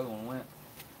where the other one went.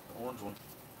 The orange one.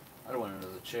 I went under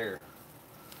the chair.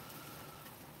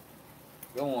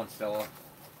 Go on, Stella.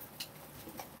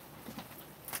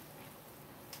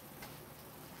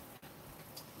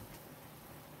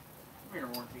 Come here,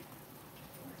 Warranty.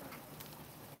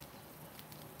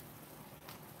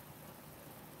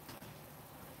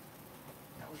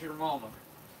 That was your mama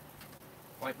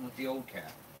fighting with the old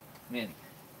cat, Minnie.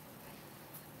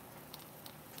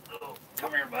 Oh,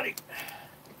 come here, buddy.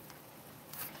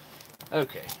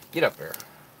 Okay, get up there.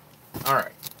 All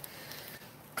right,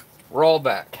 we're all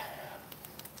back.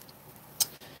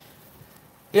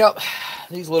 Yep,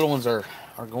 these little ones are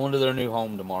going to their new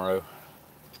home tomorrow.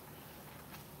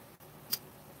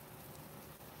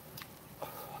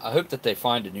 I hope that they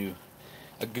find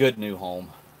a good new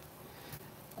home.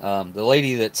 The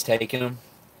lady that's taking them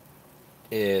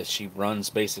she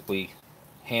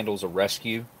handles a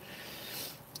rescue,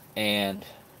 and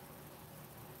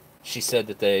she said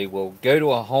that they will go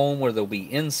to a home where they'll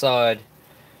be inside,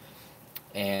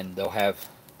 and they'll have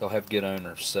good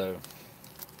owners. So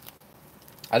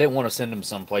I didn't want to send them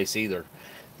someplace either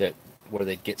where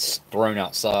they'd get thrown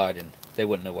outside and they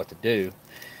wouldn't know what to do.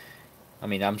 I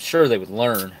mean, I'm sure they would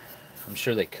learn. I'm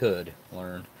sure they could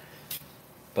learn.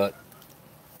 But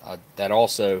that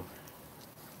also,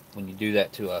 when you do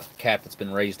that to a cat that's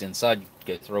been raised inside, you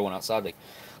go throw one outside, a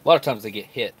lot of times they get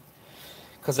hit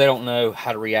because they don't know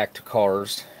how to react to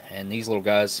cars. And these little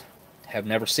guys have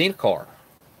never seen a car.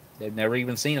 They've never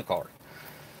even seen a car.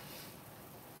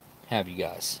 Have you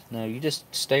guys? No, you just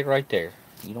stay right there.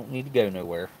 You don't need to go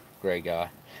nowhere, gray guy.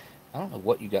 I don't know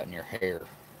what you got in your hair.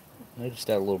 I noticed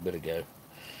that a little bit ago.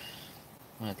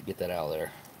 I'm gonna have to get that out of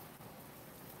there.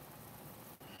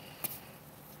 I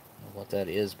don't know what that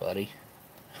is, buddy.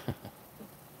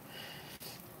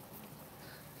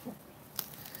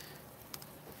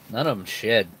 None of them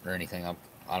shed or anything.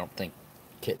 I don't think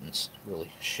kittens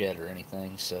really shed or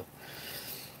anything, so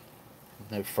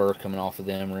no fur coming off of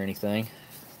them or anything.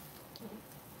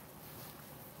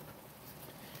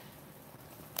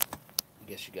 I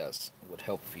guess you guys would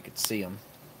help if you could see them.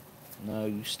 No,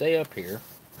 you stay up here.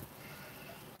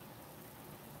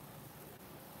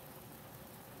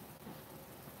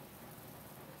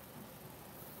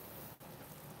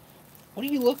 What are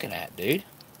you looking at, dude?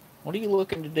 What are you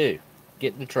looking to do?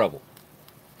 Get into trouble.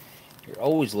 You're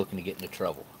always looking to get into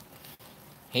trouble.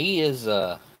 He is,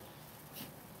 I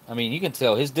mean, you can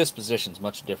tell his disposition's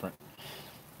much different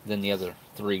than the other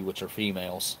three, which are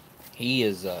females.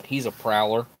 He's a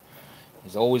prowler.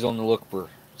 He's always on the look for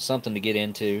something to get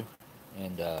into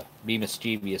and be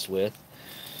mischievous with.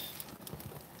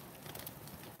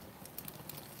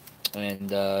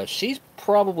 And she's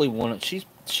probably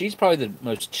she's probably the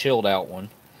most chilled out one.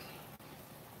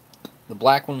 The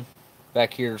black one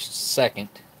back here is second,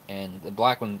 and the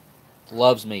black one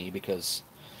loves me because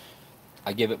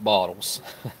I give it bottles,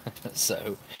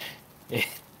 so it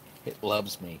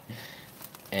loves me.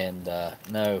 And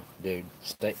no, dude,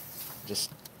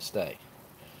 just stay.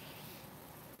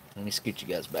 Let me scoot you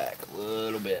guys back a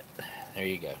little bit. There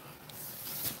you go.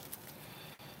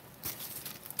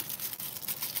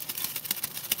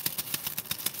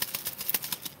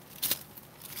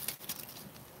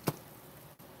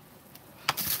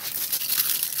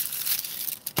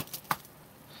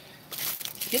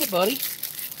 Get it, buddy.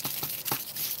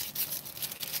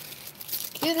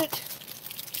 Get it.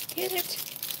 Get it.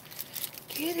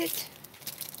 Get it.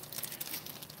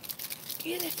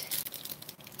 Get it.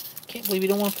 Can't believe you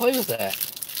don't want to play with that.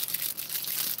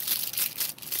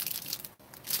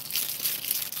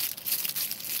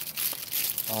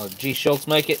 Oh, G. Schultz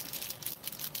make it?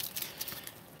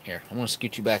 Here, I'm going to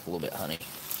scoot you back a little bit, honey,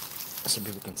 so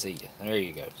people can see you. There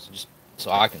you go.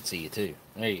 So I can see you, too.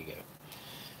 There you go.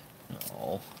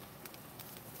 Oh.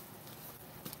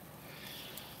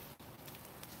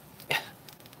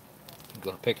 I'm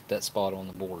going to pick at that spot on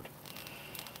the board.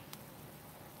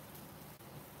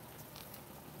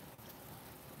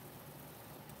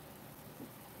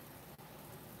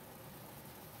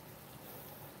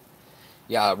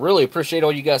 Yeah, I really appreciate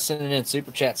all you guys sending in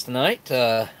super chats tonight.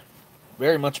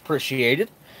 Very much appreciated.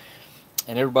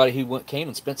 And everybody who came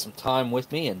and spent some time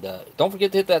with me. And don't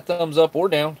forget to hit that thumbs up or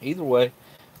down. Either way.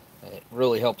 It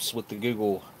really helps with the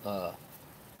Google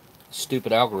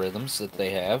stupid algorithms that they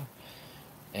have.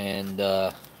 And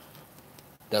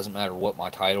doesn't matter what my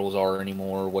titles are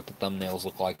anymore, what the thumbnails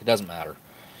look like. It doesn't matter.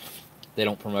 They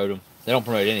don't promote them. They don't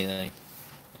promote anything.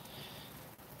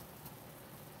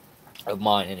 Of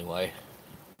mine, anyway.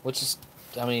 Which is,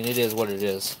 I mean, it is what it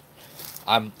is.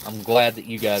 I'm glad that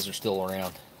you guys are still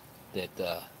around. That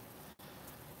a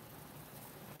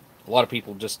lot of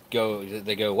people just go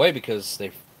away because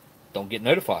they don't get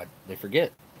notified. They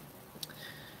forget.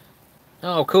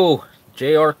 Oh, cool.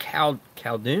 J.R.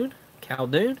 Caldoon?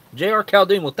 J.R.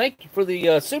 Caldoon. Well, thank you for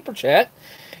the super chat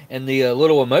and the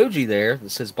little emoji there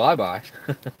that says bye-bye.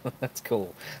 That's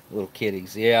cool. Little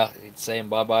kitties. Yeah, it's saying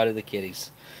bye-bye to the kitties.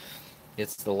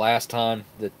 It's the last time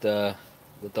that that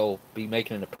they'll be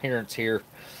making an appearance here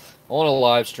on a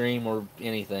live stream or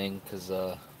anything, because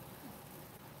they're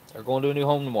going to a new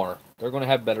home tomorrow. They're going to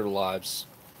have better lives.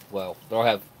 Well, they'll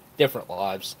have different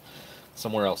lives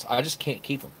somewhere else. I just can't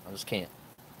keep them. I just can't.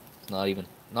 It's not even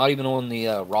on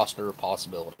the roster of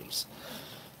possibilities.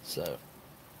 So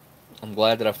I'm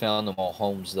glad that I found them all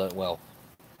homes. Well,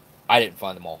 I didn't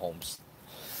find them all homes.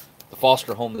 The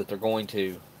foster home that they're going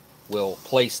to will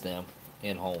place them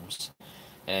in homes,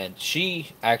 and she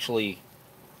actually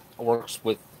works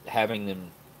with having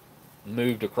them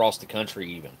moved across the country,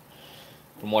 even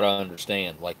from what I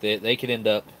understand. Like they could end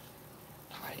up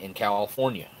in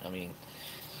California. I mean,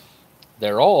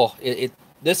 they're all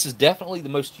this is definitely the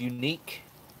most unique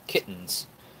kittens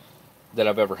that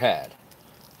I've ever had.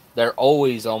 They're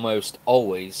almost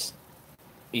always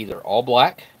either all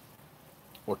black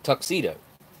or tuxedo,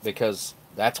 because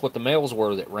that's what the males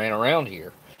were that ran around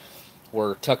here,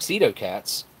 were tuxedo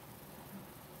cats.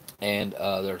 And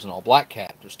there's an all-black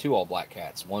cat. There's two all-black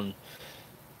cats.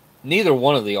 Neither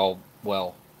one of the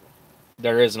well,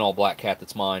 there is an all-black cat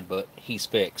that's mine, but he's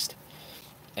fixed.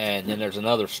 And then there's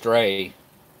another stray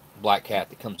black cat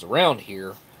that comes around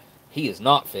here. He is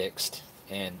not fixed,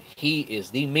 and he is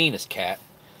the meanest cat,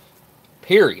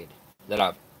 period, that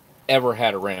I've ever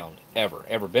had around.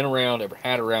 Ever been around, ever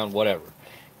had around, whatever.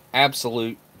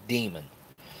 Absolute demon.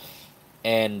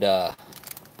 And then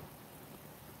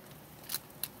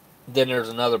there's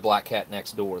another black cat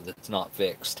next door that's not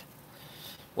fixed.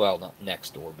 Well, not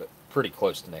next door, but pretty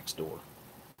close to next door.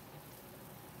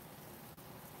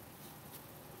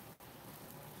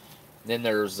 Then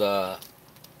there's I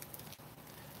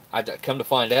come to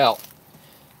find out.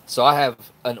 So I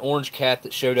have an orange cat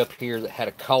that showed up here that had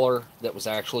a color that was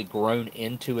actually grown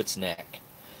into its neck.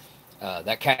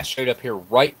 That cat showed up here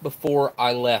right before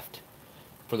I left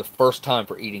for the first time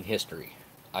for eating history,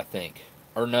 I think.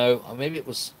 Or no, maybe it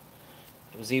was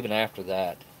even after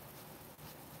that.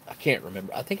 I can't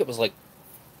remember. I think it was like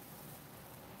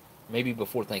maybe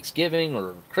before Thanksgiving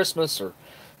or Christmas or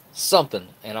something,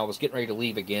 and I was getting ready to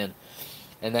leave again,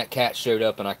 and that cat showed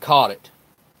up and I caught it.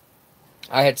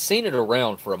 I had seen it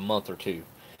around for a month or two,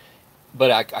 but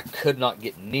I could not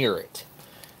get near it.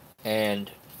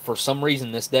 And for some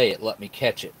reason this day it let me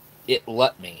catch it. It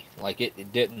let me. Like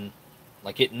it didn't,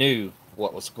 like it knew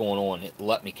what was going on. It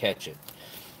let me catch it.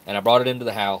 And I brought it into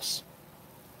the house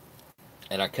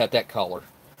and I cut that collar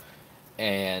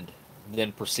and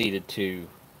then proceeded to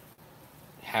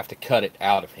have to cut it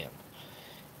out of him.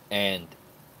 And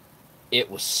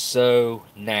it was so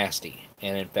nasty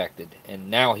and infected. And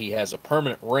now he has a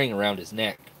permanent ring around his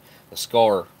neck, a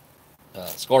scar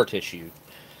tissue,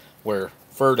 where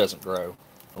fur doesn't grow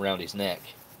around his neck.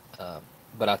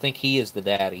 But I think he is the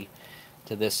daddy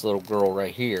to this little girl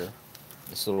right here,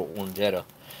 this little orangetta.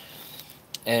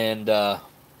 And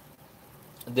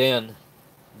then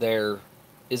there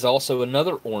is also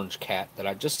another orange cat that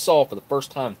I just saw for the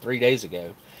first time 3 days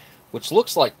ago, which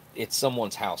looks like it's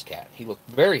someone's house cat. He looked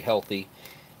very healthy.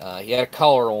 He had a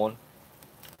collar on,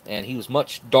 and he was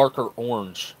much darker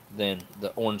orange than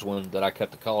the orange one that I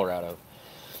cut the collar out of.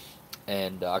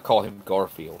 And I call him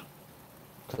Garfield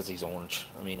because he's orange.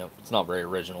 I mean, it's not very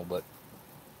original, but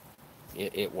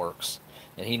it works.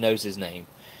 And he knows his name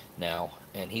now,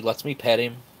 and he lets me pet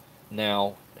him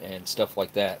now and stuff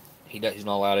like that. He's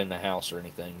not allowed in the house or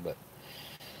anything, but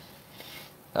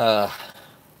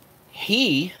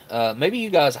maybe you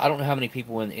guys, I don't know how many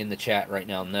people in the chat right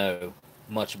now know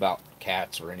much about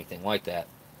cats or anything like that,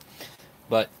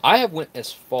 but I have went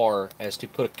as far as to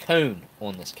put a cone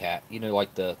on this cat, you know,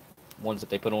 like the ones that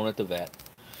they put on at the vet.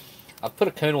 I've put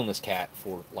a cone on this cat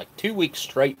for like 2 weeks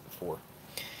straight before.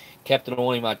 Kept it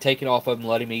on him, I'd take it off of him,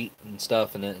 let him eat and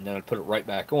stuff, and then I'd put it right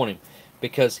back on him,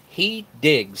 because he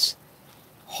digs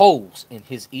holes in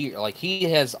his ear. Like, he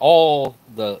has all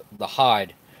the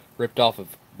hide ripped off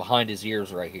of behind his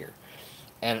ears right here,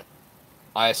 and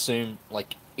I assume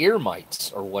like ear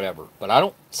mites or whatever, but I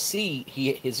don't see,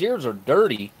 his ears are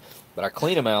dirty, but I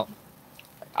clean them out.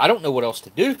 I don't know what else to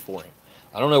do for him.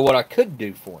 I don't know what I could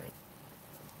do for him.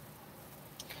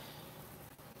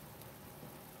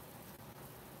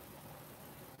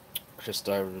 Chris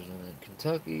Divers in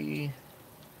Kentucky.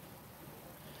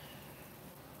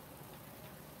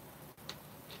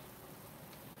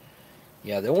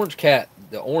 Yeah, the orange cat,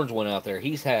 the orange one out there,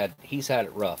 he's had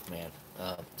it rough, man.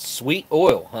 Sweet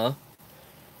oil, huh?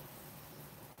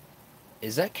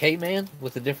 Is that K-Man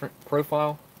with a different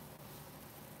profile?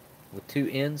 With 2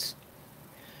 N's?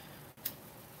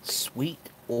 Sweet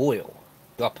oil.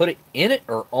 Do I put it in it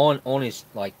or on his,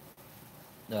 like,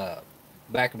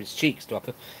 back of his cheeks? Do I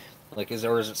put, like, is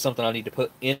it something I need to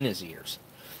put in his ears?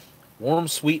 Warm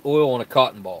sweet oil on a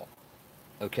cotton ball.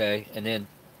 Okay, and then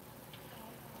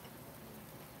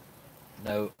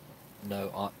no,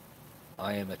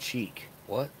 I am a cheek.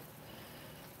 What?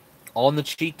 On the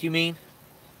cheek, you mean?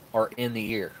 Or in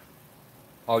the ear?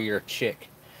 Oh, you're a chick.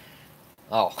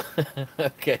 Oh,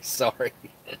 okay, sorry.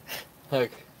 Okay.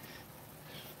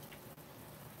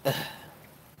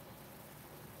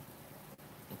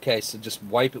 Okay, so just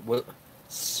wipe it with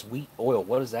sweet oil.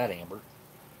 What is that, Amber?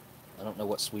 I don't know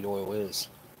what sweet oil is.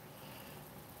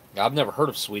 I've never heard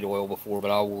of sweet oil before,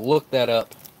 but I will look that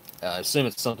up. I assume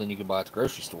it's something you can buy at the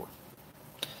grocery store.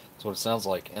 That's what it sounds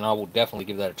like, and I will definitely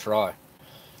give that a try.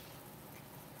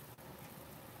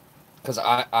 Because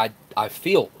I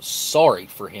feel sorry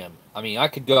for him. I mean, I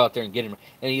could go out there and get him,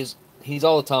 and he's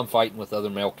all the time fighting with other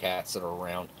male cats that are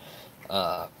around.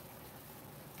 Got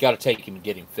to take him and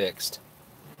get him fixed.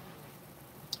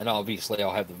 And obviously,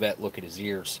 I'll have the vet look at his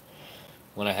ears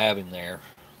when I have him there,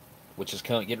 which is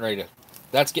getting ready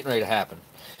to happen.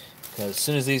 Because as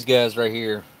soon as these guys right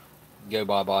here go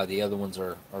bye-bye, the other ones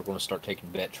are going to start taking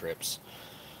vet trips.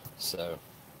 So,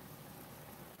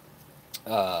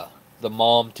 the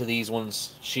mom to these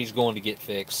ones, she's going to get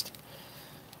fixed.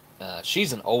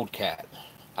 She's an old cat.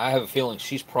 I have a feeling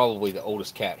she's probably the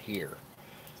oldest cat here.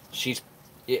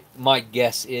 My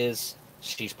guess is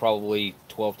she's probably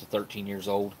 12 to 13 years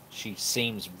old. She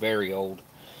seems very old.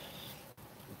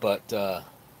 But I'm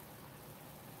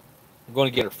going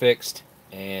to get her fixed,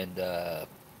 and that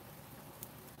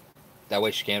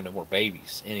way she can have no more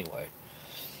babies anyway.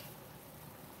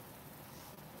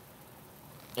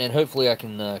 And hopefully I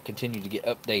can continue to get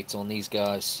updates on these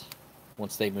guys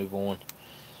once they move on.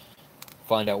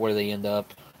 Find out where they end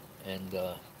up and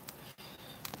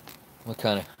what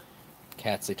kind of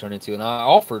cats they turn into. And I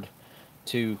offered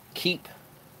to keep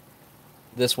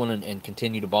this one and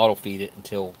continue to bottle feed it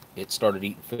until it started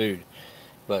eating food.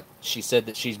 But she said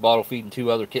that she's bottle feeding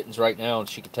 2 other kittens right now and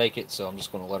she could take it, so I'm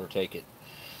just going to let her take it.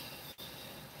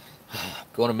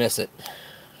 Going to miss it.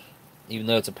 Even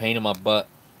though it's a pain in my butt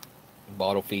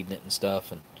bottle feeding it and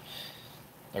stuff. And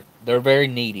they're very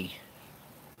needy.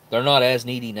 They're not as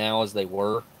needy now as they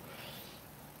were,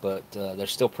 but they're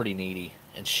still pretty needy.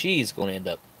 And she's going to end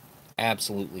up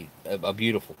absolutely a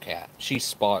beautiful cat.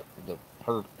 She's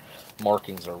her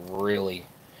markings are really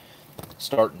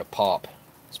starting to pop,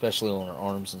 especially on her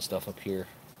arms and stuff up here.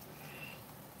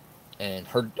 And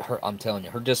I'm telling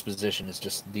you, her disposition is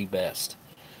just the best.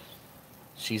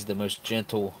 She's the most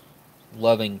gentle,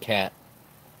 loving cat.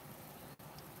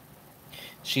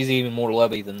 She's even more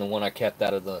lovey than the one I kept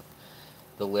out of the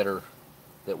litter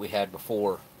that we had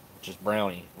before, which is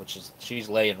Brownie, she's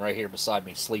laying right here beside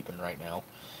me sleeping right now.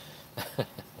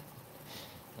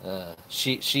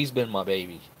 She's been my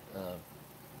baby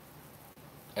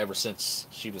ever since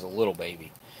she was a little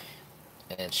baby.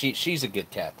 And she's a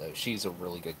good cat, though. She's a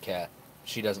really good cat.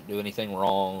 She doesn't do anything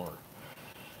wrong or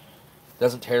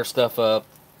doesn't tear stuff up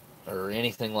or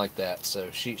anything like that.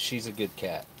 So she's a good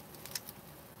cat.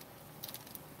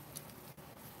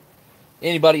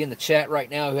 Anybody in the chat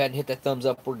right now who hadn't hit that thumbs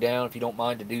up or down, if you don't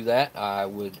mind to do that, I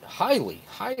would highly,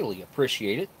 highly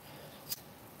appreciate it.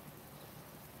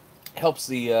 Helps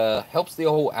the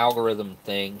whole algorithm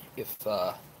thing. If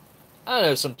I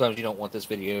know sometimes you don't want this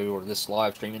video or this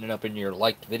live stream ending up in your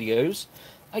liked videos,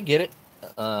 I get it.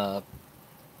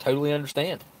 Totally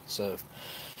understand. So,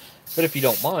 but if you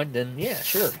don't mind, then yeah,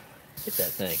 sure, hit that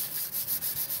thing,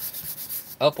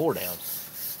 up or down.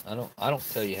 I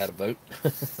don't tell you how to vote.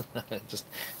 just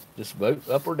vote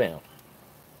up or down.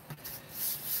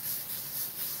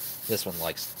 This one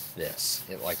likes this.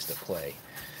 It likes to play.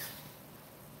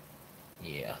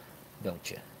 Yeah,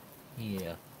 don't you?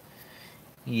 Yeah.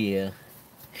 Yeah.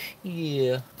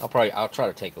 Yeah. I'll try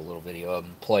to take a little video of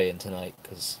them playing tonight,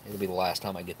 because it'll be the last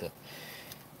time I get to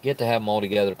have them all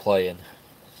together playing.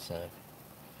 So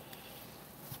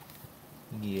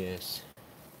yes.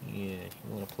 Yeah,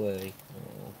 you want to play?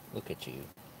 Oh, look at you.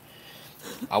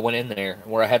 I went in there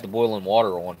where I had the boiling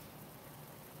water on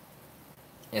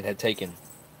and had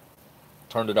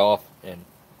turned it off and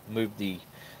moved the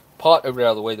pot over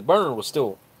out of the way. The burner was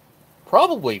still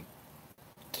probably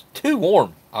too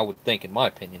warm, I would think, in my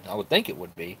opinion. I would think it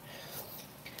would be.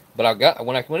 But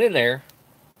when I went in there,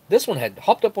 this one had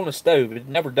hopped up on the stove. It had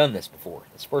never done this before.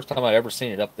 It's the first time I'd ever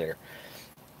seen it up there.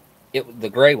 The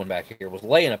gray one back here was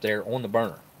laying up there on the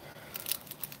burner.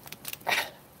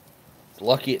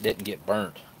 Lucky it didn't get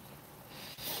burnt.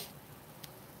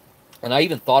 And I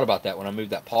even thought about that when I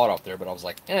moved that pot off there, but I was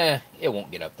like, it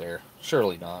won't get up there.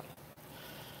 Surely not.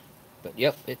 But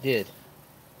yep, it did.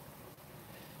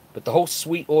 But the whole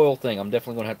sweet oil thing, I'm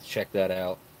definitely going to have to check that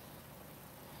out.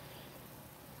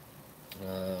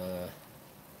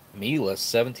 Mila's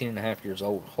 17 and a half years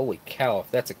old. Holy cow, if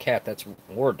that's a cat,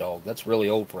 or a dog. That's really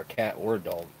old for a cat or a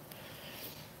dog.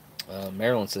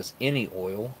 Marilyn says any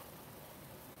oil.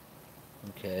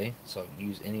 Okay, so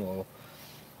use any oil.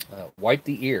 Wipe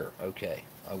the ear. Okay,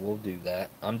 I will do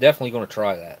that. I'm definitely going to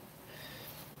try that.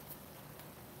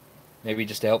 Maybe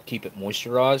just to help keep it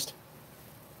moisturized.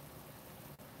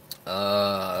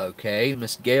 Okay,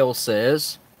 Miss Gale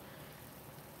says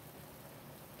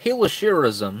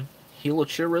helichrysum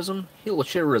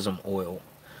oil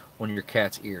on your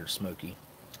cat's ears, Smokey.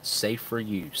 Safe for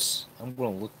use. I'm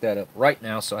going to look that up right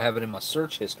now so I have it in my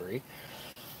search history.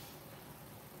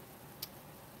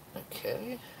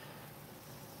 Okay.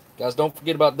 Guys, don't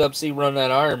forget about Dub C running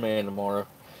that Iron Man tomorrow.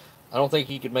 I don't think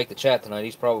he could make the chat tonight.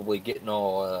 He's probably getting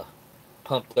all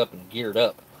pumped up and geared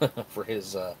up for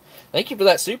his... Thank you for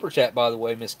that super chat, by the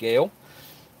way, Miss Gale.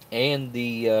 And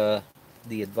the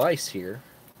advice here.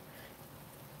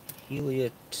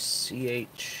 Helia,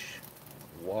 CHYRSUM.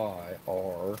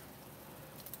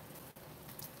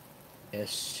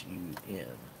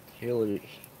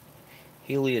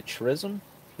 Heliotrism?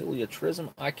 Heliotrism?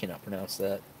 I cannot pronounce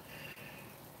that.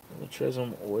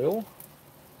 Heliotrism oil.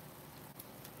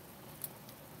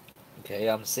 Okay,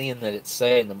 I'm seeing that it's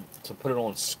saying to put it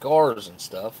on scars and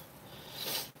stuff.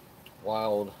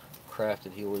 Wild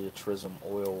crafted heliotrism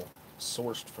oil,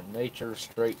 sourced from nature,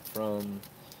 straight from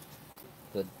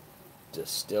the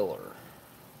distiller.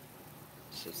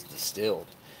 It's distilled.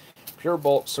 Pure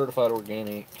bulk, certified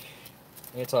organic,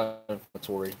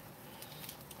 anti-inflammatory,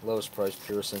 lowest price,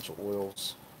 pure essential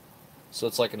oils. So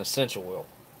it's like an essential oil.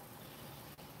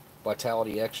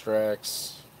 Vitality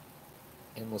extracts,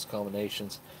 endless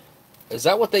combinations. Is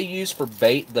that what they use for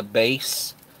the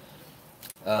base?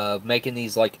 Making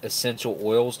these like essential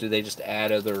oils? Do they just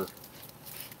add other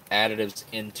additives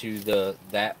into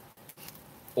that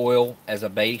oil as a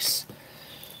base?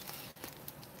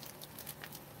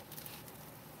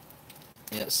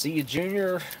 Yeah, see you,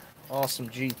 Junior. Awesome,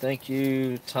 G. Thank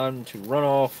you. Time to run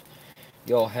off.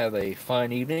 Y'all have a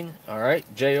fine evening. All right,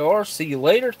 JR, see you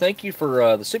later. Thank you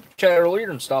for the super chat earlier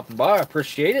and stopping by. I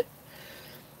appreciate it.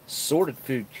 Sorted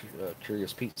Food,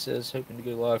 Curious Pete says, hoping to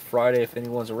go live Friday if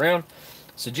anyone's around.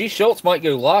 So G Schultz might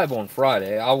go live on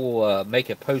Friday. I will make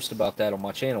a post about that on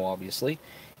my channel, obviously,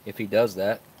 if he does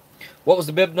that. What was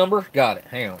the bib number? Got it.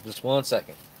 Hang on, just 1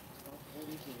 second.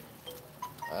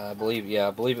 I believe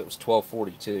it was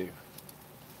 1242.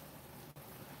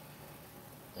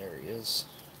 There he is.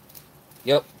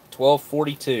 Yep,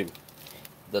 1242.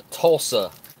 The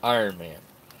Tulsa Ironman.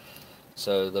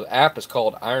 So the app is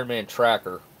called Ironman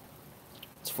Tracker.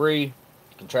 It's free. You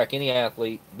can track any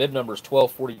athlete. Bib number is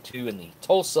 1242 in the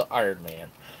Tulsa Ironman.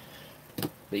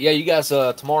 But yeah, you guys,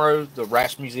 tomorrow, the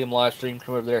Ration Museum live stream,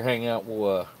 come over there, hang out.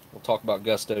 We'll talk about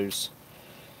Gusto's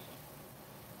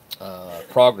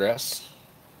progress.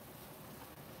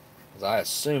 Because I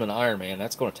assume an Ironman,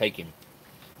 that's going to take him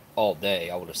all day,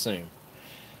 I would assume.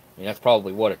 I mean, that's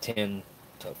probably, what, a 10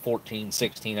 to 14,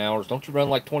 16 hours. Don't you run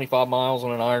like 25 miles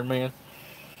on an Ironman?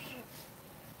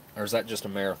 Or is that just a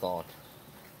marathon?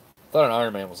 I thought an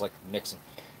Ironman was like mixing.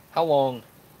 How long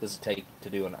does it take to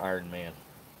do an Ironman?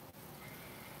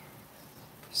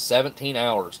 17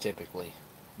 hours typically.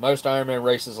 Most Ironman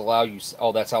races allow you,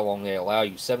 that's how long they allow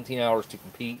you, 17 hours to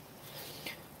compete.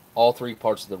 All three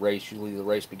parts of the race. Usually the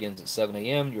race begins at 7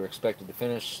 a.m. You're expected to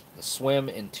finish the swim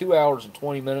in 2 hours and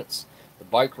 20 minutes. The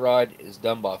bike ride is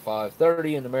done by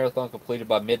 5:30 and the marathon completed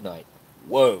by midnight.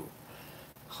 Whoa.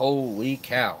 Holy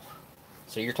cow.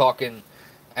 So you're talking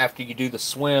after you do the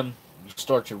swim, you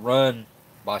start your run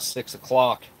by 6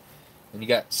 o'clock, and you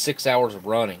got 6 hours of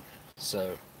running.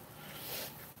 So,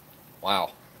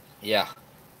 wow. Yeah.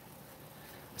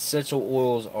 Essential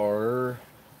oils are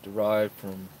derived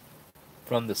from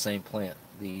the same plant.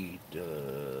 The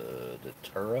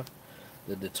datura.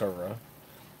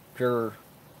 Pure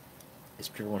is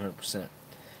pure 100%.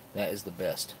 That is the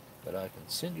best. But I can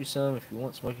send you some if you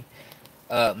want, Smokey.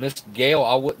 Miss Gail,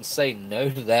 I wouldn't say no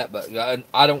to that, but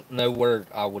I don't know where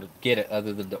I would get it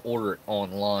other than to order it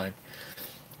online.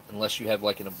 Unless you have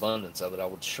like an abundance of it, I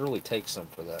would surely take some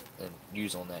for that and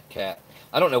use on that cat.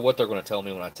 I don't know what they're going to tell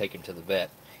me when I take him to the vet.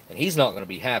 And he's not going to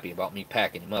be happy about me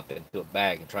packing him up into a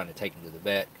bag and trying to take him to the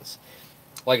vet. Because,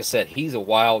 like I said, he's a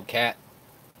wild cat,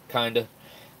 kind of.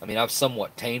 I mean, I've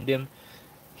somewhat tamed him.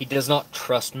 He does not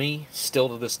trust me still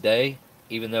to this day,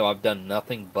 even though I've done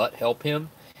nothing but help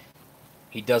him.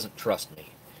 He doesn't trust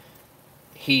me.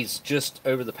 He's just,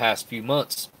 over the past few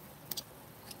months,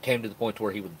 came to the point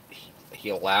where he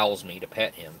allows me to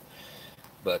pet him.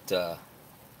 But,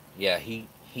 yeah,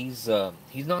 he's not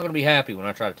going to be happy when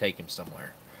I try to take him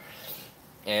somewhere.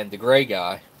 And the gray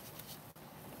guy,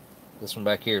 this one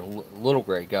back here, little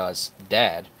gray guy's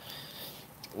dad,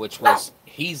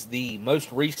 he's the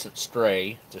most recent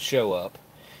stray to show up,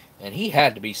 and he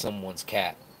had to be someone's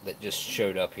cat that just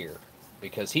showed up here,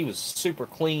 because he was super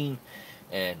clean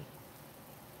and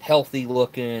healthy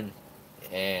looking,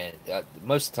 and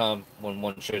most of the time when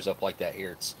one shows up like that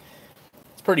here, it's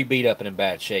pretty beat up and in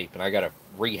bad shape, and I got to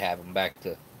rehab him back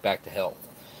to health.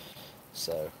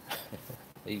 So,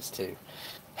 these two.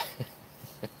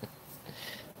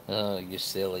 Oh, you're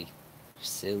silly. You're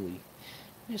silly.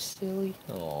 You're silly.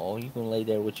 Oh, you gonna lay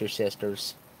there with your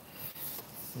sisters.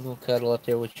 You gonna cuddle up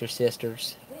there with your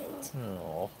sisters.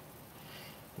 Oh,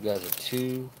 you guys are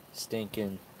too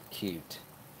stinking cute.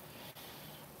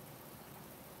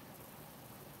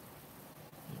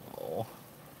 Oh.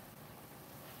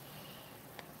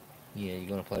 Yeah, you're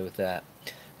gonna play with that.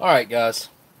 Alright, guys.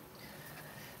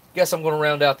 Guess I'm gonna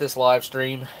round out this live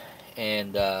stream.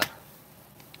 And,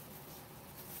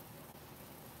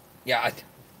 yeah,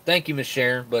 thank you, Miss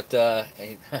Sharon, but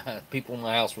people in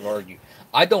my house would argue.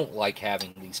 I don't like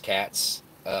having these cats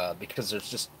because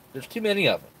there's too many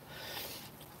of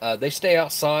them. They stay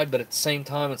outside, but at the same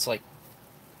time, it's like,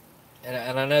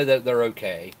 and I know that they're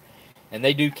okay, and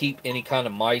they do keep any kind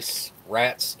of mice,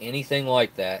 rats, anything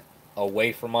like that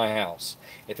away from my house.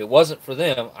 If it wasn't for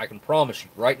them, I can promise you,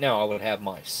 right now I would have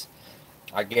mice.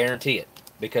 I guarantee it.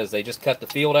 Because they just cut the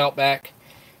field out back,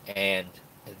 and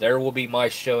there will be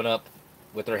mice showing up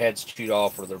with their heads chewed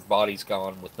off or their bodies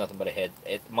gone with nothing but a head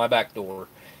at my back door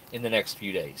in the next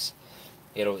few days.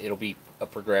 It'll be a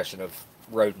progression of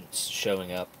rodents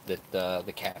showing up that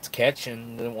the cats catch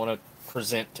and then want to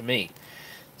present to me.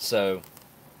 So,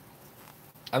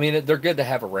 I mean, they're good to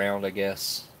have around, I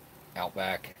guess, out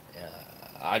back.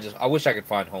 I wish I could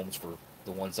find homes for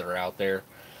the ones that are out there,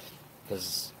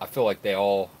 because I feel like they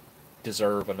all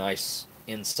deserve a nice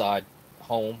inside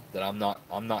home that I'm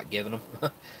not giving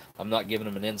them. I'm not giving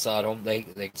them an inside home. They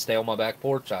can stay on my back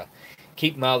porch. I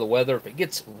keep them out of the weather. If it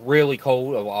gets really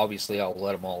cold, obviously I'll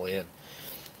let them all in.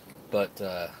 But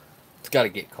it's got to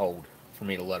get cold for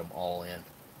me to let them all in.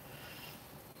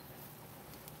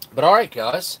 But all right,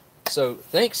 guys. So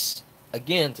thanks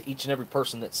again to each and every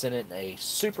person that sent in a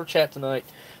super chat tonight.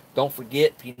 Don't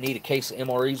forget, if you need a case of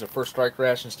MREs or First Strike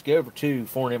rations, to go over to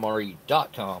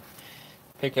foreignmre.com.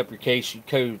 Pick up your case.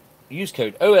 Use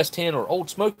code OS10 or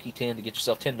Oldsmokey10 to get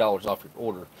yourself $10 off your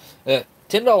order.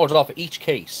 $10 off of each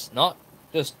case, not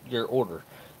just your order.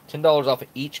 $10 off of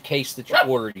each case that you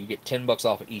order. You get $10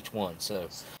 off of each one. So,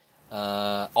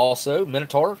 also,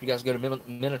 Minotaur. If you guys go to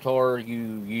Minotaur,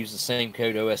 you use the same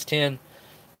code OS10.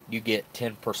 You get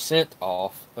 10%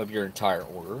 off of your entire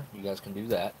order. You guys can do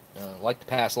that. I like to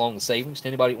pass along the savings to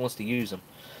anybody that wants to use them.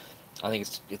 I think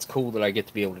it's cool that I get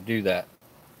to be able to do that.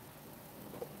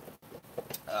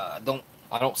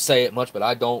 I don't say it much, but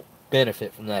I don't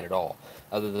benefit from that at all,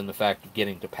 other than the fact of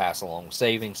getting to pass along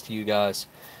savings to you guys.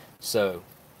 So,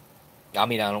 I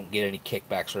mean, I don't get any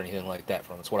kickbacks or anything like that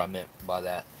from it. That's what I meant by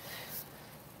that.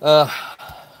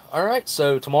 All right,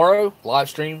 so tomorrow, live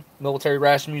stream, Military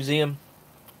Ration Museum.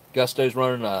 Gusto's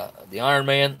running the Iron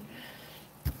Man,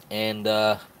 and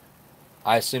I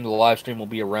assume the live stream will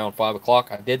be around 5 o'clock.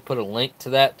 I did put a link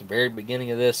to that at the very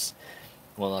beginning of this.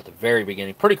 Well, not the very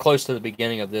beginning. Pretty close to the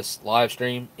beginning of this live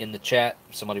stream in the chat.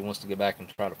 If somebody wants to go back and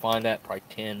try to find that, probably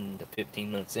 10 to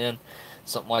 15 minutes in,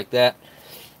 something like that.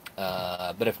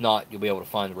 But if not, you'll be able to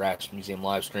find the Ration Museum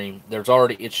live stream. There's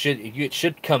already it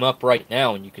should come up right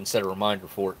now, and you can set a reminder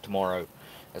for it tomorrow,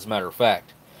 as a matter of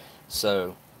fact.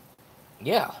 So,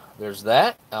 yeah, there's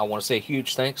that. I want to say a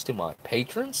huge thanks to my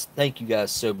patrons. Thank you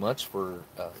guys so much for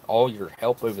all your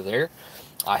help over there.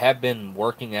 I have been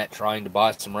working at trying to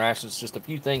buy some rations. Just a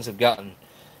few things have gotten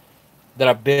that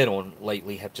I've bid on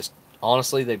lately have just,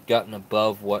 honestly, they've gotten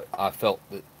above what I felt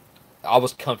that I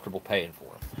was comfortable paying for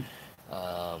them.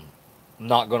 I'm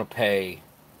not going to pay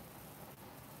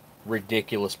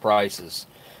ridiculous prices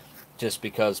just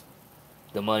because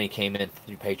the money came in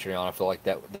through Patreon. I feel like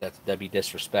that'd be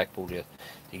disrespectful to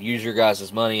use your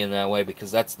guys' money in that way,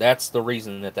 because that's the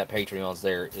reason that Patreon's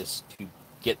there, is to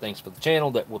get things for the channel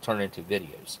that will turn into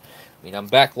videos. I mean, I'm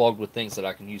backlogged with things that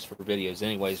I can use for videos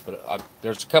anyways, but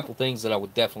there's a couple things that I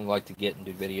would definitely like to get and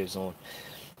do videos on.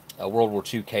 World War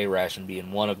II K ration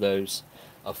being one of those,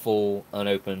 a full,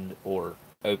 unopened, or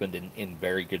opened in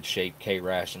very good shape K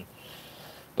ration.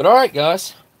 But alright,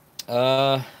 guys.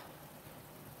 I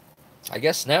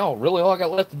guess now, really all I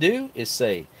got left to do is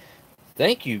say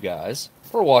thank you guys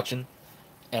for watching,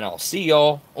 and I'll see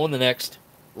y'all on the next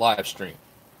live stream.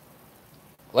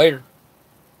 Later.